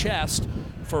his chest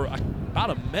for about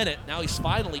a minute. Now he's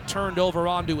finally turned over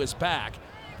onto his back.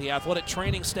 The athletic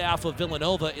training staff of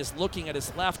Villanova is looking at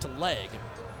his left leg.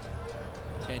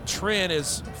 And Trin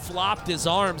has flopped his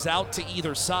arms out to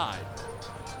either side.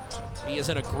 He is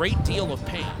in a great deal of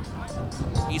pain.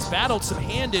 He's battled some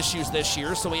hand issues this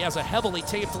year, so he has a heavily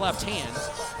taped left hand.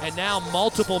 And now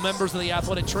multiple members of the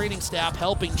athletic training staff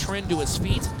helping Trin to his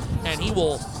feet, and he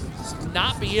will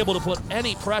not be able to put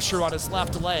any pressure on his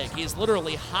left leg. He's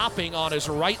literally hopping on his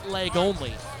right leg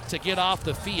only to get off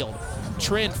the field.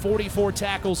 Trin, 44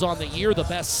 tackles on the year, the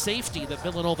best safety that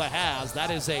Villanova has. That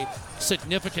is a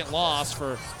significant loss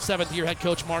for 7th-year head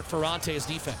coach Mark Ferrante's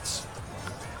defense.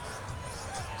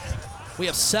 We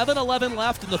have 7:11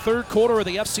 left in the third quarter of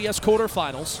the FCS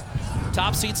quarterfinals.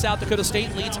 Top seed South Dakota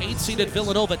State leads 8th-seeded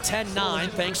Villanova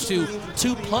 10-9 thanks to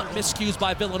 2 punt miscues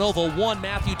by Villanova. One,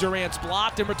 Matthew Durant's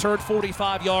blocked and returned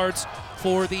 45 yards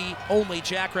for the only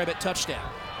Jackrabbit touchdown.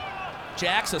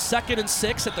 Jacks a 2nd and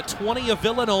 6 at the 20 of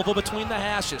Villanova between the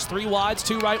hashes. 3 wides,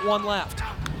 2 right, 1 left.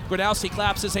 Gronowski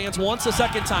claps his hands once, a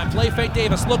second time. Play fake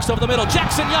Davis, looks over the middle.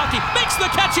 Jackson Yonke makes the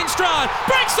catch in stride,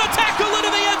 breaks the tackle into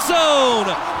the end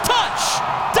zone.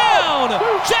 Touchdown,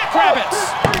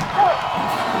 Jackrabbits!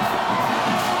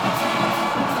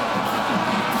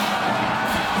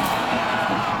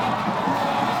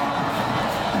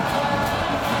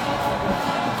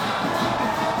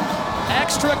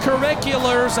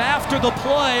 extracurriculars after the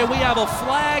play. We have a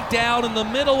flag down in the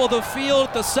middle of the field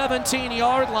at the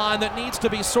 17-yard line that needs to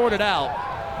be sorted out.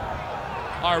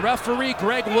 Our referee,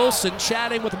 Greg Wilson,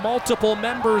 chatting with multiple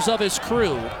members of his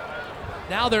crew.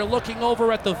 Now they're looking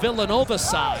over at the Villanova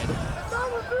side.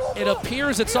 It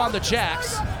appears it's on the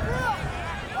Jacks.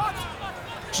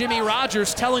 Jimmy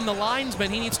Rogers telling the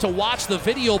linesman he needs to watch the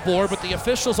video board, but the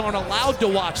officials aren't allowed to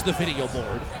watch the video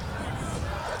board.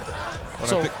 Well,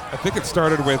 so I think it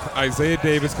started with Isaiah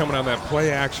Davis coming on that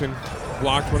play action,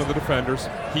 blocked one of the defenders.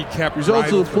 He kept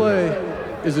Results of the play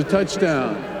is a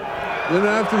touchdown. Then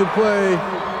after the play,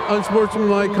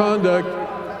 unsportsmanlike conduct,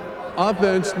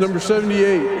 offense number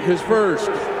 78, his first.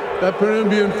 That penalty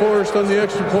being enforced on the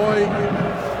extra point.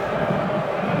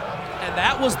 And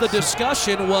that was the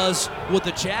discussion, was would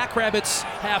the Jackrabbits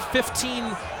have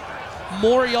 15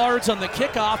 more yards on the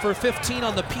kickoff or 15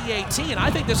 on the PAT? And I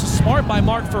think this is smart by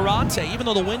Mark Ferrante. Even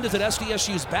though the wind is at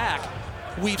SDSU's back,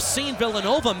 we've seen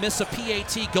Villanova miss a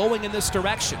PAT going in this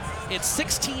direction. It's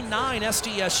 16-9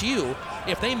 SDSU.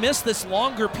 If they miss this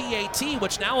longer PAT,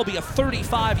 which now will be a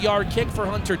 35-yard kick for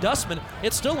Hunter Dustman,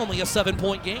 it's still only a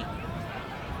 7-point game.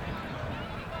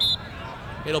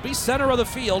 It'll be center of the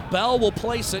field. Bell will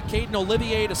place it. Caden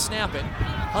Olivier to snap it.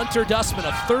 Hunter Dustman,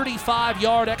 a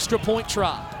 35-yard extra point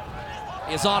try,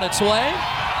 is on its way,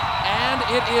 and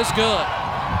it is good.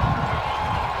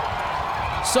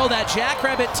 So that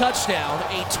Jackrabbit touchdown,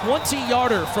 a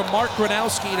 20-yarder from Mark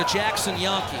Gronowski to Jackson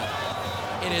Yonke.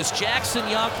 It is Jackson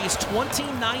Yonke's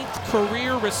 29th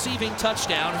career receiving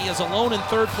touchdown. He is alone in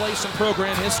third place in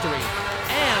program history.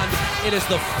 And it is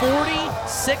the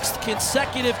 46th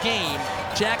consecutive game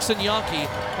Jackson Yonke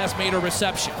has made a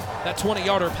reception. That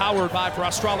 20-yarder powered by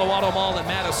Prostrollo Auto Mall in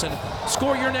Madison.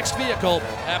 Score your next vehicle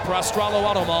at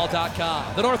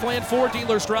ProstrolloAutomall.com. The Northland Ford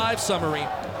Dealers Drive Summary.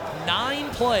 9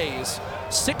 plays,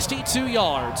 62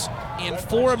 yards in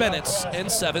 4 minutes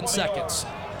and 7 seconds.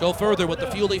 Go further with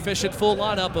the fuel-efficient full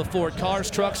lineup of Ford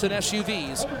cars, trucks, and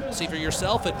SUVs. See for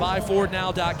yourself at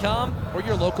buyfordnow.com or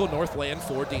your local Northland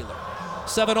Ford dealer.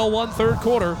 7:01 third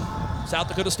quarter. South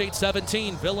Dakota State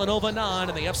 17, Villanova 9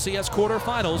 in the FCS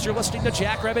quarterfinals. You're listening to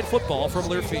Jackrabbit football from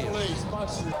Learfield.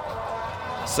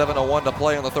 7:01 to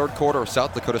play in the third quarter.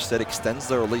 South Dakota State extends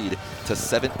their lead to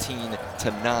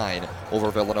 17-9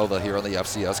 over Villanova here in the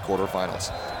FCS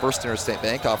quarterfinals. First Interstate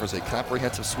Bank offers a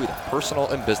comprehensive suite of personal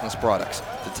and business products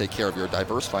to take care of your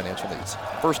diverse financial needs.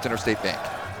 First Interstate Bank,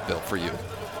 built for you.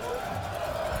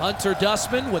 Hunter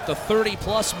Dustman with the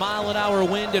 30-plus mile-an-hour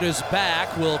wind at his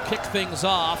back will kick things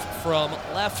off from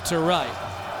left to right.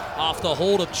 Off the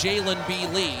hold of Jalen B.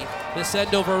 Lee. This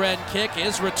end-over-end kick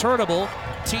is returnable.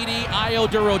 TD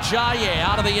Ayo-Durojaye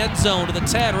out of the end zone to the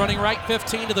 10, running right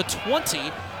 15 to the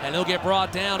 20, and he'll get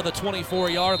brought down to the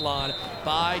 24-yard line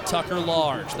by Tucker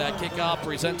Large. That kickoff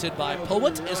presented by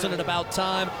Poet. Isn't it about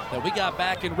time that we got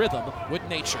back in rhythm with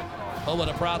nature? Poet,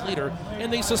 a proud leader in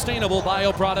the sustainable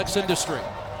bioproducts industry.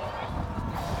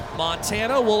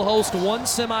 Montana will host one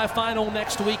semifinal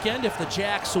next weekend. If the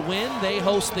Jacks win, they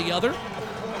host the other.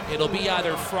 It'll be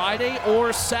either Friday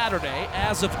or Saturday.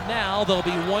 As of now, there'll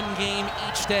be one game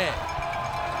each day.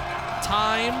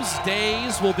 Times,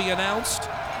 days will be announced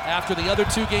after the other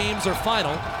 2 games are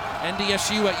final.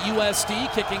 NDSU at USD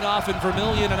kicking off in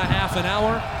Vermilion in a half an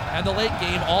hour. And the late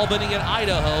game, Albany and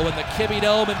Idaho in the Kibbe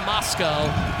Dome in Moscow,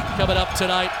 coming up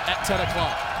tonight at 10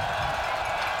 o'clock.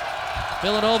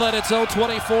 Villanova at its own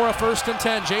 24, a 1st and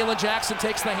 10. Jalen Jackson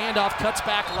takes the handoff, cuts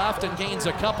back left and gains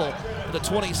a couple at the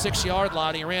 26-yard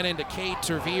line. He ran into Cade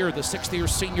Tervier, the 6th-year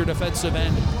senior defensive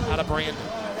end out of Brandon.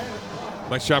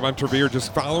 Nice job on Tervier,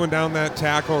 just following down that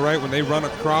tackle, right? When they run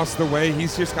across the way,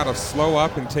 he's just got to slow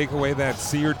up and take away that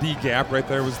C or D gap. Right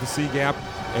there was the C gap.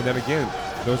 And then again,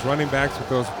 those running backs with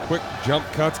those quick jump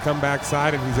cuts come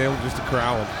backside, and he's able just to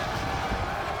corral him.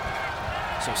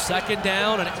 So 2nd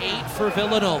down and 8 for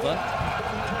Villanova.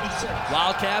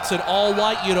 Wildcats in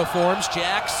all-white uniforms.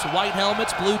 Jacks, white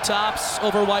helmets, blue tops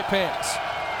over white pants.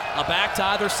 A back to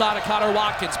either side of Connor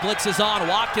Watkins. Blitz is on.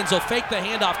 Watkins will fake the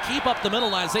handoff, keep up the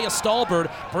middle. Isaiah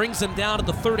Stallbird brings him down to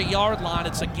the 30-yard line.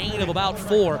 It's a gain of about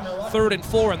 4, 3rd and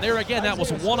 4. And there again, that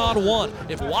was one-on-one.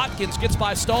 If Watkins gets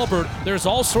by Stallbird, there's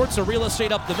all sorts of real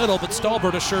estate up the middle, but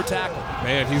Stallbird a sure tackle.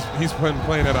 Man, he's been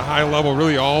playing at a high level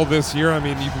really all this year. I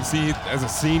mean, you can see as a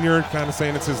senior, kind of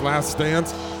saying it's his last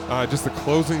stance. Just the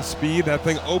closing speed, that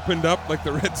thing opened up like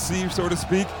the Red Sea, so to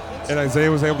speak. And Isaiah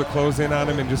was able to close in on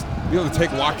him and just be able to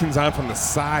take Watkins on from the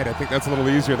side. I think that's a little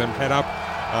easier than head up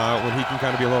when he can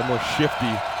kind of be a little more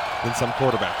shifty than some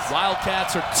quarterbacks.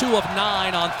 Wildcats are 2 of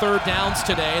 9 on third downs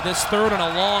today. This third and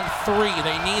a long 3.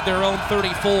 They need their own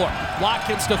 34.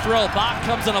 Watkins to throw. Bach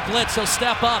comes in a blitz. He'll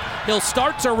step up. He'll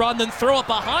start to run, then throw it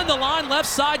behind the line. Left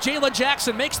side, Jalen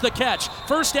Jackson makes the catch.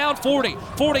 First down 40.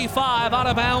 45 out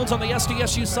of bounds on the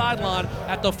SDSU sideline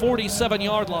at the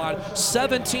 47-yard line.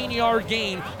 17-yard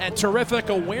gain, and terrific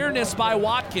awareness by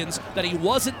Watkins that he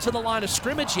wasn't to the line of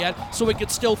scrimmage yet, so he could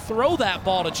still throw that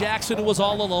ball to Jackson, who was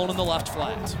all alone in the left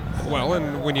flat. Well,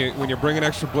 and when you bring an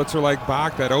extra blitzer like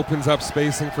Bach, that opens up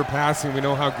spacing for passing. We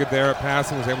know how good they're at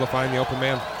passing. Was able to find the open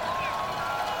man.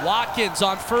 Watkins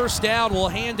on first down will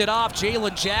hand it off.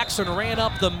 Jalen Jackson ran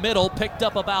up the middle, picked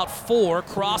up about 4,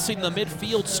 crossing the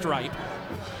midfield stripe.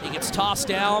 He gets tossed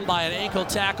down by an ankle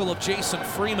tackle of Jason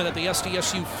Freeman at the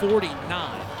SDSU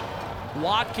 49.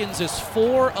 Watkins is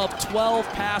 4 of 12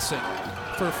 passing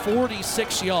for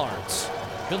 46 yards.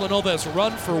 Villanova has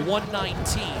run for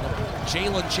 119.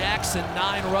 Jalen Jackson,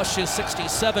 9 rushes,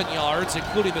 67 yards,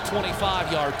 including the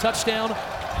 25-yard touchdown.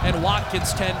 And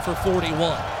Watkins, 10 for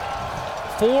 41.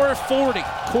 4:40,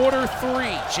 quarter 3.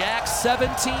 Jack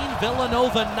 17,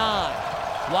 Villanova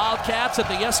 9. Wildcats at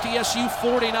the SDSU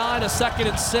 49, a 2nd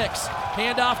and 6.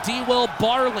 Handoff, D-Will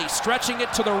Barley stretching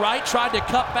it to the right, tried to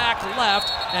cut back left,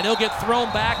 and he'll get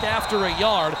thrown back after a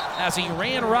yard. As he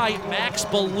ran right, Max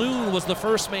Balloon was the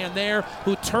first man there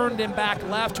who turned him back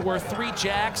left, where 3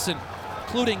 Jacks,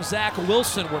 including Zach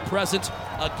Wilson, were present.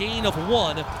 A gain of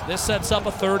 1. This sets up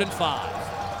a 3rd and 5.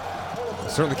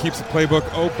 Certainly keeps the playbook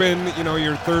open. You know,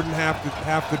 you're third and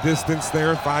half the distance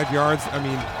there, 5 yards. I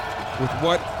mean, with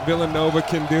what Villanova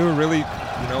can do, really,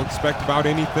 expect about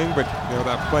anything, but,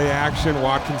 that play action,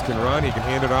 Watkins can run, he can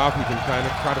hand it off, he can kind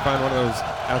of try to find one of those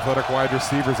athletic wide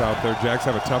receivers out there. Jacks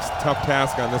have a tough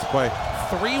task on this play.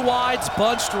 3 wides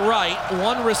bunched right,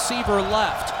 1 receiver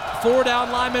left. 4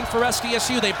 down linemen for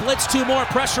SDSU. They blitz 2 more,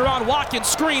 pressure on Watkins,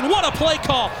 screen. What a play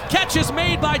call. Catch is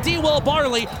made by D-Will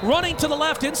Barley, running to the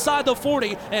left inside the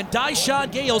 40, and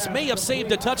Dyshawn Gales may have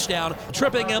saved a touchdown,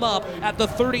 tripping him up at the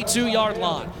 32-yard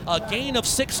line. A gain of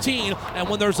 16, and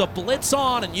when there's a blitz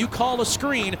on and you call a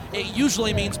screen, it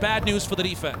usually means bad news for the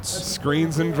defense.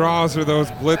 Screens and draws are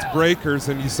those blitz breakers,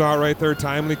 and you saw it right there,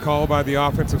 timely call by the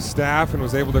offensive staff, and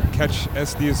was able to catch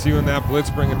SDSU in that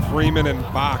blitz, bringing Freeman and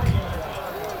Bach.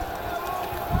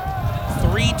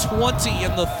 3:20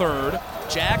 in the third.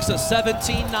 Jacks a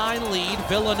 17-9 lead.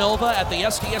 Villanova at the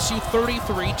SDSU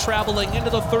 33, traveling into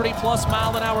the 30-plus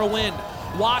mile-an-hour wind.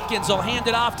 Watkins will hand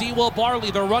it off. D-Will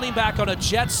Barley, the running back, on a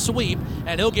jet sweep,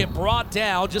 and he'll get brought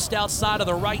down just outside of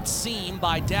the right seam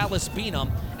by Dallas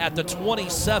Beanham at the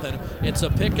 27. It's a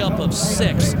pickup of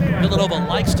 6. Villanova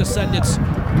likes to send its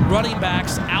running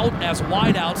backs out as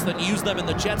wideouts, then use them in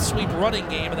the jet sweep running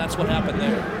game, and that's what happened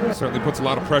there. Certainly puts a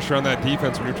lot of pressure on that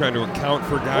defense when you're trying to account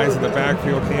for guys in the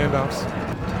backfield handoffs.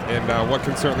 And what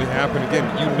can certainly happen, again,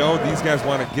 these guys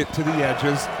want to get to the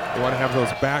edges. They want to have those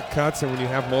back cuts, and when you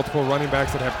have multiple running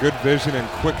backs that have good vision and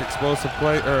quick explosive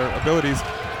abilities,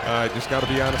 just got to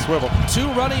be on a swivel. 2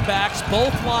 running backs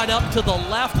both line up to the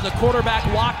left, and the quarterback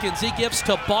Watkins, he gives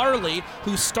to Barley,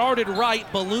 who started right.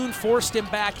 Balloon forced him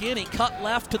back in. He cut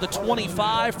left to the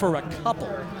 25 for a couple.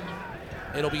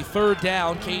 It'll be 3rd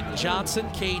down. Caden Johnson,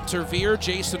 Cade Tervier,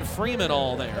 Jason Freeman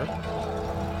all there.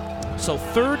 So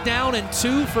 3rd down and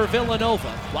 2 for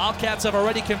Villanova. Wildcats have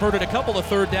already converted a couple of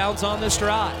 3rd downs on this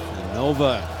drive.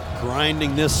 Villanova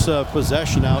grinding this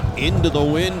possession out into the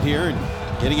wind here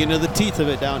and getting into the teeth of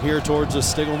it down here towards the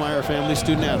Stiglmeyer Family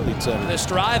Student Athlete Center. This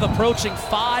drive approaching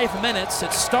 5 minutes.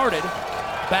 It started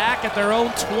back at their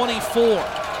own 24.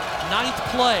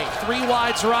 9th play, 3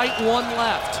 wides right, 1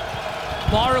 left.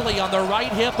 Barley on the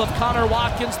right hip of Connor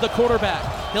Watkins, the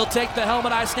quarterback. He'll take the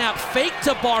helmet eye snap, fake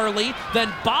to Barley,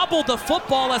 then bobbled the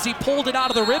football as he pulled it out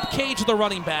of the rib cage of the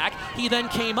running back. He then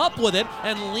came up with it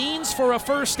and leans for a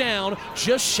first down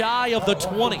just shy of the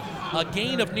 20. A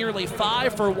gain of nearly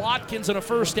 5 for Watkins and a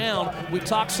first down. We've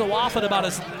talked so often about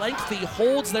his lengthy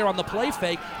holds there on the play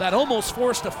fake that almost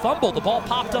forced a fumble. The ball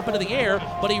popped up into the air,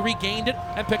 but he regained it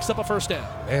and picks up a first down.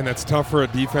 And that's tough for a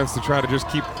defense to try to just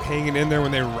keep hanging in there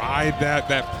when they ride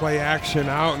that play action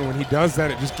out. And when he does that,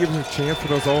 it just gives him a chance for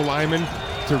those old linemen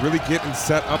to really get and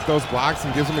set up those blocks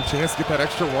and gives them a chance to get that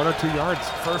extra 1 or 2 yards.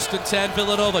 1st and 10,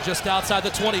 Villanova just outside the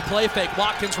 20. Play fake.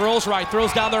 Watkins rolls right,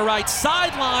 throws down the right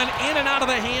sideline, in and out of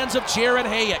the hands of Jared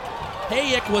Hayek.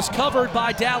 Hayek was covered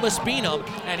by Dallas Beanham,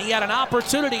 and he had an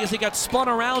opportunity as he got spun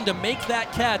around to make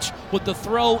that catch with the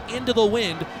throw into the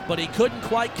wind, but he couldn't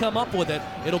quite come up with it.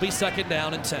 It'll be 2nd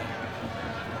down and 10.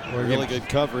 Really good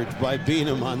coverage by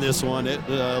Beanham on this one. It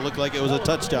looked like it was a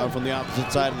touchdown from the opposite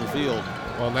side of the field.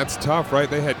 Well, and that's tough, right?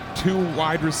 They had 2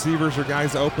 wide receivers or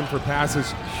guys open for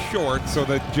passes short, so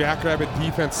the Jackrabbit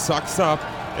defense sucks up,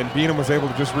 and Beanham was able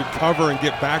to just recover and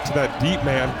get back to that deep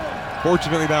man.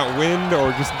 Fortunately, that wind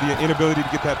or just the inability to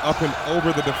get that up and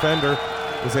over the defender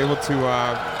was able to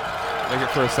make it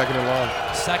for a 2nd and long.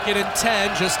 2nd and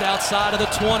 10, just outside of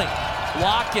the 20.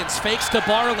 Watkins fakes to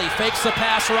Barley, fakes the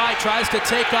pass right, tries to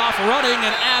take off running,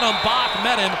 and Adam Bach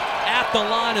met him at the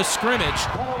line of scrimmage.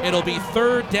 It'll be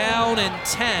 3rd down and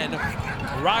 10,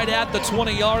 right at the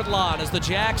 20-yard line as the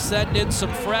Jacks send in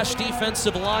some fresh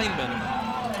defensive linemen.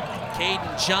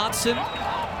 Caden Johnson,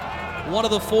 one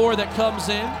of the 4 that comes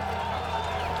in.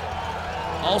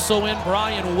 Also in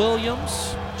Brian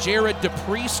Williams, Jared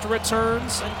DePriest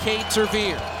returns, and Cade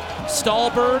Tervier.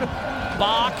 Stallbird,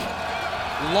 Bach,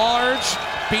 Large,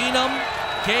 Beanham,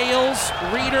 Gales,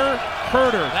 Reeder,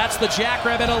 Herder. That's the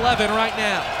Jackrabbit 11 right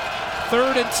now.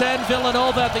 3rd and 10,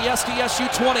 Villanova at the SDSU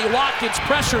 20. Watkins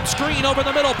pressured, screen over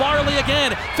the middle. Barley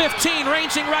again, 15,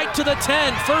 ranging right to the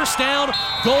 10. 1st down,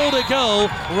 goal to go.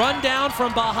 Run down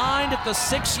from behind at the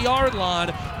 6-yard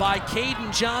line by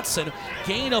Caden Johnson.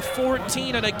 Gain of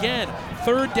 14, and again,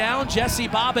 3rd down, Jesse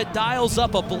Bobbitt dials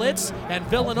up a blitz, and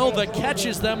Villanova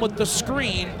catches them with the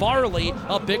screen. Barley,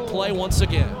 a big play once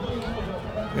again.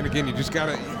 And again, you just got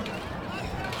to...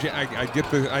 I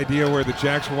get the idea where the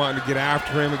Jacks are wanting to get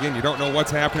after him. Again, you don't know what's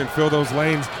happening, fill those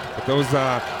lanes, but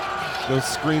those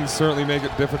screens certainly make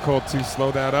it difficult to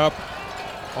slow that up.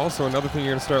 Also, another thing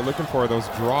you're going to start looking for, those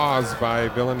draws by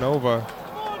Villanova.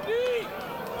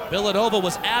 Villanova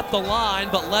was at the line,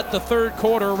 but let the 3rd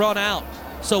quarter run out.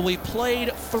 So we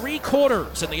played 3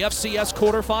 quarters in the FCS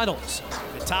quarterfinals.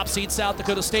 The top seed South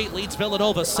Dakota State leads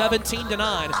Villanova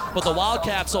 17-9, but the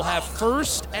Wildcats will have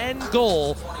 1st and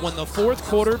goal when the 4th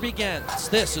quarter begins.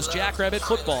 This is Jackrabbit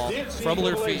football from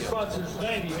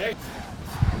Learfield.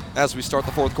 As we start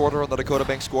the 4th quarter on the Dakota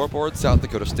Bank scoreboard, South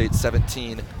Dakota State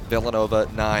 17, Villanova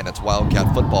 9. It's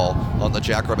Wildcat football on the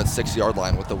Jackrabbit 6-yard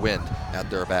line with the wind at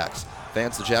their backs.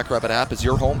 Fans, the Jackrabbit app is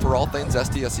your home for all things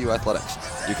SDSU athletics.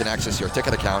 You can access your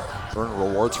ticket account, earn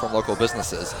rewards from local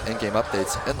businesses, in-game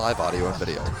updates, and live audio and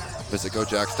video. Visit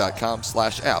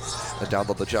gojacks.com/app and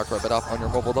download the Jackrabbit app on your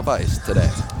mobile device today.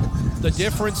 The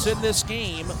difference in this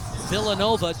game,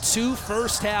 Villanova 2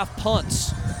 first-half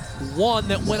punts. One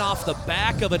that went off the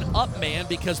back of an up man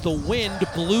because the wind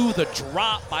blew the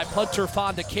drop by punter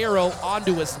Fondacaro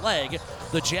onto his leg.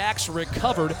 The Jacks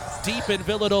recovered deep in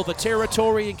Villanova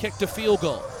territory and kicked a field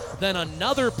goal. Then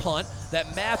another punt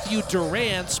that Matthew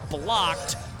Durant's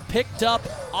blocked, picked up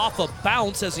off a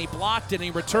bounce as he blocked and he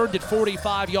returned it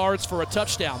 45 yards for a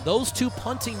touchdown. Those 2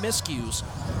 punting miscues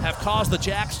have caused the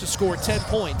Jacks to score 10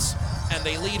 points, and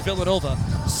they lead Villanova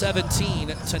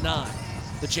 17-9.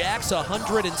 The Jacks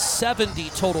 170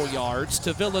 total yards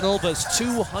to Villanova's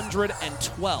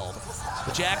 212.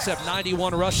 The Jacks have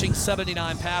 91 rushing,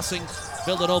 79 passing.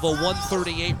 Villanova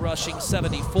 138 rushing,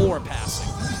 74 passing.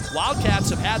 Wildcats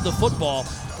have had the football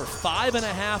for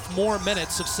 5.5 more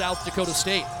minutes of South Dakota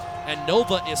State, and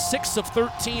Nova is 6 of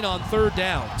 13 on 3rd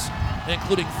downs,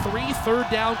 including 3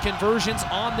 3rd down conversions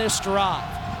on this drive.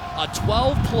 A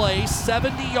 12-play,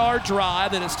 70-yard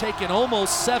drive that has taken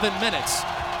almost 7 minutes.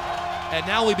 And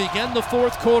now we begin the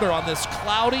 4th quarter on this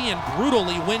cloudy and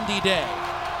brutally windy day,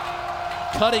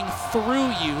 cutting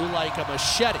through you like a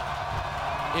machete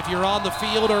if you're on the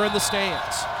field or in the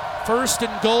stands. 1st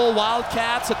and goal,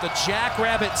 Wildcats at the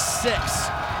Jackrabbit 6.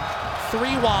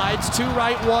 3 wides, 2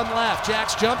 right, 1 left.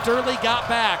 Jacks jumped early, got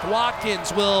back.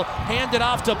 Watkins will hand it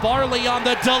off to Barley on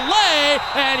the delay,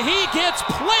 and he gets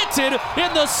planted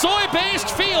in the soy-based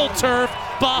field turf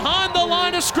behind the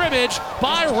line of scrimmage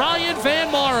by Ryan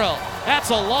Van Morrow. That's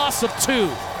a loss of 2.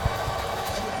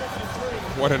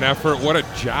 What an effort, what a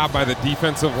job by the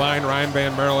defensive line, Ryan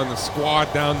Van Merrill and the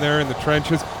squad down there in the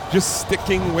trenches, just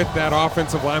sticking with that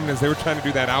offensive lineman as they were trying to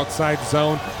do that outside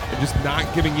zone and just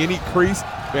not giving any crease.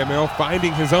 Van Merrill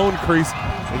finding his own crease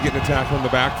and getting a tackle in the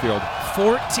backfield.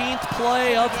 14th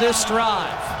play of this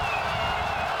drive.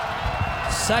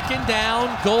 2nd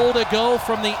down, goal to go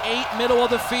from the 8 middle of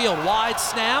the field. Wide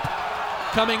snap.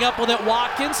 Coming up with it,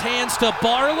 Watkins, hands to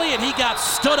Barley, and he got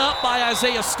stood up by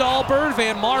Isaiah Stallbird.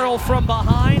 Van Marl from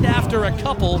behind after a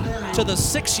couple to the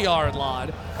 6-yard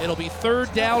line. It'll be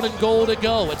 3rd down and goal to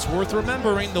go. It's worth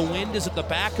remembering the wind is at the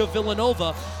back of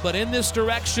Villanova, but in this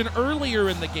direction earlier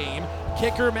in the game,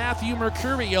 kicker Matthew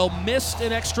Mercurio missed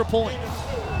an extra point.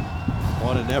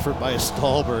 What an effort by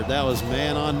Stallbird. That was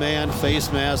man-on-man,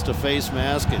 face mask to face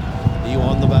mask, and he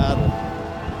won the battle.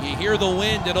 You hear the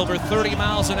wind at over 30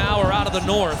 miles an hour out of the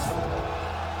north.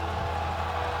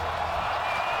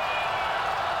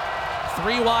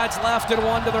 3 wides left and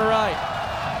 1 to the right.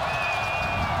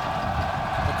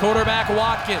 Quarterback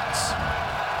Watkins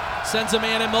sends a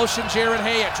man in motion. Jared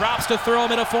Hayek drops to throw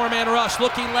him in a four-man rush.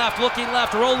 Looking left,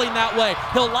 rolling that way.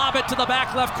 He'll lob it to the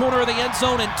back left corner of the end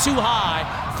zone and too high.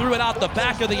 Threw it out the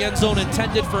back of the end zone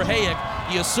intended for Hayek.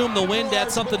 You assume the wind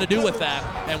had something to do with that.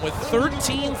 And with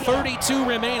 13:32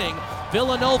 remaining,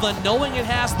 Villanova, knowing it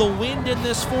has the wind in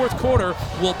this fourth quarter,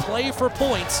 will play for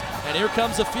points. And here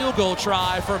comes a field goal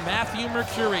try for Matthew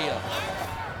Mercurio.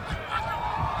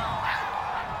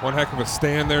 One heck of a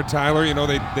stand there, Tyler. You know,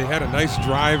 they had a nice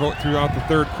drive throughout the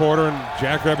third quarter, and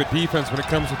Jackrabbit defense, when it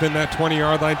comes within that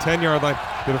 20-yard line, 10-yard line,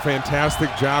 did a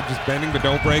fantastic job just bending but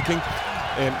don't breaking.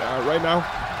 And right now,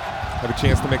 have a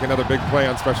chance to make another big play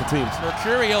on special teams.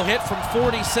 Mercurio hit from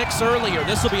 46 earlier.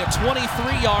 This will be a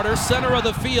 23-yarder, center of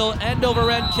the field,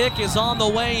 end-over-end kick is on the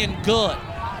way and good.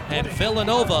 And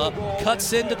Villanova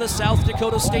cuts into the South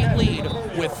Dakota State lead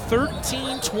with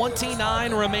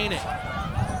 13:29 remaining.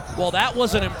 Well, that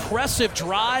was an impressive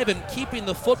drive in keeping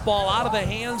the football out of the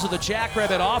hands of the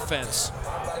Jackrabbit offense.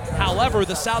 However,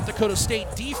 the South Dakota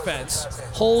State defense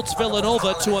holds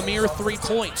Villanova to a mere 3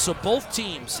 points. So both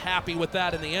teams happy with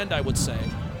that in the end, I would say.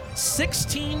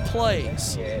 16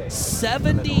 plays,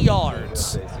 70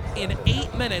 yards in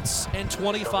 8 minutes and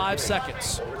 25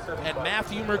 seconds. And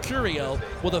Matthew Mercurio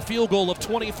with a field goal of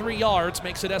 23 yards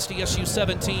makes it SDSU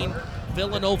 17,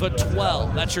 Villanova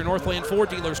 12. That's your Northland Ford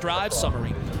Dealers Drive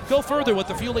summary. Go further with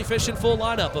the fuel-efficient full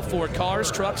lineup of Ford cars,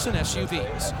 trucks, and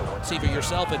SUVs. See for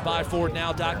yourself at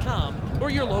buyfordnow.com or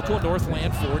your local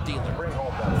Northland Ford dealer.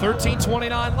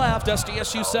 13:29 left,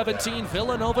 SDSU 17,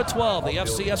 Villanova 12. The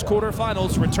FCS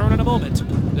quarterfinals return in a moment.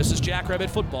 This is Jackrabbit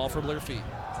football from Learfield.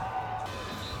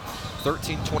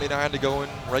 13:29 to go in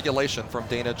regulation from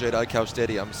Dana J. Dykhouse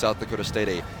Stadium. South Dakota State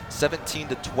a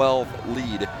 17-12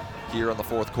 lead here in the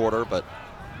fourth quarter, but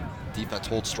defense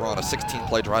holds strong. A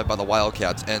 16-play drive by the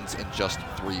Wildcats ends in just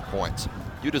 3 points.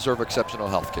 You deserve exceptional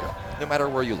health care, no matter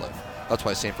where you live. That's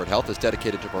why Sanford Health is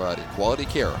dedicated to providing quality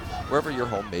care wherever your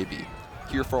home may be.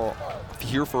 Here for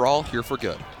all, here for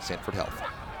good. Sanford Health.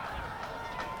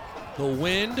 The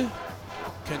wind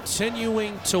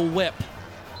continuing to whip.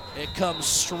 It comes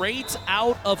straight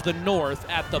out of the north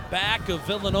at the back of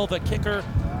Villanova kicker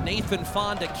Nathan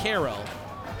Fondacaro,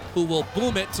 who will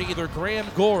boom it to either Graham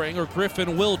Goring or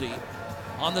Griffin Wilde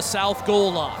on the south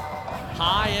goal line.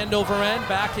 High end over end,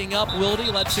 backing up. Wilde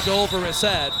lets it go over his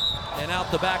head and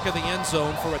out the back of the end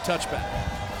zone for a touchback.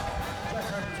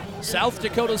 South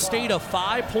Dakota State a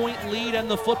 5-point lead in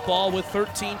the football with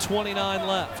 13:29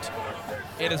 left.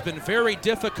 It has been very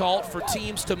difficult for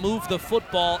teams to move the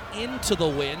football into the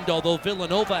wind, although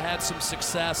Villanova had some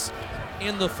success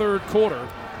in the third quarter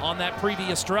on that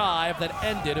previous drive that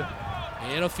ended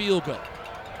in a field goal.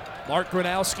 Mark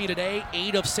Gronowski today,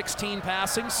 8 of 16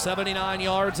 passing, 79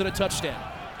 yards and a touchdown.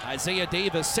 Isaiah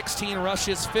Davis, 16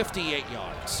 rushes, 58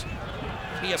 yards.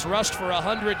 He has rushed for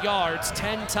 100 yards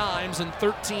 10 times in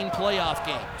 13 playoff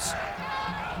games.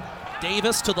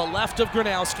 Davis to the left of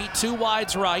Gronowski, 2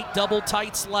 wides right, double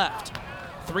tights left.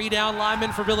 3 down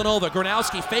linemen for Villanova.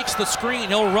 Gronowski fakes the screen.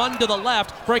 He'll run to the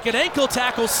left, break an ankle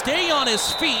tackle, stay on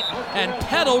his feet, and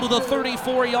pedal to the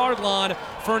 34-yard line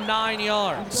for 9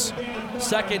 yards.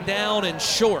 Second down and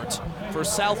short for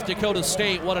South Dakota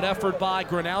State. What an effort by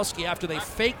Gronowski after they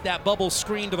faked that bubble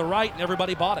screen to the right and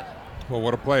everybody bought it. Well,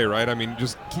 what a play, right? I mean,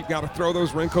 just got to throw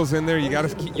those wrinkles in there. You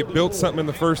built something in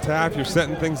the first half. You're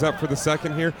setting things up for the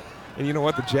second here. And you know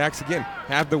what? The Jacks, again,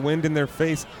 have the wind in their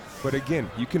face. But again,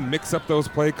 you can mix up those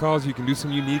play calls. You can do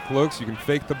some unique looks. You can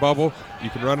fake the bubble. You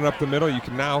can run it up the middle. You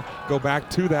can now go back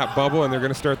to that bubble, and they're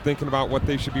going to start thinking about what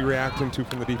they should be reacting to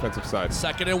from the defensive side.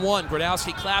 2nd and 1.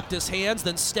 Gronowski clapped his hands,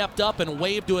 then stepped up and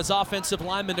waved to his offensive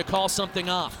lineman to call something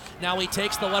off. Now he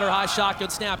takes the letter high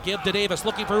shotgun snap. Give to Davis.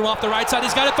 Looking for room off the right side.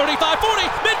 He's got it 35, 40.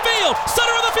 Midfield.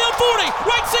 Center of the field, 40.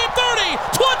 Right seam, 30,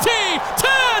 20,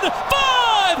 10,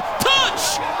 5.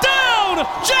 Touchdown,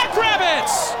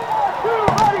 Jackrabbits!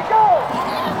 Everybody go!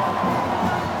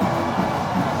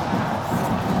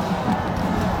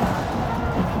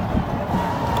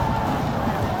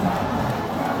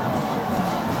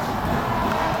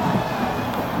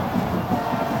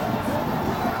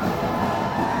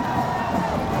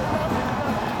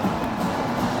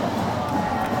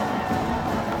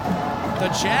 The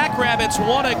Jackrabbits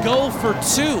want to go for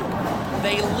 2.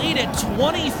 They lead it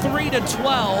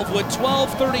 23-12 with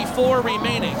 12:34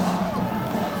 remaining.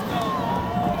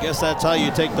 I guess that's how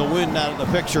you take the wind out of the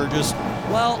picture. Just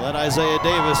Well, let Isaiah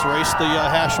Davis race the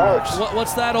hash marks.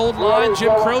 What's that old line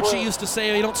Jim Croce used to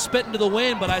say? You don't spit into the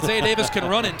wind, but Isaiah Davis can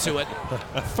run into it.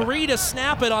 3 to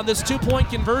snap it on this 2-point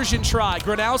conversion try.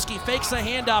 Gronowski fakes a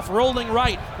handoff, rolling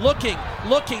right, looking.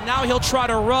 Now he'll try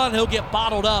to run. He'll get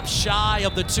bottled up shy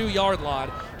of the 2-yard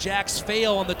line. Jacks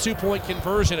fail on the 2-point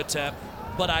conversion attempt,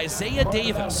 but Isaiah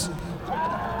Davis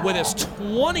with his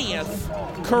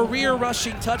 20th career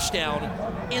rushing touchdown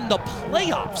in the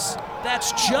playoffs.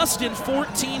 That's just in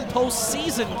 14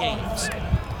 postseason games.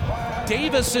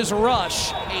 Davis's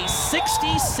rush, a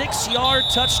 66-yard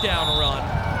touchdown run.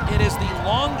 It is the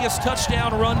longest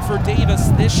touchdown run for Davis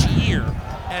this year,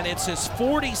 and it's his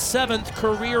 47th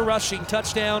career rushing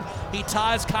touchdown. He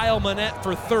ties Kyle Manette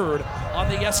for 3rd on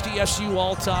the SDSU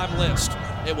all-time list.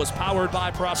 It was powered by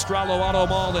Prostrollo Auto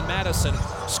Mall in Madison.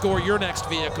 Score your next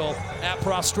vehicle at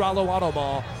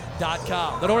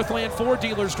ProstrolloAutomall.com. The Northland Ford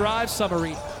Dealers Drive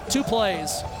Summary. 2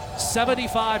 plays,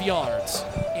 75 yards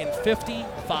in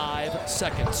 55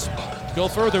 seconds. Go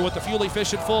further with the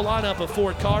fuel-efficient full lineup of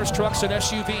Ford cars, trucks, and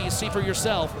SUVs. See for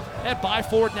yourself at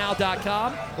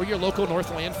buyfordnow.com or your local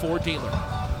Northland Ford dealer.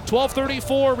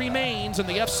 12:34 remains in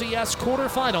the FCS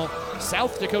quarterfinal.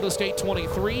 South Dakota State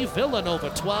 23, Villanova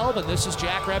 12, and this is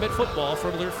Jackrabbit football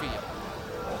from Learfield.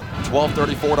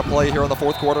 12:34 to play here in the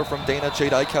fourth quarter from Dana J.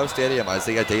 Dykhouse Stadium.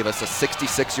 Isaiah Davis, a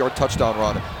 66-yard touchdown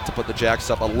run to put the Jacks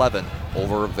up 11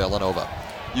 over Villanova.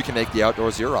 You can make the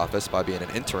outdoors your office by being an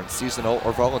intern, seasonal,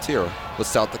 or volunteer with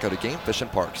South Dakota Game Fish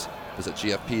and Parks. Visit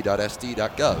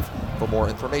gfp.sd.gov for more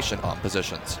information on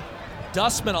positions.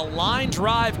 Dustman, a line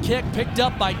drive kick picked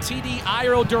up by TD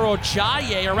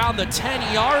Iroduro-Jaye around the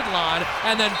 10-yard line,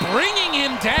 and then bringing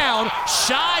him down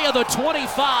shy of the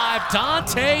 25,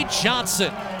 Dante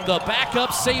Johnson. The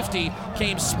backup safety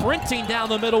came sprinting down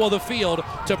the middle of the field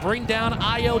to bring down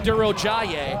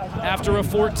Iroduro-Jaye after a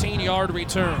 14-yard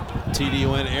return. TD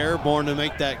went airborne to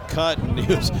make that cut, and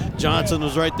Johnson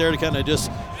was right there to kind of just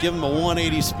give him a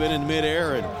 180 spin in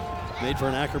midair and made for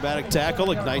an acrobatic tackle,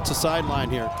 ignites the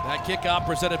sideline here. That kickoff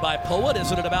presented by Poet.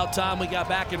 Isn't it about time we got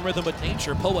back in rhythm with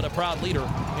nature? Poet, a proud leader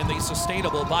in the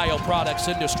sustainable bioproducts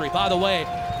industry. By the way,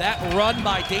 that run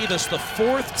by Davis, the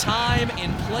 4th time in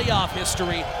playoff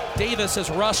history Davis has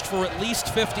rushed for at least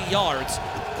 50 yards.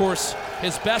 Of course,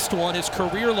 his best one, his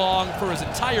career long for his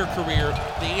entire career,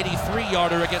 the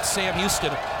 83-yarder against Sam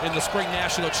Houston in the Spring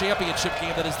National Championship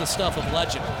game that is the stuff of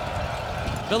legend.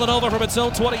 Villanova from its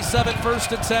own 27,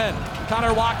 1st and 10.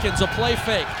 Connor Watkins, a play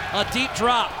fake, a deep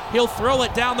drop. He'll throw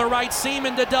it down the right seam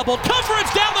into double coverage.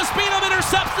 Dallas Beanham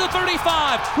intercepts the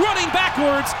 35, running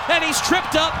backwards, and he's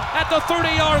tripped up at the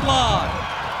 30-yard line.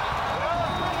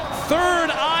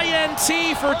 3rd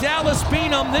INT for Dallas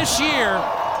Beanham this year,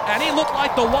 and he looked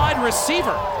like the wide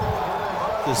receiver.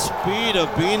 The speed of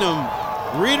Beanham.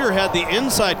 Reeder had the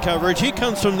inside coverage. He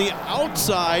comes from the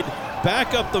outside,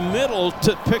 back up the middle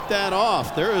to pick that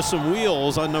off. There is some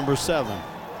wheels on number 7.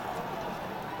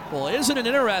 Well, isn't it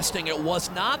interesting? It was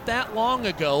not that long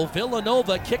ago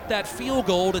Villanova kicked that field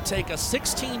goal to take a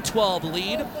 16-12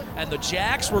 lead, and the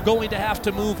Jacks were going to have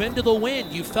to move into the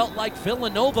win. You felt like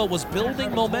Villanova was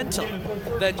building momentum.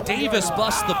 Then Davis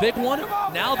busts the big one,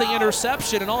 now the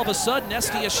interception, and all of a sudden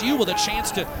SDSU with a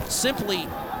chance to simply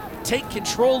take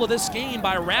control of this game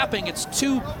by wrapping its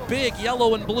 2 big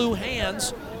yellow and blue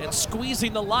hands and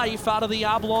squeezing the life out of the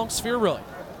oblong spheroid.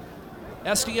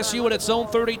 SDSU at its own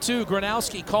 32.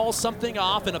 Gronowski calls something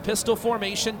off in a pistol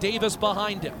formation. Davis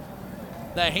behind him.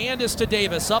 The hand is to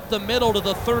Davis up the middle to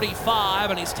the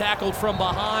 35, and he's tackled from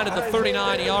behind at the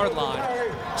 39-yard line.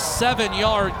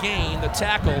 7-yard gain, the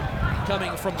tackle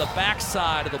coming from the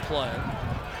backside of the play.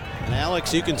 And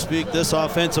Alex, you can speak, this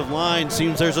offensive line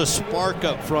seems there's a spark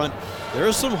up front.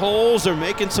 There's some holes, they're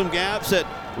making some gaps that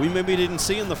we maybe didn't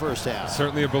see in the first half.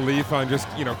 Certainly a belief on just,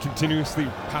 continuously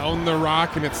pound the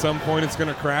rock, and at some point it's going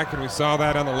to crack, and we saw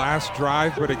that on the last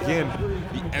drive. But again,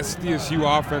 the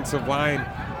SDSU offensive line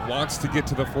wants to get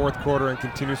to the fourth quarter and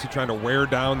continuously trying to wear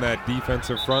down that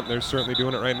defensive front. They're certainly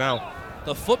doing it right now.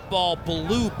 The football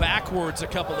blew backwards a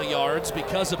couple of yards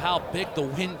because of how big the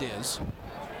wind is.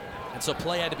 And so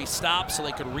play had to be stopped so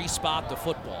they could respot the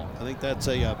football. I think that's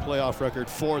a playoff record,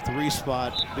 4th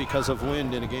respot because of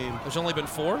wind in a game. There's only been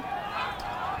 4?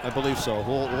 I believe so.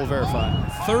 We'll verify.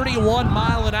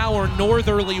 31-mile-an-hour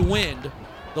northerly wind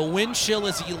The wind chill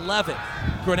is 11.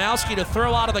 Gronowski to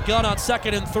throw out of the gun on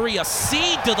 2nd and 3. A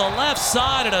seed to the left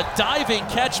side and a diving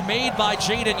catch made by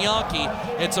Jaden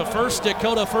Yonke. It's a First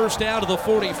Dakota first down to the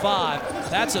 45.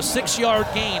 That's a 6-yard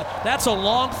gain. That's a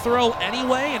long throw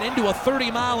anyway, and into a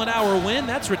 30-mile-an-hour wind.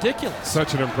 That's ridiculous.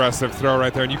 Such an impressive throw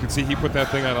right there, and you can see he put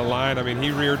that thing on a line. I mean,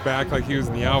 he reared back like he was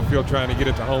in the outfield trying to get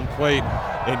it to home plate,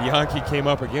 and Yonke came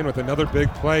up again with another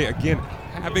big play. Again,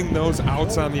 having those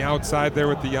outs on the outside there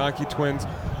with the Yonke twins,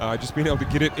 just being able to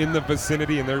get it in the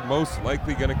vicinity, and they're most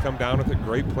likely going to come down with a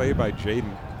great play by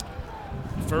Jaden.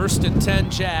 1st and 10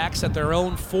 Jacks at their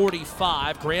own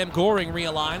 45. Graham Goring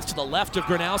realigns to the left of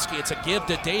Gronowski. It's a give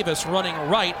to Davis running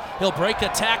right. He'll break a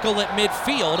tackle at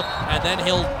midfield, and then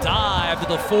he'll dive to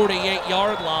the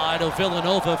 48-yard line of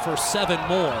Villanova for 7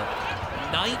 more.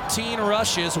 19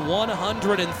 rushes,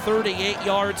 138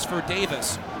 yards for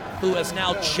Davis, who has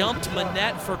now jumped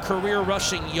Manette for career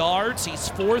rushing yards. He's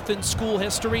 4th in school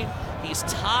history. He's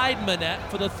tied Manette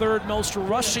for the 3rd most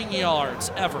rushing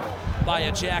yards ever by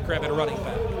a Jackrabbit running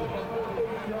back.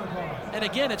 And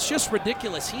again, it's just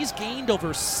ridiculous. He's gained over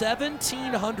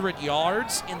 1,700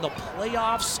 yards in the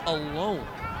playoffs alone.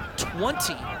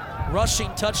 20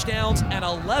 rushing touchdowns and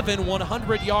 11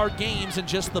 100-yard games in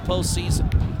just the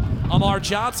postseason. Amar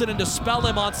Johnson, and to spell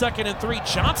him on 2nd and 3,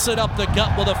 Johnson up the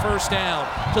gut with a first down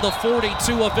to the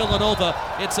 42 of Villanova.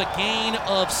 It's a gain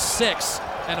of 6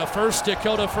 and a First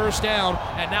Dakota first down,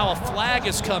 and now a flag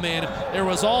has come in. There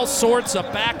was all sorts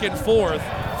of back and forth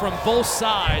from both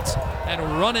sides, and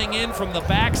running in from the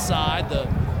backside, the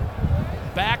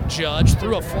back judge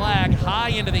threw a flag high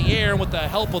into the air. With the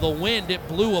help of the wind, it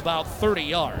blew about 30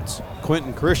 yards.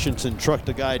 Quentin Christensen trucked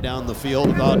the guy down the field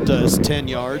about 10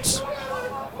 yards.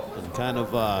 Kind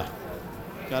of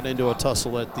got into a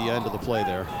tussle at the end of the play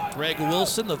there. Greg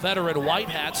Wilson, the veteran white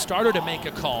hat, started to make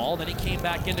a call. Then he came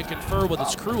back in to confer with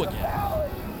his crew again.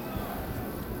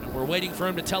 And we're waiting for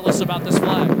him to tell us about this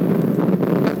flag.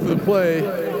 After the play,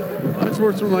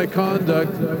 unsportsmanlike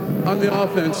conduct on the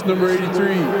offense, number 83.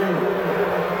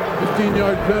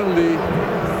 15-yard penalty,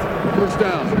 first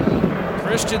down.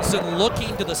 Christensen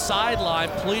looking to the sideline,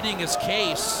 pleading his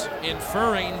case,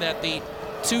 inferring that the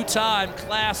 2-time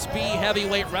Class B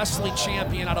heavyweight wrestling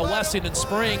champion out of Wessington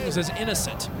Springs is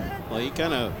innocent. Well, he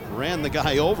kind of ran the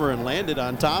guy over and landed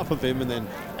on top of him, and then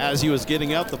as he was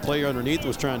getting up, the player underneath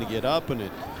was trying to get up, and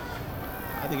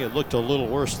I think it looked a little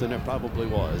worse than it probably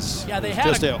was. Yeah, they it was had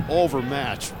just an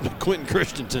overmatch. Quentin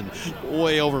Christensen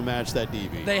way overmatched that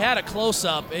DB. They had a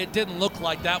close-up. It didn't look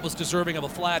like that was deserving of a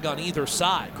flag on either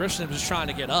side. Christensen was trying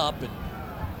to get up, and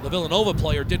the Villanova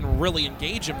player didn't really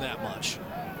engage him that much.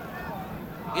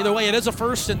 Either way, it is a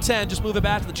 1st and 10. Just move it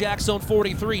back to the Jack Zone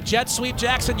 43. Jet sweep,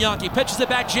 Jackson Yonke. Pitches it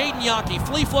back, Jaden Yonke.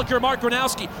 Flea flicker, Mark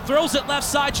Gronowski. Throws it left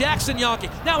side, Jackson Yonke.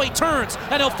 Now he turns,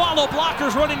 and he'll follow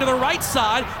blockers running to the right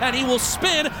side, and he will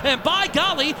spin, and by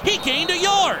golly, he gained a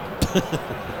yard.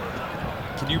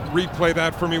 Can you replay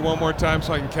that for me one more time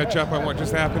so I can catch up on what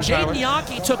just happened, Tyler? Jaden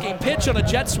Yonke took a pitch on a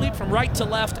jet sweep from right to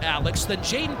left, Alex. Then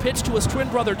Jaden pitched to his twin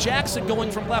brother Jackson going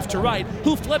from left to right,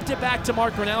 who flipped it back to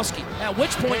Mark Gronowski. At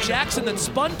which point Jackson then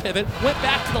spun pivot, went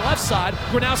back to the left side.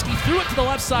 Gronowski threw it to the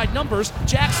left side numbers.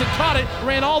 Jackson caught it,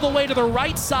 ran all the way to the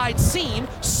right side seam,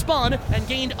 spun, and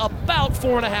gained about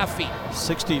 4.5 feet.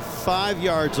 65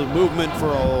 yards of movement for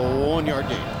a 1-yard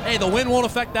gain. Hey, the wind won't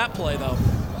affect that play, though.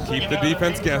 Keep the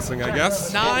defense guessing, I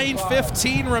guess.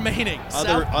 9:15 remaining.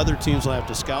 Other teams will have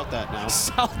to scout that now.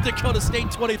 South Dakota State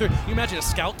 23. Can you imagine a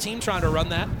scout team trying to run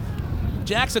that?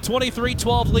 Jacks a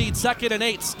 23-12 lead, 2nd and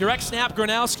 8. Direct snap,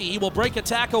 Gronowski. He will break a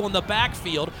tackle in the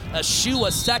backfield, eschew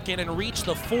a second, and reach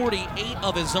the 48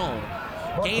 of his own.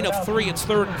 Gain of 3, it's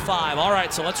 3rd and 5. All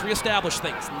right, so let's reestablish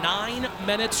things. 9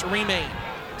 minutes remain.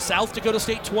 South Dakota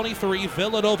State 23,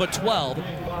 Villanova 12.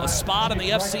 A spot in the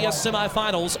FCS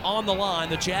semifinals on the line.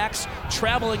 The Jacks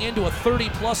traveling into a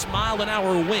 30-plus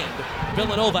mile-an-hour wind.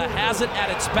 Villanova has it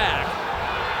at its back.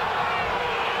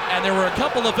 And there were a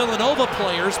couple of Villanova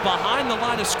players behind the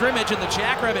line of scrimmage in the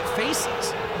Jackrabbit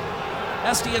faces.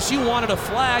 SDSU wanted a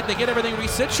flag. They get everything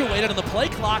resituated, and the play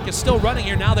clock is still running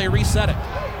here. Now they reset it.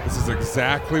 This is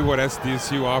exactly what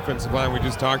SDSU offensive line we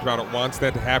just talked about. It wants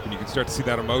that to happen. You can start to see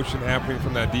that emotion happening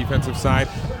from that defensive side.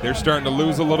 They're starting to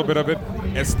lose a little bit of it.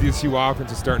 SDSU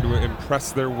offense is starting to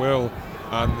impress their will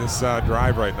on this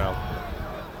drive right now.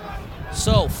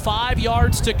 So 5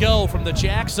 yards to go from the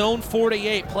Jack Zone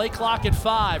 48. Play clock at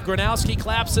 5. Gronowski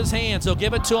claps his hands. He'll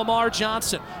give it to Amar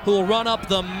Johnson, who will run up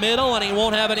the middle, and he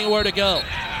won't have anywhere to go.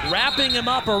 Wrapping him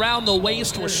up around the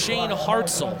waist was Shane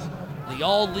Hartzell, the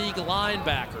all-league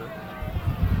linebacker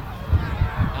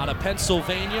out of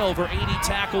Pennsylvania, over 80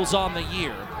 tackles on the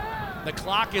year. The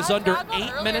clock is under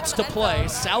 8 minutes to play.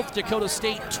 South Dakota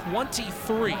State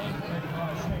 23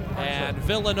 and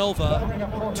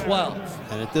Villanova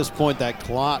 12. And at this point, that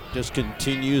clock just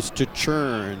continues to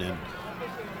churn, and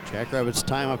Jackrabbits'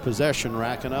 time of possession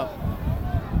racking up.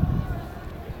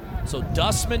 So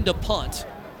Dustman to punt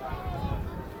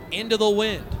into the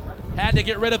wind. Had to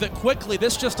get rid of it quickly.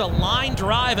 This just a line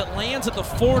drive. It lands at the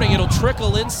 40. It'll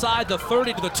trickle inside the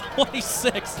 30 to the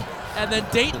 26. And then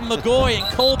Dayton McGoy and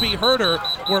Colby Herter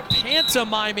were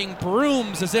pantomiming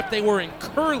brooms as if they were in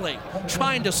curling,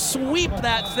 trying to sweep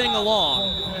that thing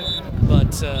along.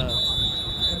 But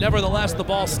nevertheless, the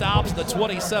ball stops at the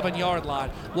 27-yard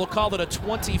line. We'll call it a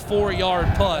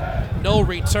 24-yard punt, no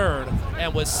return.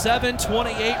 And with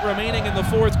 7:28 remaining in the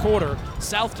fourth quarter,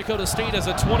 South Dakota State has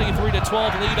a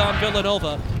 23-12 lead on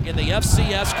Villanova in the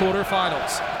FCS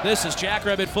quarterfinals. This is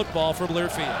Jackrabbit football from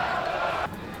Learfield.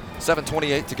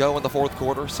 7:28 to go in the fourth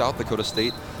quarter. South Dakota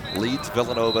State leads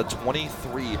Villanova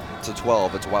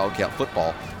 23-12. It's Wildcat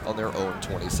football on their own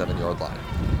 27-yard line.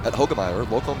 At Hogemeyer,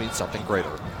 local means something greater.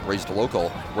 Raised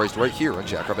local, raised right here in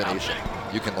Jackrabbit Nation.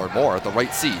 You can learn more at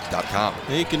therightseed.com.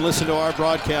 You can listen to our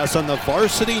broadcast on the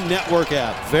Varsity Network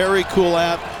app. Very cool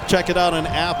app. Check it out on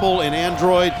Apple and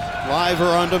Android. Live or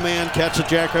on demand. Catch the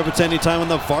Jackrabbits anytime on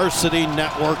the Varsity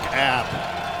Network app.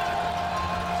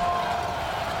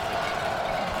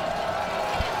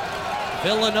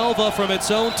 Villanova from its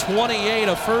own 28,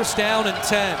 a first down and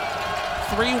 10.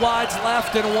 3 wides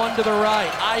left and 1 to the right.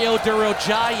 Ayo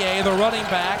Durojaye, the running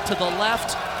back, to the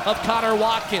left of Connor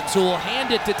Watkins, who will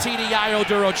hand it to TD Ayo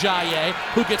Durojaye,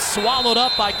 who gets swallowed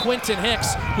up by Quentin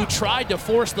Hicks, who tried to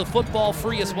force the football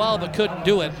free as well, but couldn't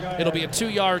do it. It'll be a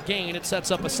 2-yard gain. It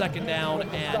sets up a second down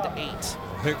and 8.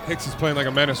 Hicks is playing like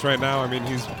a menace right now. I mean,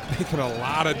 he's making a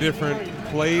lot of different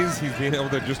plays. He's being able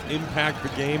to just impact the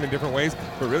game in different ways.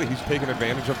 But really, he's taking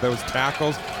advantage of those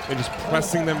tackles and just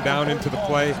pressing them down into the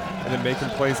play and then making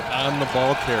plays on the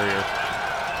ball carrier.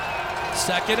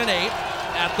 Second and 8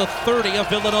 at the 30 of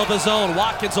Villanova's own.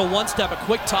 Watkins a one-step, a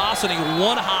quick toss, and he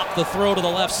one-hopped the throw to the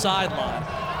left sideline.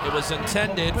 It was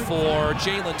intended for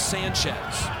Jalen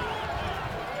Sanchez.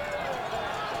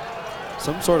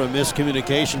 Some sort of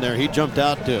miscommunication there. He jumped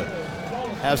out to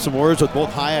have some words with both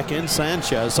Hayek and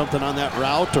Sanchez. Something on that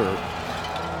route or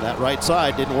that right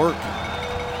side didn't work.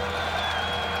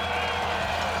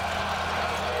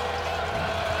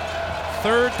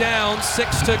 Third down,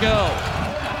 6 to go.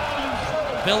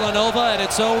 Villanova at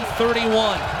its own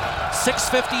 31.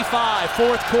 6:55,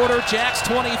 fourth quarter, Jacks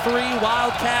 23,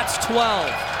 Wildcats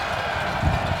 12.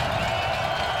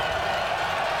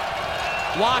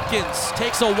 Watkins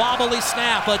takes a wobbly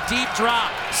snap, a deep drop.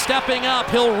 Stepping up,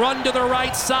 he'll run to the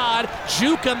right side.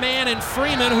 Juke a man in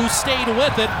Freeman, who stayed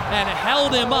with it and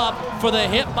held him up for the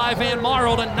hit by Van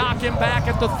Marl to knock him back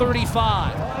at the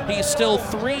 35. He's still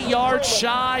 3 yards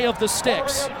shy of the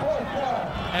sticks.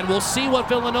 And we'll see what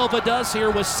Villanova does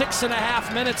here with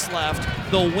 6.5 minutes left.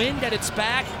 The wind at its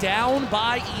back, down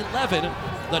by 11.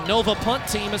 The Nova punt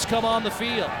team has come on the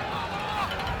field.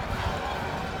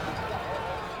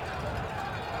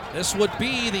 This would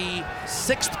be the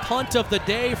 6th punt of the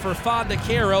day for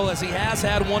Fondacaro, as he has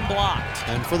had 1 blocked.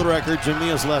 And for the record, Jimmy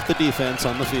has left the defense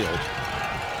on the field.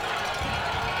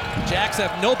 Jacks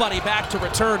have nobody back to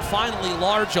return. Finally,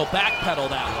 Large will backpedal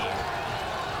that way.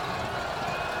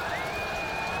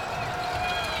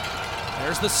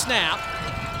 There's the snap.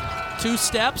 2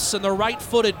 steps and the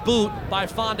right-footed boot by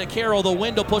Fondacaro. The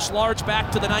wind will push Large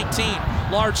back to the 19.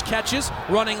 Large catches,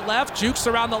 running left, jukes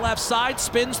around the left side,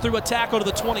 spins through a tackle to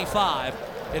the 25.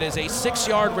 It is a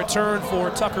 6-yard return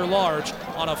for Tucker Large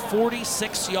on a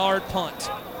 46-yard punt.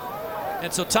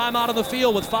 And so timeout on the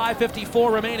field with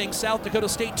 5:54 remaining. South Dakota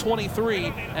State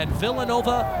 23 and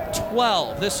Villanova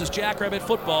 12. This is Jackrabbit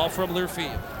football from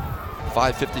Learfield.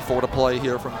 5:54 to play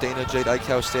here from Dana J.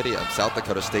 Dykhouse Stadium. South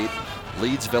Dakota State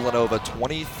leads Villanova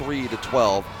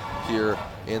 23-12 here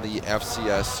in the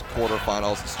FCS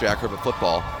quarterfinals. It's Jackrabbit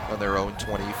football on their own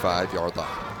 25-yard line.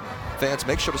 Fans,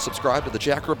 make sure to subscribe to the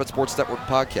Jackrabbit Sports Network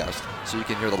podcast so you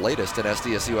can hear the latest in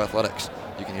SDSU athletics.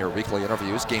 You can hear weekly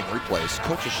interviews, game replays,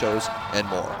 coaches shows, and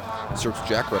more. Search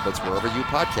Jackrabbits wherever you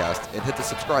podcast and hit the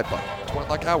subscribe button to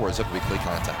unlock hours of weekly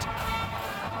content.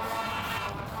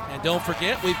 And don't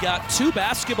forget, we've got 2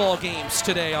 basketball games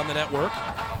today on the network.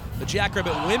 The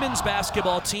Jackrabbit women's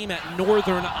basketball team at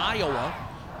Northern Iowa.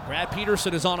 Brad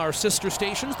Peterson is on our sister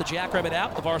stations, the Jackrabbit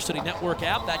app, the Varsity Network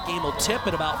app. That game will tip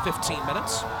in about 15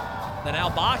 minutes. Then Al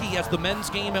Bahi has the men's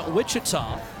game at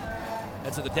Wichita.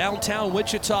 That's at the downtown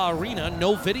Wichita Arena.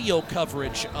 No video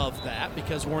coverage of that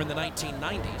because we're in the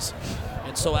 1990s.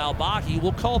 And so Al Bahi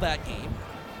will call that game.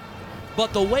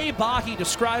 but the way Bahi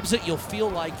describes it, you'll feel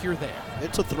like you're there.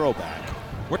 It's a throwback.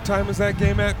 What time is that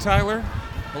game at, Tyler?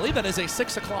 I believe that is a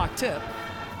 6 o'clock tip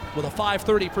with a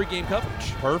 5:30 pregame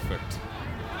coverage. Perfect.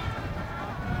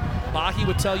 Bahi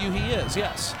would tell you he is,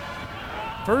 yes.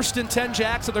 1st and 10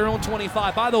 Jacks at their own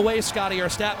 25. By the way, Scotty, our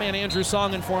stat man Andrew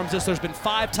Song informs us there's been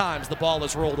 5 times the ball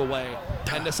has rolled away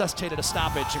and necessitated a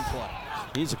stoppage in play.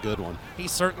 He's a good one. He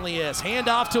certainly is. Hand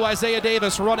off to Isaiah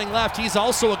Davis running left. He's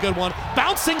also a good one.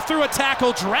 Bouncing through a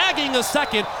tackle, dragging a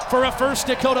second for a First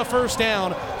Dakota first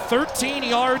down. 13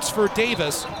 yards for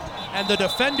Davis. And the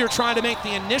defender trying to make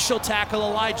the initial tackle,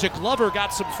 Elijah Glover,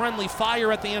 got some friendly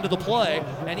fire at the end of the play,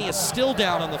 and he is still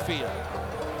down on the field.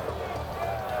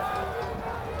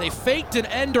 They faked an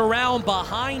end around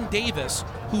behind Davis,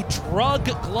 who drug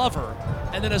Glover,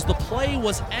 and then as the play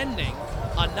was ending,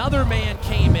 another man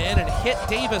came in and hit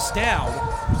Davis down.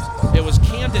 It was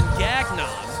Camden Gagnon,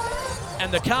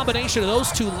 and the combination of those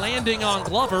two landing on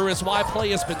Glover is why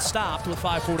play has been stopped with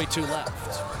 5:42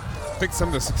 left. I think some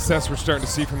of the success we're starting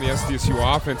to see from the SDSU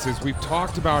offense is we've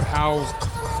talked about how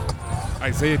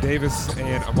Isaiah Davis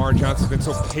and Amar Johnson have been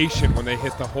so patient when they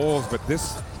hit the holes, but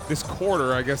this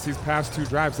quarter, I guess these past 2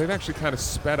 drives, they've actually kind of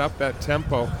sped up that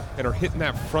tempo and are hitting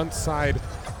that front side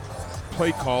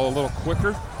play call a little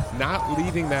quicker, not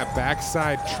leaving that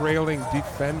backside trailing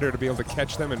defender to be able to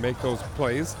catch them and make those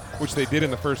plays, which they did in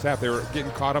the first half. They were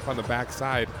getting caught up on the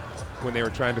backside when they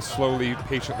were trying to slowly,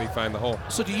 patiently find the hole.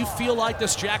 So do you feel like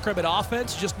this Jackrabbit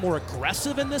offense just more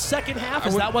aggressive in this second half?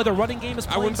 Is that why the running game is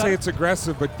playing I wouldn't better? say it's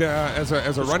aggressive, but as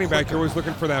a running back, you're always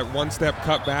looking for that one-step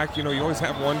cut back. You know, you always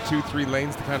have 1, 2, 3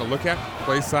 lanes to kind of look at,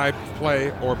 play side,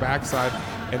 play, or backside,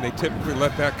 and they typically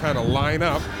let that kind of line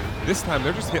up. This time,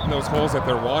 they're just hitting those holes that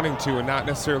they're wanting to and not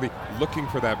necessarily looking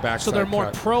for that backside So they're more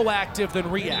cut. proactive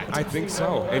than reactive. I think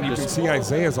so, and you can see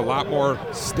Isaiah's a lot more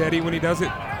steady when he does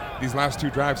it. These last 2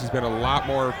 drives, he's been a lot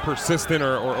more persistent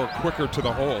or quicker to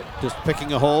the hole. Just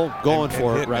picking a hole, going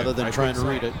for it, hitting rather it. than I trying think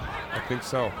to read so. it. I think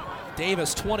so.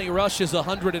 Davis, 20 rushes,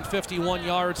 151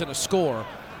 yards, and a score.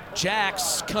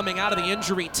 Jacks, coming out of the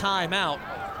injury timeout,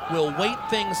 will wait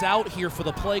things out here for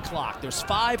the play clock. There's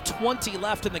 5:20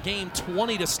 left in the game,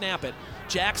 20 to snap it.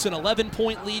 Jacks an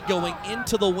 11-point lead going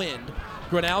into the wind.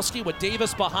 Gronowski with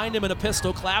Davis behind him in a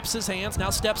pistol, claps his hands, now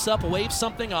steps up, waves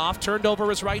something off, turned over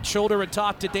his right shoulder and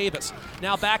talked to Davis.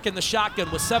 Now back in the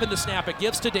shotgun with 7 to snap it,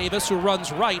 gives to Davis, who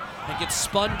runs right and gets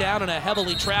spun down in a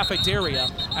heavily trafficked area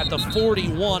at the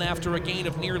 41 after a gain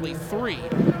of nearly 3.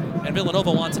 And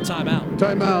Villanova wants a timeout.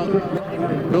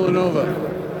 Timeout.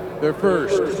 Villanova, their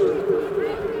first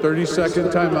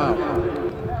 30-second timeout.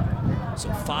 So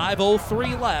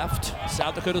 5:03 left.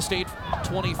 South Dakota State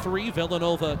 23,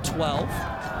 Villanova 12.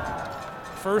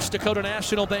 First Dakota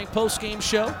National Bank postgame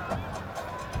show.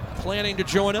 Planning to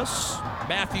join us,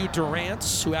 Matthew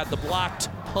Durrance, who had the blocked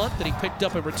punt that he picked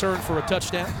up in return for a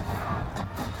touchdown.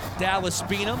 Dallas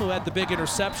Beanham, who had the big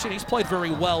interception. He's played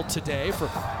very well today for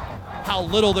how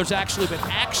little there's actually been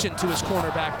action to his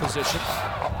cornerback position.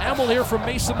 And we'll hear from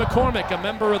Mason McCormick, a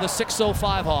member of the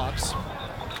 605 Hawks.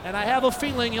 And I have a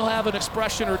feeling he'll have an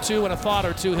expression or two and a thought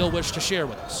or two he'll wish to share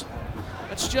with us.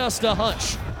 It's just a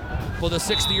hunch for the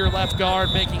 60-year left guard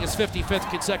making his 55th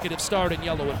consecutive start in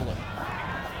yellow and blue.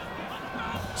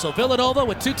 So Villanova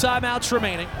with 2 timeouts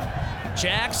remaining.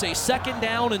 Jacks a 2nd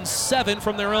down and 7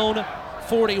 from their own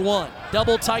 41.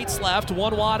 Double tights left,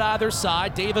 1 wide either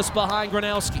side. Davis behind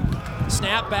Gronowski.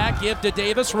 Snap back, give to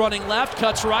Davis, running left,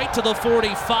 cuts right to the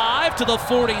 45, to the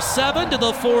 47, to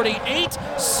the 48,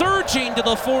 surging to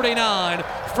the 49.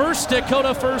 First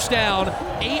Dakota first down,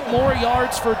 8 more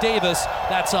yards for Davis.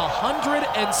 That's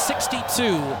 162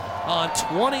 on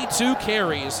 22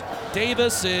 carries.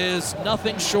 Davis is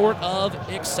nothing short of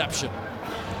exceptional.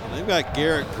 They've got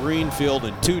Garrett Greenfield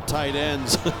and 2 tight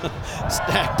ends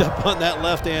stacked up on that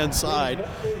left-hand side.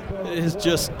 It's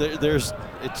just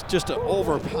it's just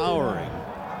overpowering.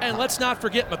 And let's not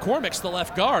forget McCormick's the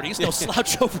left guard. He's no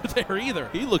slouch over there either.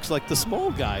 He looks like the small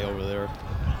guy over there.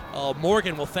 Oh,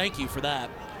 Morgan will thank you for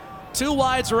that. 2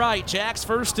 wides right. Jacks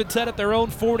 1st and 10 at their own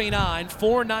 49.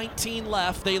 4:19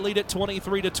 left. They lead it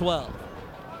 23-12.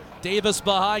 Davis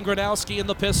behind Gronowski in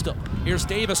the pistol. Here's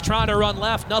Davis trying to run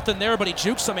left. Nothing there, but he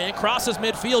jukes a man, crosses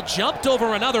midfield, jumped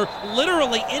over another,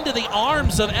 literally into the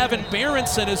arms of Evan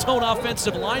Berenson, his own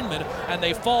offensive lineman, and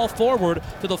they fall forward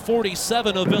to the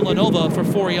 47 of Villanova for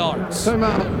 4 yards.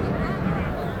 Timeout.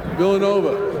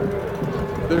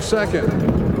 Villanova, their second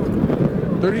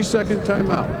 30-second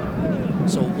timeout.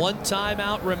 So 1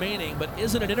 timeout remaining, but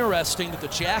isn't it interesting that the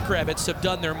Jackrabbits have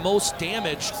done their most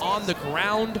damage on the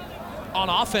ground on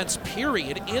offense,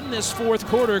 period, in this 4th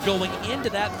quarter going into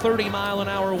that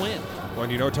 30-mile-an-hour wind?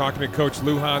 When talking to Coach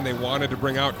Lujan, they wanted to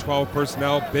bring out 12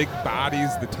 personnel, big bodies,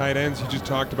 the tight ends. You just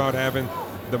talked about having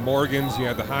the Morgans, you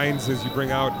had the Hineses, you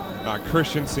bring out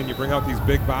Christensen, you bring out these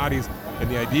big bodies. And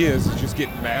the idea is just get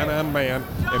man on man.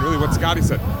 And really what Scotty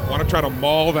said, want to try to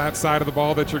maul that side of the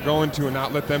ball that you're going to and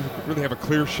not let them really have a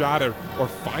clear shot or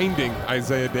finding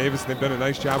Isaiah Davis. And they've done a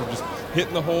nice job of just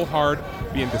hitting the hole hard,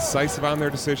 being decisive on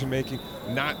their decision making,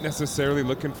 not necessarily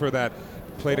looking for that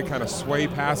play to kind of sway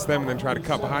past them and then try to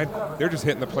cut behind. They're just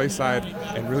hitting the play side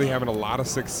and really having a lot of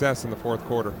success in the fourth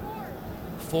quarter.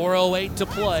 4:08 to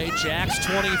play. Jacks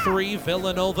 23,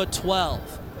 Villanova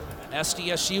 12.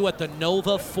 SDSU at the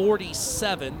Nova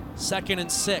 47, 2nd and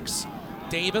 6.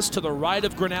 Davis to the right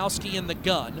of Gronowski in the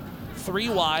gun. 3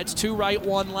 wides, 2 right,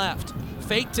 1 left.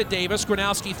 Fake to Davis.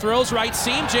 Gronowski throws right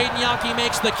seam. Jaden Yonke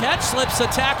makes the catch, slips a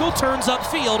tackle, turns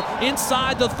upfield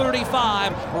inside the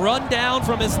 35. Run down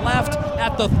from his left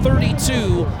at the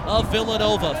 32 of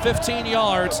Villanova. 15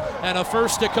 yards and a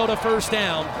First Dakota first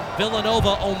down.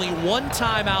 Villanova only 1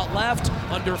 timeout left,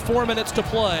 under 4 minutes to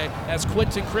play as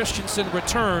Quentin Christensen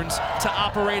returns to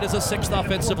operate as a 6th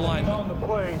offensive lineman.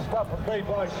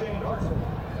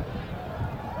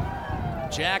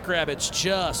 Jackrabbits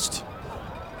just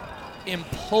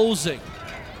imposing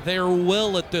their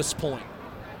will at this point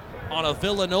on a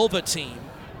Villanova team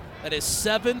that is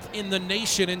 7th in the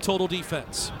nation in total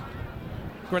defense.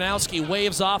 Gronowski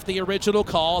waves off the original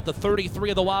call at the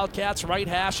 33 of the Wildcats, right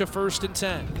hash of 1st and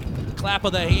 10. Clap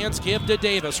of the hands, give to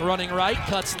Davis, running right,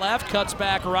 cuts left, cuts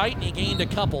back right, and he gained a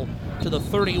couple to the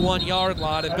 31-yard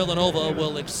line, and Villanova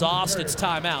will exhaust its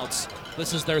timeouts.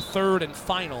 This is their 3rd and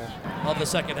final of the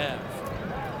second half.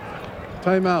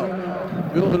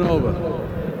 Timeout, Villanova.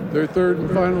 Their 3rd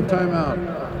and final timeout.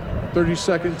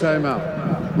 30-second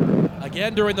timeout.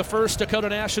 Again, during the First Dakota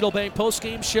National Bank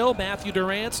postgame show, Matthew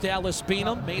Durrance, Dallas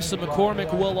Beanham, Mason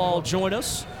McCormick will all join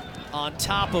us. On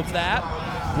top of that,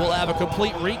 we'll have a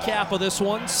complete recap of this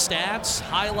one, stats,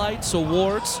 highlights,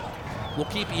 awards. We'll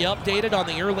keep you updated on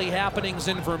the early happenings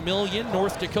in Vermilion,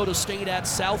 North Dakota State at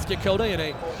South Dakota in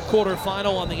a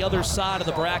quarterfinal on the other side of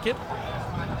the bracket.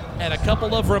 And a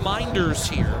couple of reminders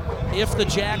here. If the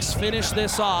Jacks finish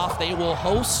this off, they will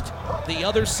host the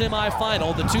other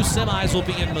semifinal. The 2 semis will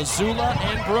be in Missoula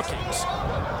and Brookings.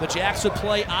 The Jacks would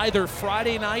play either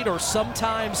Friday night or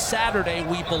sometime Saturday,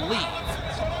 we believe.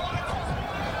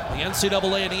 The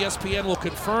NCAA and ESPN will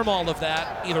confirm all of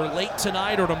that either late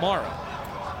tonight or tomorrow.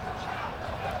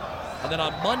 And then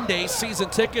on Monday,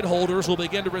 season ticket holders will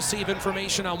begin to receive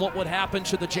information on what would happen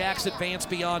should the Jacks advance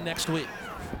beyond next week.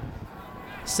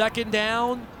 2nd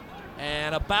down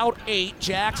and about 8.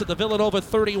 Jacks at the Villanova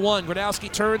 31.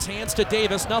 Gronowski turns, hands to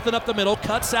Davis. Nothing up the middle.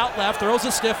 Cuts out left. Throws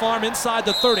a stiff arm inside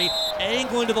the 30.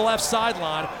 Angling to the left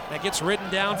sideline. That gets ridden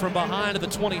down from behind to the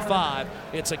 25.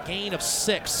 It's a gain of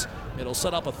 6. It'll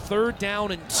set up a 3rd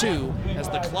down and 2 as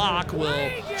the clock will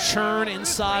churn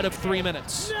inside of 3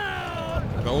 minutes.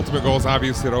 The ultimate goal is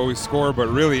obviously to always score, but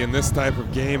really in this type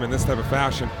of game, in this type of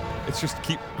fashion, it's just to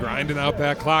keep grinding out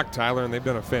that clock, Tyler, and they've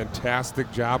done a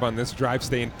fantastic job on this drive,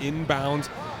 staying inbounds,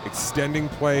 extending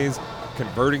plays,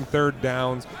 converting 3rd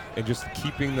downs, and just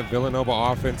keeping the Villanova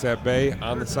offense at bay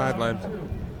on the sideline.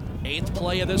 8th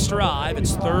play of this drive.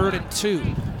 It's 3rd and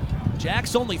 2.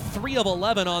 Jacks only 3 of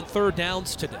 11 on 3rd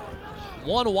downs today.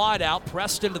 1 wide out,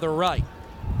 pressed into the right.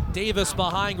 Davis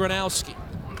behind Gronowski.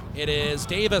 It is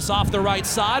Davis off the right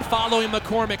side, following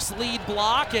McCormick's lead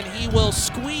block, and he will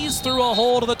squeeze through a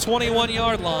hole to the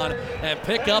 21-yard line and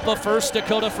pick up a First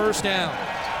Dakota first down.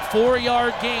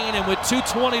 4-yard gain, and with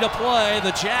 2:20 to play,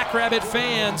 the Jackrabbit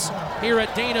fans here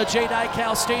at Dana J.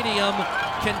 Dykhouse Stadium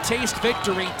can taste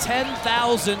victory.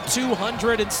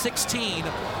 10,216,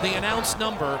 the announced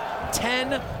number,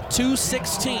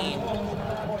 10-16.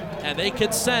 And they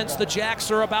can sense the Jacks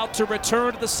are about to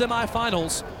return to the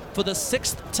semifinals for the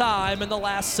 6th time in the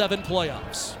last 7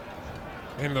 playoffs.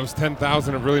 And those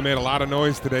 10,000 have really made a lot of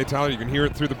noise today, Tyler. You can hear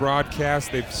it through the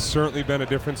broadcast. They've certainly been a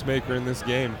difference maker in this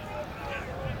game.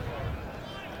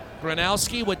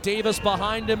 Gronowski with Davis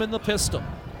behind him in the pistol.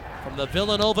 From the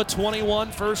Villanova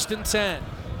 21, 1st and 10.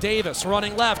 Davis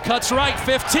running left, cuts right,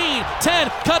 15, 10,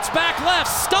 cuts back left,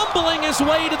 stumbling his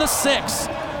way to the 6.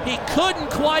 He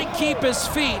couldn't quite keep his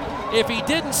feet. If he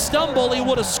didn't stumble, he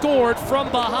would have scored.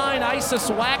 From behind, Isis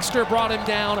Waxter brought him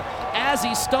down as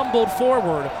he stumbled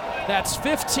forward. That's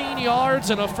 15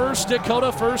 yards and a First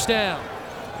Dakota first down.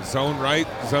 Zone right,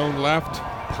 zone left,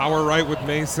 power right with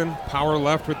Mason, power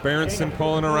left with Berenson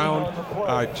pulling around.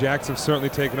 Jacks have certainly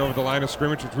taken over the line of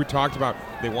scrimmage, which we talked about.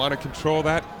 They want to control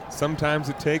that. Sometimes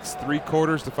it takes 3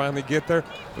 quarters to finally get there,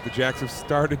 but the Jacks have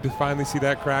started to finally see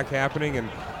that crack happening, and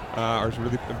are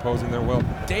really imposing their will.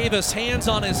 Davis, hands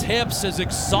on his hips, is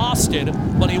exhausted,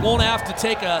 but he won't have to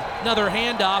take another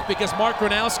handoff because Mark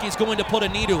Gronowski is going to put a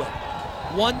knee to it.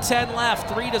 1:10 left,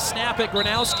 3 to snap it.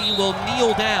 Gronowski will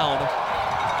kneel down,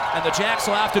 and the Jacks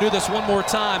will have to do this one more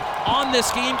time. On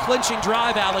this game-clinching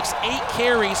drive, Alex, 8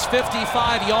 carries,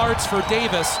 55 yards for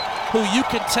Davis, who you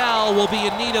can tell will be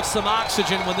in need of some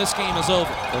oxygen when this game is over.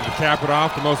 And to cap it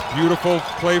off, the most beautiful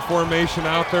play formation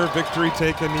out there, victory,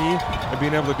 take a knee, and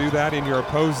being able to do that in your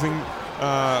opposing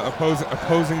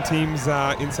teams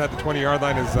inside the 20-yard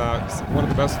line is one of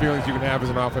the best feelings you can have as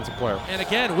an offensive player. And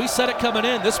again, we said it coming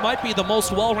in, this might be the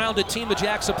most well-rounded team the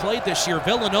Jacks have played this year.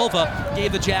 Villanova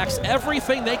gave the Jacks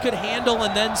everything they could handle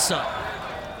and then some.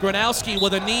 Gronowski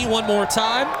with a knee one more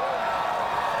time.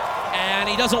 And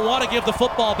he doesn't want to give the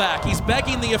football back. He's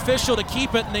begging the official to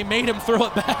keep it, and they made him throw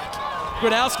it back.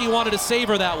 Gronowski wanted to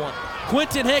savor that one.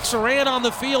 Quentin Hicks ran on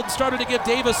the field and started to give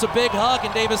Davis a big hug,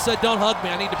 and Davis said, "Don't hug me,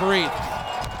 I need to breathe."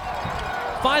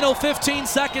 Final 15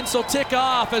 seconds will tick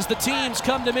off as the teams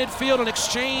come to midfield and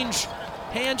exchange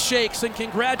handshakes and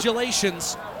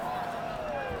congratulations.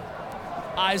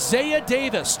 Isaiah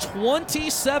Davis,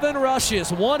 27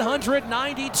 rushes,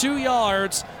 192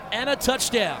 yards, and a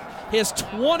touchdown. His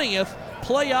 20th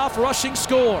playoff rushing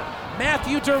score.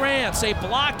 Matthew Durant's a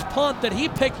blocked punt that he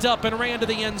picked up and ran to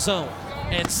the end zone.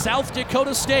 And South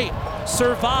Dakota State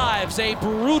survives a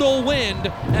brutal wind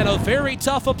and a very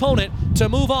tough opponent to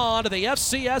move on to the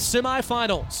FCS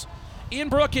semifinals. In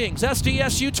Brookings,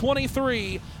 SDSU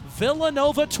 23,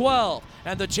 Villanova 12.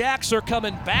 And the Jacks are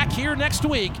coming back here next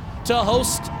week to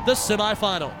host the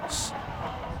semifinals.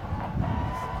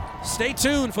 Stay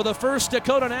tuned for the First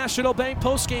Dakota National Bank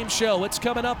postgame show. It's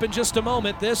coming up in just a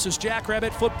moment. This is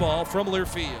Jackrabbit Football from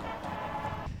Learfield.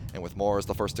 And with more as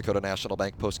the First Dakota National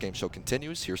Bank postgame show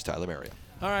continues, here's Tyler Merriam.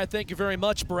 All right, thank you very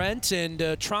much, Brent.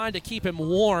 And trying to keep him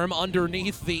warm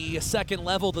underneath the second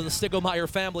level of the Stiglmeyer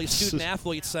Family Student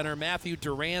Athlete Center, Matthew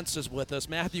Durant is with us.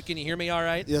 Matthew, can you hear me all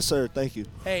right? Yes, sir. Thank you.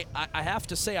 Hey, I have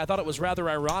to say, I thought it was rather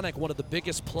ironic. One of the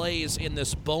biggest plays in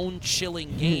this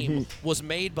bone-chilling game was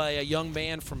made by a young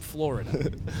man from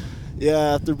Florida.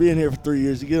 Yeah, after being here for 3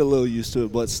 years, you get a little used to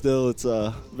it, but still, it's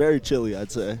very chilly,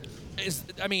 I'd say.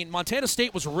 Montana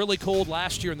State was really cold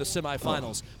last year in the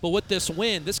semifinals, but with this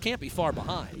win, this can't be far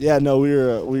behind. Yeah, no,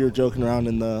 we were joking around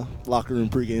in the locker room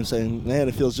pregame saying, man,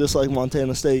 it feels just like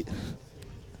Montana State.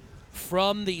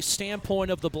 From the standpoint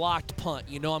of the blocked punt,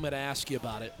 I'm going to ask you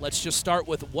about it. Let's just start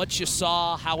with what you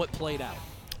saw, how it played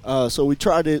out. So we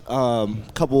tried it a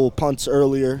couple punts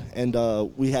earlier, and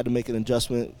we had to make an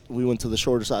adjustment. We went to the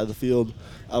shorter side of the field.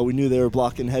 We knew they were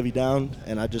blocking heavy down,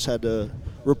 and I just had to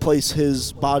replace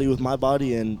his body with my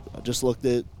body, and I just looked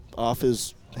it off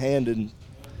his hand and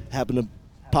happened to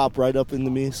pop right up into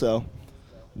me. So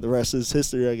the rest is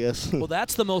history, I guess. Well,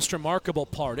 that's the most remarkable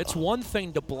part. It's one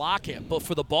thing to block it, but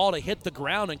for the ball to hit the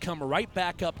ground and come right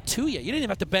back up to you. You didn't even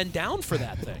have to bend down for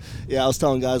that thing. Yeah, I was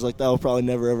telling guys that will probably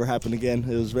never, ever happen again.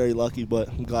 It was very lucky, but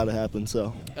I'm glad it happened.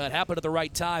 So it happened at the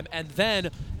right time. And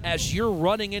then as you're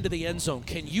running into the end zone,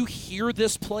 can you hear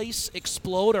this place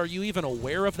explode? Are you even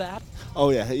aware of that? Oh,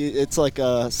 yeah. It's like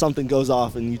something goes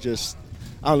off, and you just,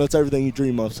 I don't know, it's everything you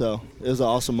dream of. So it was an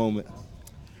awesome moment.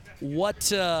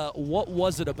 What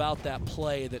was it about that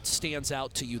play that stands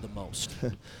out to you the most?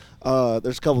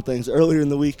 There's a couple things. Earlier in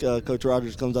the week, Coach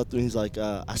Rogers comes up to me. He's like,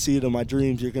 I see it in my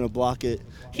dreams. You're going to block it.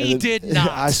 He did not.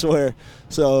 I swear.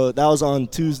 So that was on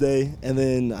Tuesday, and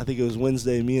then I think it was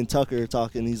Wednesday. Me and Tucker are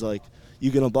talking. He's like,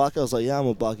 you going to block? I was like, yeah, I'm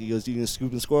going to block. He goes, you going to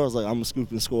scoop and score? I was like, I'm going to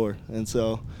scoop and score. And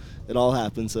so it all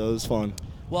happened, so it was fun.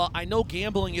 Well, I know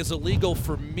gambling is illegal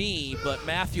for me, but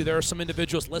Matthew, there are some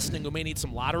individuals listening who may need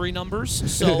some lottery numbers,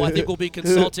 so I think we'll be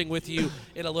consulting with you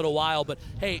in a little while. But,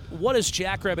 hey, what has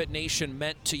Jackrabbit Nation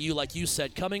meant to you, like you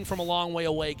said, coming from a long way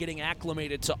away, getting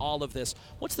acclimated to all of this?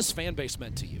 What's this fan base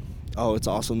meant to you? Oh, it's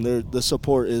awesome. The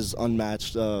support is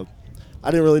unmatched. I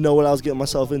didn't really know what I was getting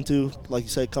myself into, like you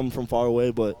said, coming from far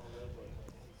away, but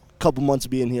a couple months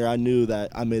being here, I knew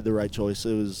that I made the right choice.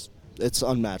 It's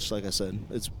unmatched, like I said.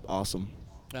 It's awesome.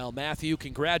 Well, Matthew,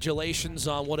 congratulations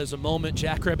on what is a moment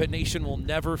Jackrabbit Nation will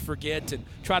never forget, and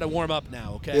try to warm up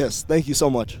now, okay? Yes, thank you so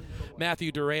much.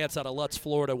 Matthew Durant's out of Lutz,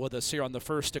 Florida with us here on the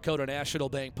First Dakota National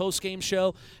Bank postgame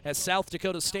show as South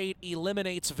Dakota State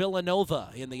eliminates Villanova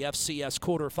in the FCS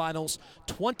quarterfinals.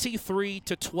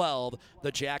 23-12,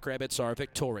 the Jackrabbits are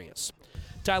victorious.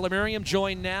 Tyler Merriam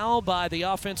joined now by the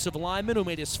offensive lineman who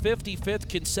made his 55th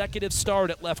consecutive start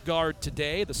at left guard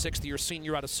today, the 6th-year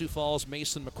senior out of Sioux Falls,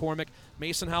 Mason McCormick.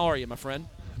 Mason, how are you, my friend?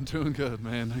 Doing good,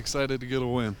 man. Excited to get a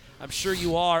win. I'm sure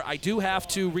you are. I do have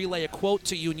to relay a quote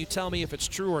to you, and you tell me if it's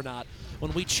true or not.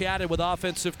 When we chatted with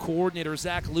offensive coordinator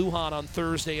Zach Lujan on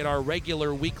Thursday at our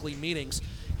regular weekly meetings,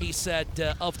 he said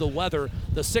of the weather,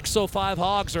 the 605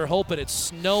 Hogs are hoping it's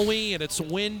snowy and it's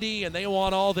windy and they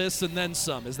want all this and then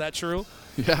some. Is that true?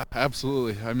 Yeah,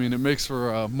 absolutely. I mean, it makes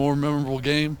for a more memorable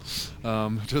game.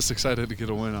 Just excited to get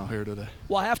a win out here today.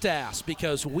 Well, I have to ask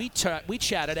because we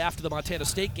chatted after the Montana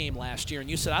State game last year, and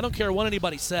you said, I don't care what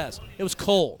anybody says. It was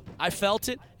cold. I felt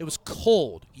it. It was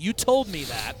cold. You told me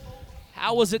that.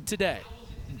 How was it today?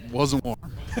 Wasn't warm.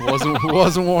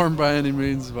 wasn't warm by any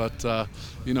means, but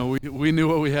you know, we knew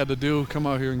what we had to do, come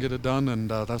out here and get it done, and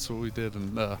that's what we did,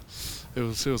 and it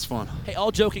was fun. Hey,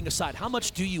 all joking aside, how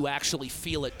much do you actually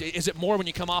feel it? Is it more when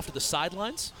you come off to the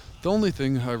sidelines? The only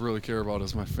thing I really care about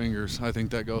is my fingers. I think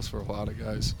that goes for a lot of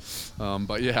guys.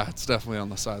 But yeah, it's definitely on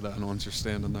the sideline once you're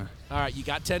standing there. All right, you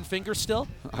got 10 fingers still?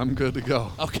 I'm good to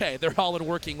go. Okay, they're all in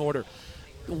working order.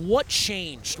 What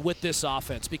changed with this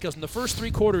offense? Because in the first 3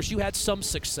 quarters, you had some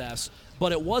success,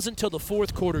 but it wasn't until the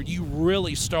fourth quarter you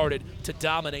really started to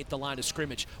dominate the line of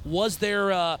scrimmage. Was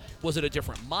it a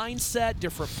different mindset,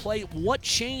 different play? What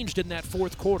changed in that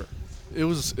fourth quarter?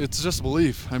 It's just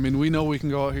belief. I mean, we know we can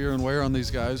go out here and wear on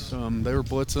these guys. They were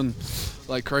blitzing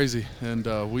like crazy,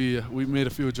 and we made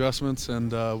a few adjustments,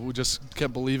 and we just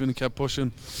kept believing, kept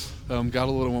pushing, got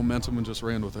a little momentum, and just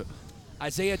ran with it.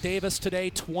 Isaiah Davis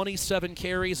today, 27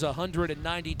 carries,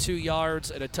 192 yards,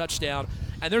 and a touchdown.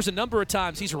 And there's a number of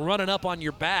times he's running up on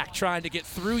your back trying to get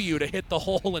through you to hit the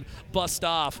hole and bust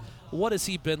off. What has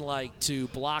he been like to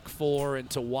block for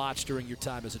and to watch during your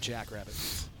time as a Jackrabbit?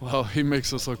 Well, he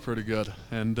makes us look pretty good,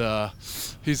 and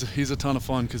he's a ton of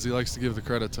fun because he likes to give the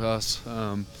credit to us,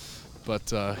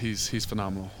 but he's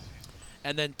phenomenal.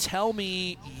 And then tell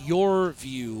me your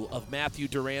view of Matthew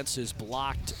Durance's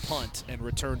blocked punt and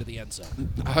return to the end zone.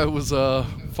 I was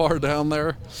far down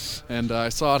there, and I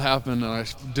saw it happen, and I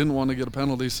didn't want to get a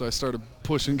penalty, so I started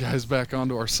pushing guys back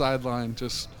onto our sideline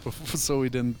just so we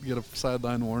didn't get a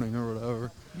sideline warning or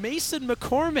whatever. Mason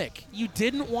McCormick, you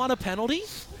didn't want a penalty?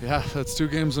 Yeah, that's 2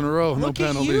 games in a row. No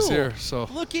penalties here. So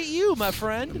look at you, my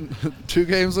friend. 2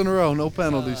 games in a row, no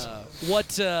penalties.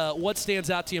 What stands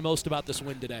out to you most about this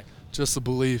win today? Just the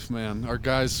belief, man. Our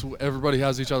guys, everybody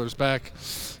has each other's back,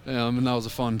 and that was a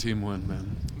fun team win,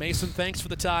 man. Mason, thanks for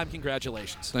the time.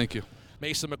 Congratulations. Thank you.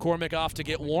 Mason McCormick off to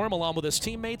get warm along with his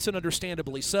teammates, and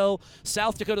understandably so.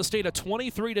 South Dakota State a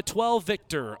 23-12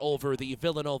 victor over the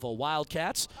Villanova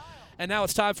Wildcats. And now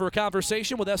it's time for a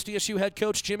conversation with SDSU head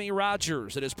coach Jimmy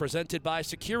Rogers. It is presented by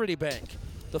Security Bank,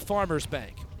 the Farmers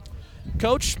Bank.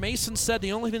 Coach, Mason said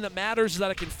the only thing that matters is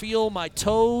that I can feel my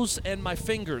toes and my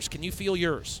fingers. Can you feel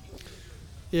yours?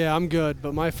 Yeah, I'm good,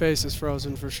 but my face is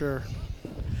frozen for sure.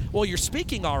 Well, you're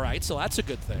speaking all right, so that's a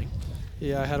good thing.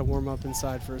 Yeah, I had to warm up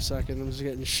inside for a second. I was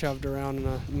getting shoved around in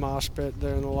a mosh pit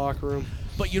there in the locker room.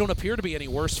 But you don't appear to be any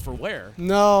worse for wear.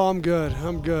 No, I'm good.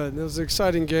 I'm good. It was an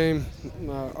exciting game.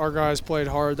 Our guys played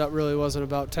hard. That really wasn't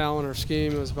about talent or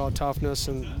scheme. It was about toughness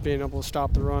and being able to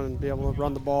stop the run and be able to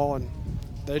run the ball, and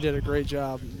they did a great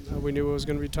job. We knew it was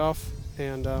going to be tough,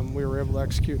 and we were able to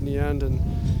execute in the end and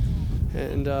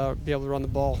be able to run the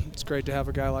ball. It's great to have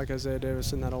a guy like Isaiah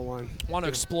Davis in that O-line. I want to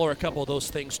explore a couple of those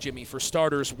things, Jimmy. For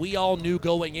starters, we all knew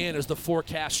going in as the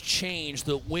forecast changed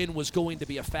the win was going to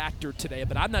be a factor today,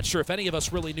 but I'm not sure if any of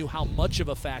us really knew how much of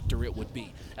a factor it would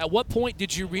be. At what point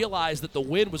did you realize that the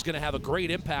win was going to have a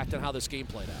great impact on how this game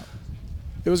played out?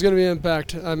 It was going to be an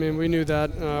impact. I mean, we knew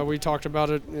that. We talked about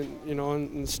it,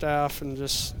 in staff, and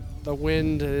just the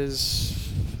wind is.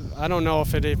 I don't know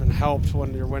if it even helped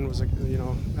when your wind was,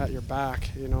 at your back.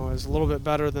 It was a little bit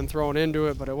better than throwing into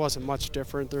it, but it wasn't much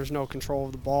different. There's no control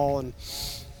of the ball, and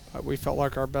we felt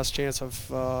like our best chance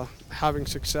of having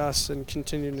success and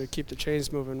continuing to keep the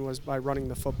chains moving was by running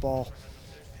the football.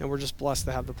 And we're just blessed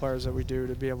to have the players that we do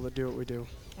to be able to do what we do.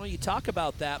 Well, you talk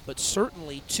about that, but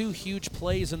certainly 2 huge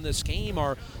plays in this game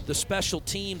are the special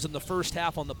teams in the first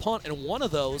half on the punt, and one of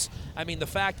those, the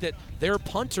fact that their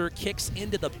punter kicks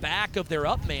into the back of their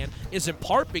up man is in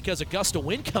part because a gust of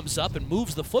wind comes up and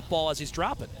moves the football as he's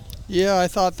dropping. Yeah, I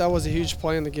thought that was a huge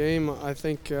play in the game. I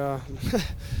think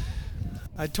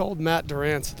I told Matt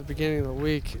Durance at the beginning of the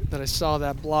week that I saw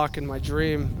that block in my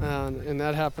dream, and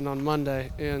that happened on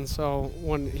Monday. And so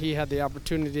when he had the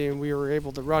opportunity and we were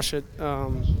able to rush it,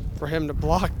 for him to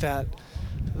block that,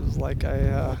 it was like I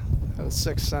had a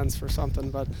sixth sense for something.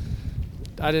 But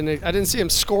I didn't see him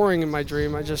scoring in my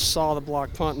dream. I just saw the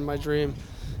block punt in my dream,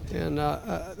 and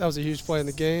that was a huge play in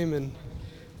the game. And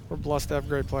we're blessed to have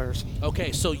great players.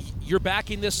 Okay, so you're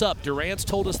backing this up. Durant's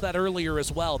told us that earlier as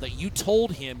well, that you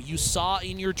told him you saw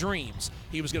in your dreams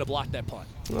he was going to block that punt.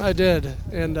 I did,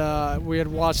 and we had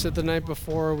watched it the night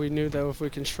before. We knew that if we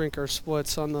can shrink our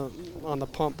splits on the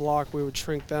punt block, we would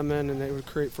shrink them in, and they would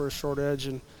create for a short edge,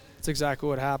 and it's exactly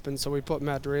what happened. So we put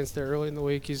Matt Durant there early in the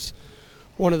week. He's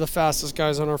one of the fastest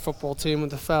guys on our football team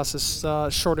with the fastest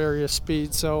short area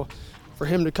speed. So for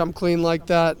him to come clean like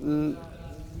that and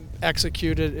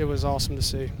execute it, it was awesome to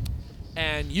see.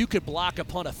 And you could block a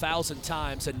punt 1,000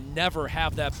 times and never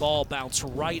have that ball bounce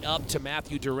right up to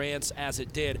Matthew Durant's as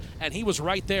it did. And he was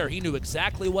right there. He knew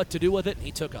exactly what to do with it, and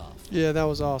he took off. Yeah, that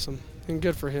was awesome. And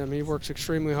good for him. He works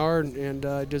extremely hard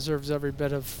and deserves every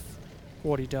bit of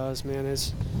what he does, man.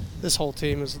 This whole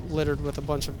team is littered with a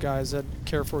bunch of guys that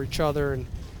care for each other and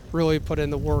really put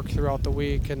in the work throughout the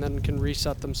week and then can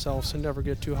reset themselves and never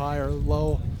get too high or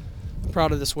low. I'm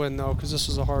proud of this win, though, because this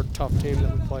was a hard, tough team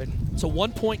that we played. It's a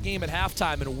one-point game at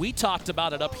halftime, and we talked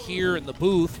about it up here in the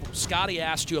booth. Scotty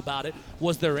asked you about it.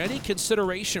 Was there any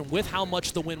consideration with how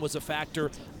much the wind was a factor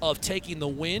of taking the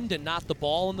wind and not the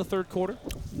ball in the third quarter?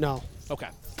 No. Okay.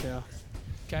 Yeah.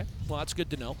 Okay. Well, that's good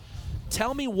to know.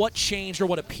 Tell me what changed or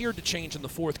what appeared to change in the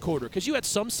fourth quarter, because you had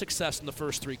some success in the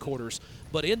first three quarters,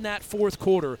 but in that fourth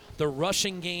quarter, the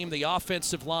rushing game, the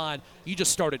offensive line, you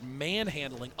just started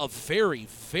manhandling a very,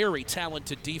 very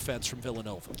talented defense from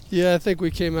Villanova. Yeah, I think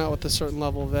we came out with a certain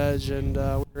level of edge, and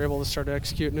we were able to start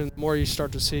executing. And the more you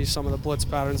start to see some of the blitz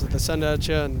patterns that they send at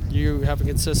you, and you have a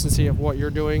consistency of what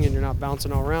you're doing, and you're not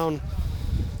bouncing all around,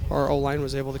 our O-line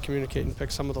was able to communicate and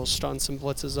pick some of those stunts and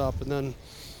blitzes up, and then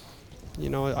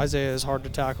Isaiah is hard to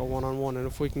tackle one-on-one, and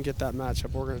if we can get that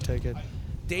matchup, we're going to take it.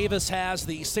 Davis has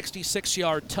the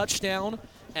 66-yard touchdown,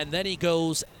 and then he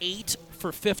goes 8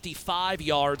 for 55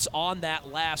 yards on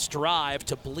that last drive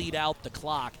to bleed out the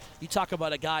clock. You talk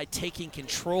about a guy taking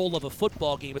control of a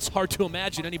football game. It's hard to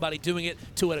imagine anybody doing it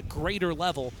to a greater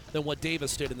level than what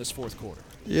Davis did in this fourth quarter.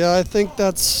 Yeah, I think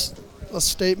that's a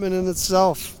statement in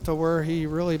itself to where he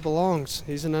really belongs.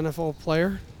 He's an NFL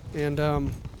player,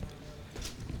 and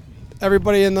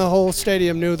everybody in the whole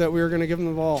stadium knew that we were going to give him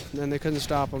the ball, and they couldn't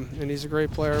stop him. And he's a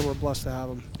great player, and we're blessed to have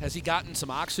him. Has he gotten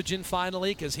some oxygen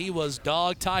finally? Because he was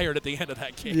dog-tired at the end of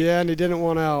that game. Yeah, and he didn't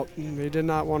want out. He did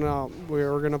not want out. We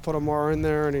were going to put him more in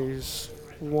there, and he's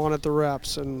wanted the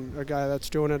reps. And a guy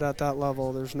that's doing it at that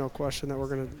level, there's no question that we're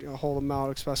going to hold him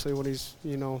out, especially when he's,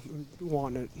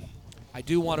 wanting it. I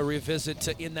do want to revisit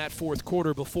in that fourth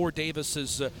quarter before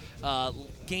Davis's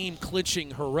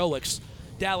game-clinching heroics.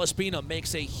 Dallas Beanham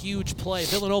makes a huge play.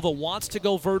 Villanova wants to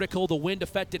go vertical. The wind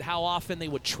affected how often they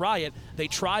would try it. They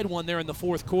tried one there in the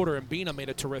fourth quarter, and Beanham made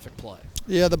a terrific play.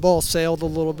 Yeah, the ball sailed a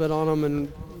little bit on him,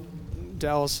 and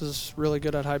Dallas is really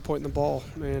good at high pointing the ball,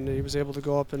 and he was able to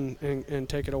go up and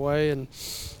take it away. And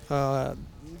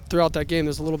throughout that game,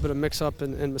 there's a little bit of mix-up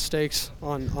and mistakes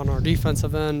on our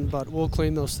defensive end, but we'll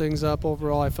clean those things up.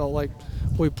 Overall, I felt like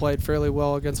we played fairly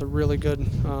well against a really good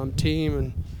team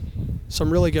and some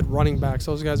really good running backs.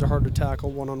 Those guys are hard to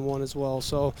tackle one-on-one as well.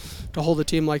 So to hold a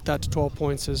team like that to 12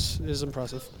 points is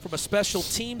impressive. From a special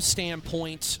team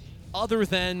standpoint, other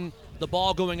than the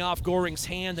ball going off Goring's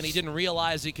hand and he didn't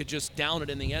realize he could just down it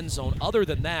in the end zone, other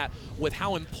than that, with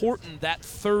how important that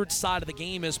third side of the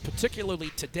game is,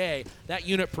 particularly today, that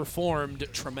unit performed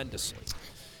tremendously.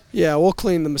 Yeah, we'll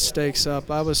clean the mistakes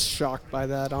up. I was shocked by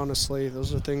that, honestly.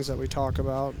 Those are things that we talk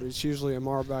about. It's usually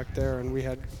Amar back there, and we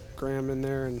had Graham in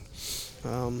there, and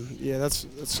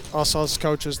that's us as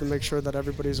coaches to make sure that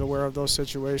everybody's aware of those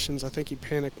situations. I think he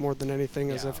panicked more than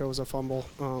anything as if it was a fumble,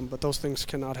 but those things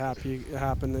cannot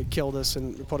happen. They killed us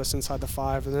and put us inside the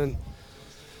 5, and then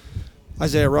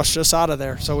Isaiah rushed us out of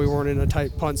there, so we weren't in a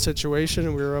tight punt situation,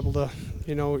 and we were able to,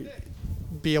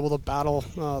 be able to battle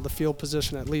the field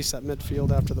position at least at midfield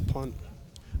after the punt.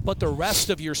 But the rest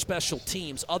of your special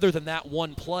teams, other than that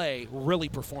one play, really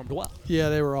performed well. Yeah,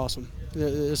 they were awesome.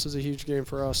 This is a huge game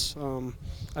for us.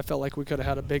 I felt like we could have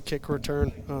had a big kick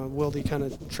return. Wildy kind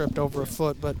of tripped over a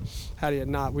foot, but had he had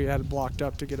not, we had it blocked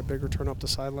up to get a big return up the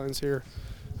sidelines here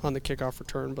on the kickoff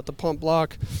return. But the punt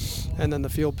block and then the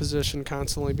field position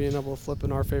constantly being able to flip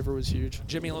in our favor was huge.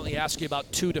 Jimmy, let me ask you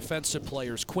about two defensive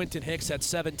players. Quentin Hicks had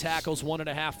 7 tackles,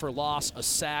 1.5 for loss, a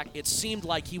sack. It seemed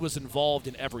like he was involved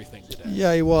in everything today.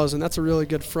 Yeah, he was, and that's a really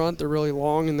good front. They're really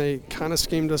long, and they kind of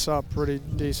schemed us up pretty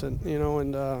decent,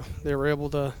 and they were able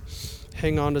to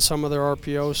hang on to some of their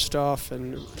RPO stuff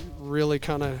and really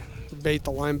kind of bait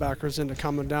the linebackers into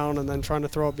coming down and then trying to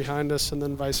throw it behind us, and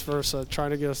then vice versa,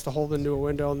 trying to get us to hold into a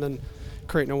window and then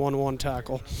creating a 1-1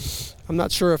 tackle. I'm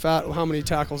not sure how many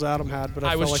tackles Adam had, but I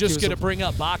felt was like just going to bring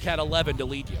up Bach had 11 to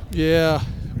lead you. Yeah,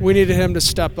 we needed him to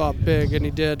step up big, and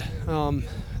he did.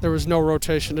 There was no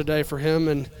rotation today for him,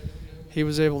 and he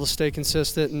was able to stay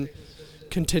consistent and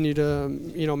continue to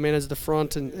manage the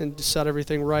front and set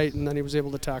everything right, and then he was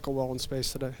able to tackle well in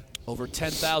space today. Over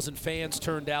 10,000 fans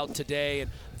turned out today,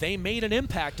 and they made an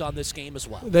impact on this game as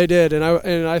well. They did, and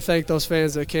I thank those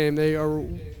fans that came.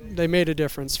 They made a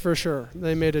difference for sure.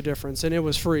 They made a difference, and it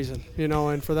was freezing,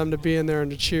 and for them to be in there and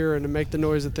to cheer and to make the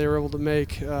noise that they were able to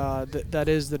make, that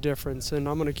is the difference. And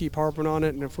I'm going to keep harping on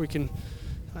it, and if we can.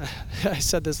 I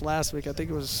said this last week. I think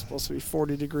it was supposed to be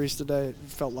 40 degrees today. It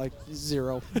felt like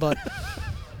 0, but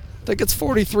I think it's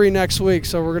 43 next week,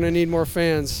 so we're going to need more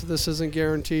fans. This isn't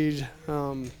guaranteed.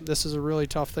 This is a really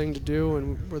tough thing to do,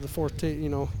 and we're the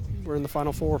 14th, we're in the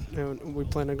Final Four, and we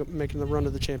plan on making the run to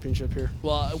the championship here.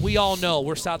 Well, we all know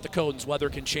we're South Dakotans. Weather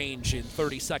can change in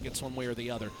 30 seconds one way or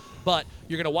the other. But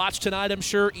you're going to watch tonight, I'm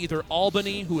sure, either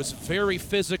Albany, who is very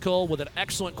physical with an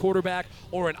excellent quarterback,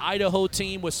 or an Idaho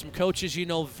team with some coaches you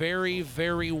know very,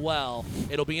 very well.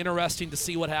 It'll be interesting to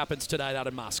see what happens tonight out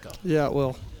in Moscow. Yeah, it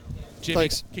will. Jimmy,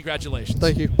 Thanks. Congratulations.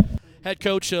 Thank you. Head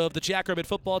coach of the Jackrabbit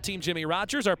football team, Jimmy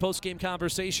Rogers. Our post-game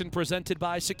conversation presented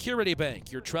by Security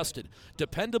Bank, your trusted,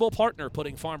 dependable partner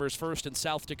putting farmers first in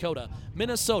South Dakota,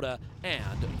 Minnesota,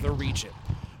 and the region.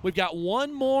 We've got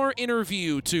one more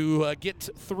interview to get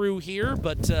through here,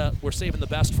 but we're saving the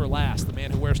best for last. The man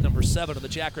who wears number 7 of the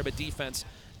Jackrabbit defense,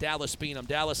 Dallas Beanham.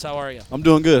 Dallas, how are you? I'm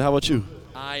doing good. How about you?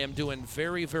 I am doing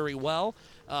very, very well.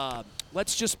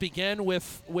 Let's just begin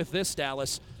with this,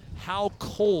 Dallas. How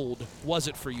cold was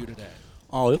it for you today?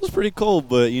 Oh, it was pretty cold,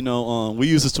 but, we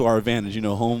use this to our advantage.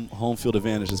 Home field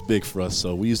advantage is big for us,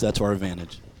 so we use that to our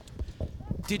advantage.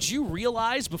 Did you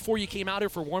realize before you came out here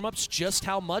for warm-ups just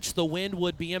how much the wind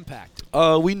would be impacted?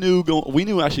 We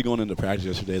knew actually going into practice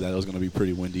yesterday that it was going to be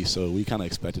pretty windy, so we kind of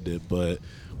expected it. But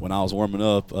when I was warming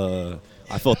up,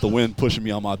 I felt the wind pushing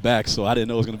me on my back, so I didn't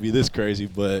know it was going to be this crazy.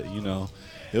 But,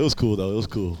 it was cool, though. It was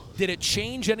cool. Did it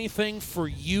change anything for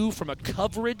you from a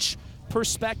coverage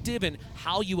perspective and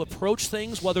how you approach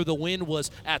things, whether the wind was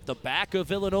at the back of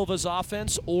Villanova's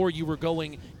offense or you were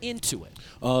going into it?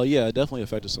 Yeah, it definitely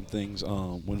affected some things.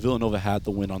 When Villanova had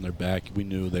the wind on their back, we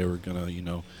knew they were going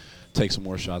to, take some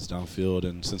more shots downfield,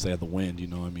 and since they had the wind,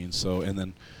 So, and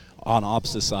then on the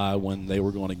opposite side, when they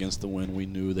were going against the wind, we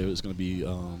knew there was going to be,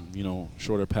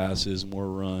 shorter passes, more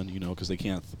run, because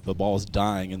the ball's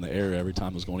dying in the air every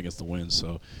time it was going against the wind.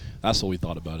 So that's what we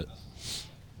thought about it.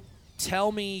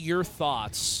 Tell me your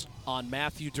thoughts on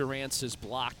Matthew Durance's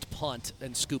blocked punt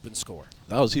and scoop and score.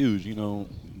 That was huge.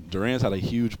 Durance had a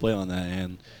huge play on that,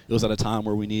 and it was at a time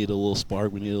where we needed a little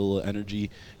spark, we needed a little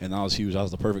energy, and that was huge. That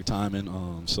was the perfect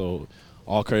timing. So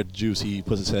all credit to Juice. He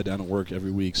puts his head down and work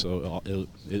every week, so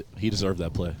he deserved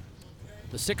that play.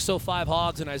 The 605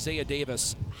 Hogs and Isaiah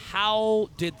Davis, how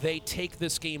did they take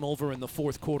this game over in the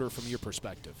fourth quarter from your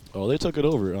perspective? Oh, they took it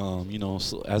over.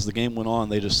 So as the game went on,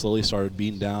 they just slowly started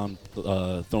beating down,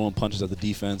 throwing punches at the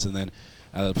defense, and then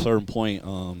at a certain point,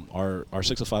 our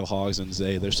 605 Hogs and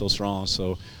Zay, they're so strong,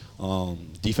 so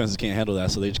defenses can't handle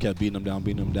that, so they just kept beating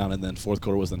them down, and then fourth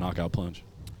quarter was the knockout punch.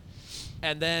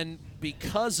 And then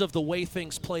because of the way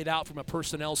things played out from a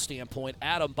personnel standpoint,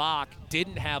 Adam Bach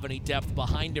didn't have any depth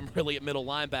behind him really at middle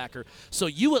linebacker. So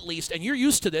you at least, and you're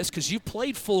used to this because you've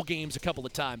played full games a couple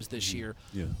of times this year,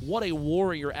 what a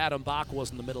warrior Adam Bach was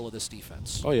in the middle of this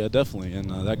defense. Oh, yeah, definitely. And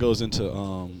that goes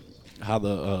into how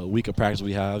the week of practice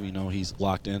we have. He's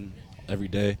locked in every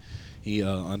day. He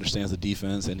understands the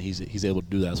defense, and he's able to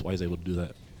do that. That's why he's able to do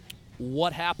that.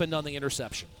 What happened on the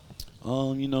interception?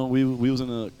 We was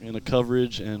in a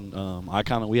coverage, and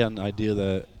we had an idea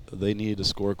that they needed to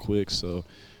score quick, so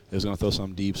they was gonna throw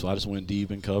something deep. So I just went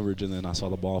deep in coverage, and then I saw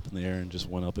the ball up in the air and just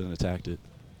went up and attacked it.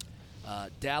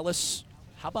 Dallas,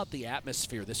 how about the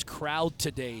atmosphere? This crowd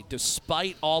today,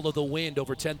 despite all of the wind,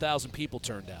 over 10,000 people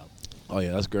turned out. Oh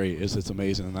yeah, that's great. It's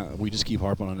amazing. And we just keep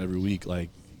harping on it every week. Like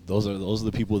those are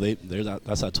the people.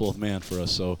 That's that 12th man for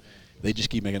us. So they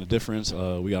just keep making a difference.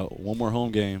 We got one more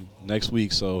home game next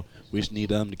week, so we just need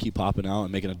them to keep popping out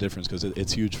and making a difference because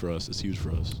it's huge for us. It's huge for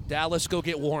us. Dallas, go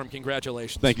get warm.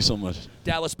 Congratulations. Thank you so much.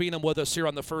 Dallas Beanham with us here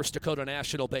on the First Dakota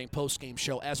National Bank postgame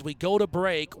show. As we go to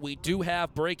break, we do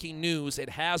have breaking news. It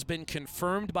has been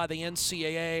confirmed by the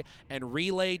NCAA and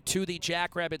relayed to the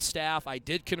Jackrabbit staff. I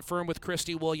did confirm with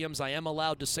Christy Williams. I am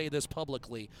allowed to say this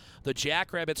publicly. The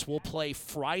Jackrabbits will play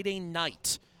Friday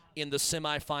night in the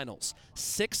semifinals.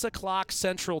 6 o'clock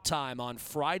Central Time on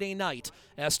Friday night,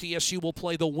 SDSU will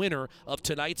play the winner of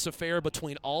tonight's affair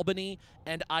between Albany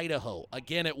and Idaho.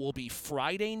 Again, it will be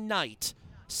Friday night,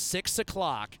 6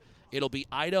 o'clock, It'll be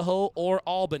Idaho or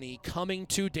Albany coming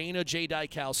to Dana J.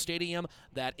 Dykhouse Stadium.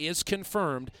 That is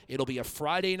confirmed. It'll be a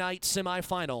Friday night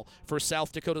semifinal for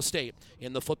South Dakota State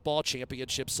in the football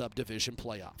championship subdivision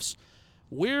playoffs.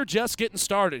 We're just getting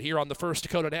started here on the First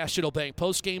Dakota National Bank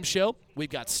postgame show. We've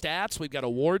got stats. We've got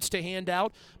awards to hand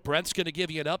out. Brent's going to give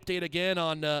you an update again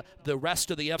on the rest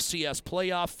of the FCS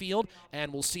playoff field,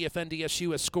 and we'll see if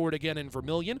NDSU has scored again in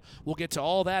Vermilion. We'll get to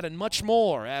all that and much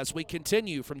more as we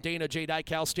continue from Dana J.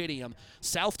 Dykhouse Stadium.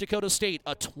 South Dakota State,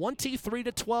 a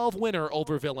 23-12 winner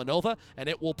over Villanova, and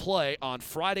it will play on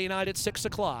Friday night at 6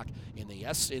 o'clock in the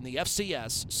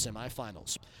FCS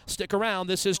semifinals. Stick around.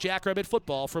 This is Jackrabbit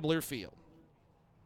Football from Learfield.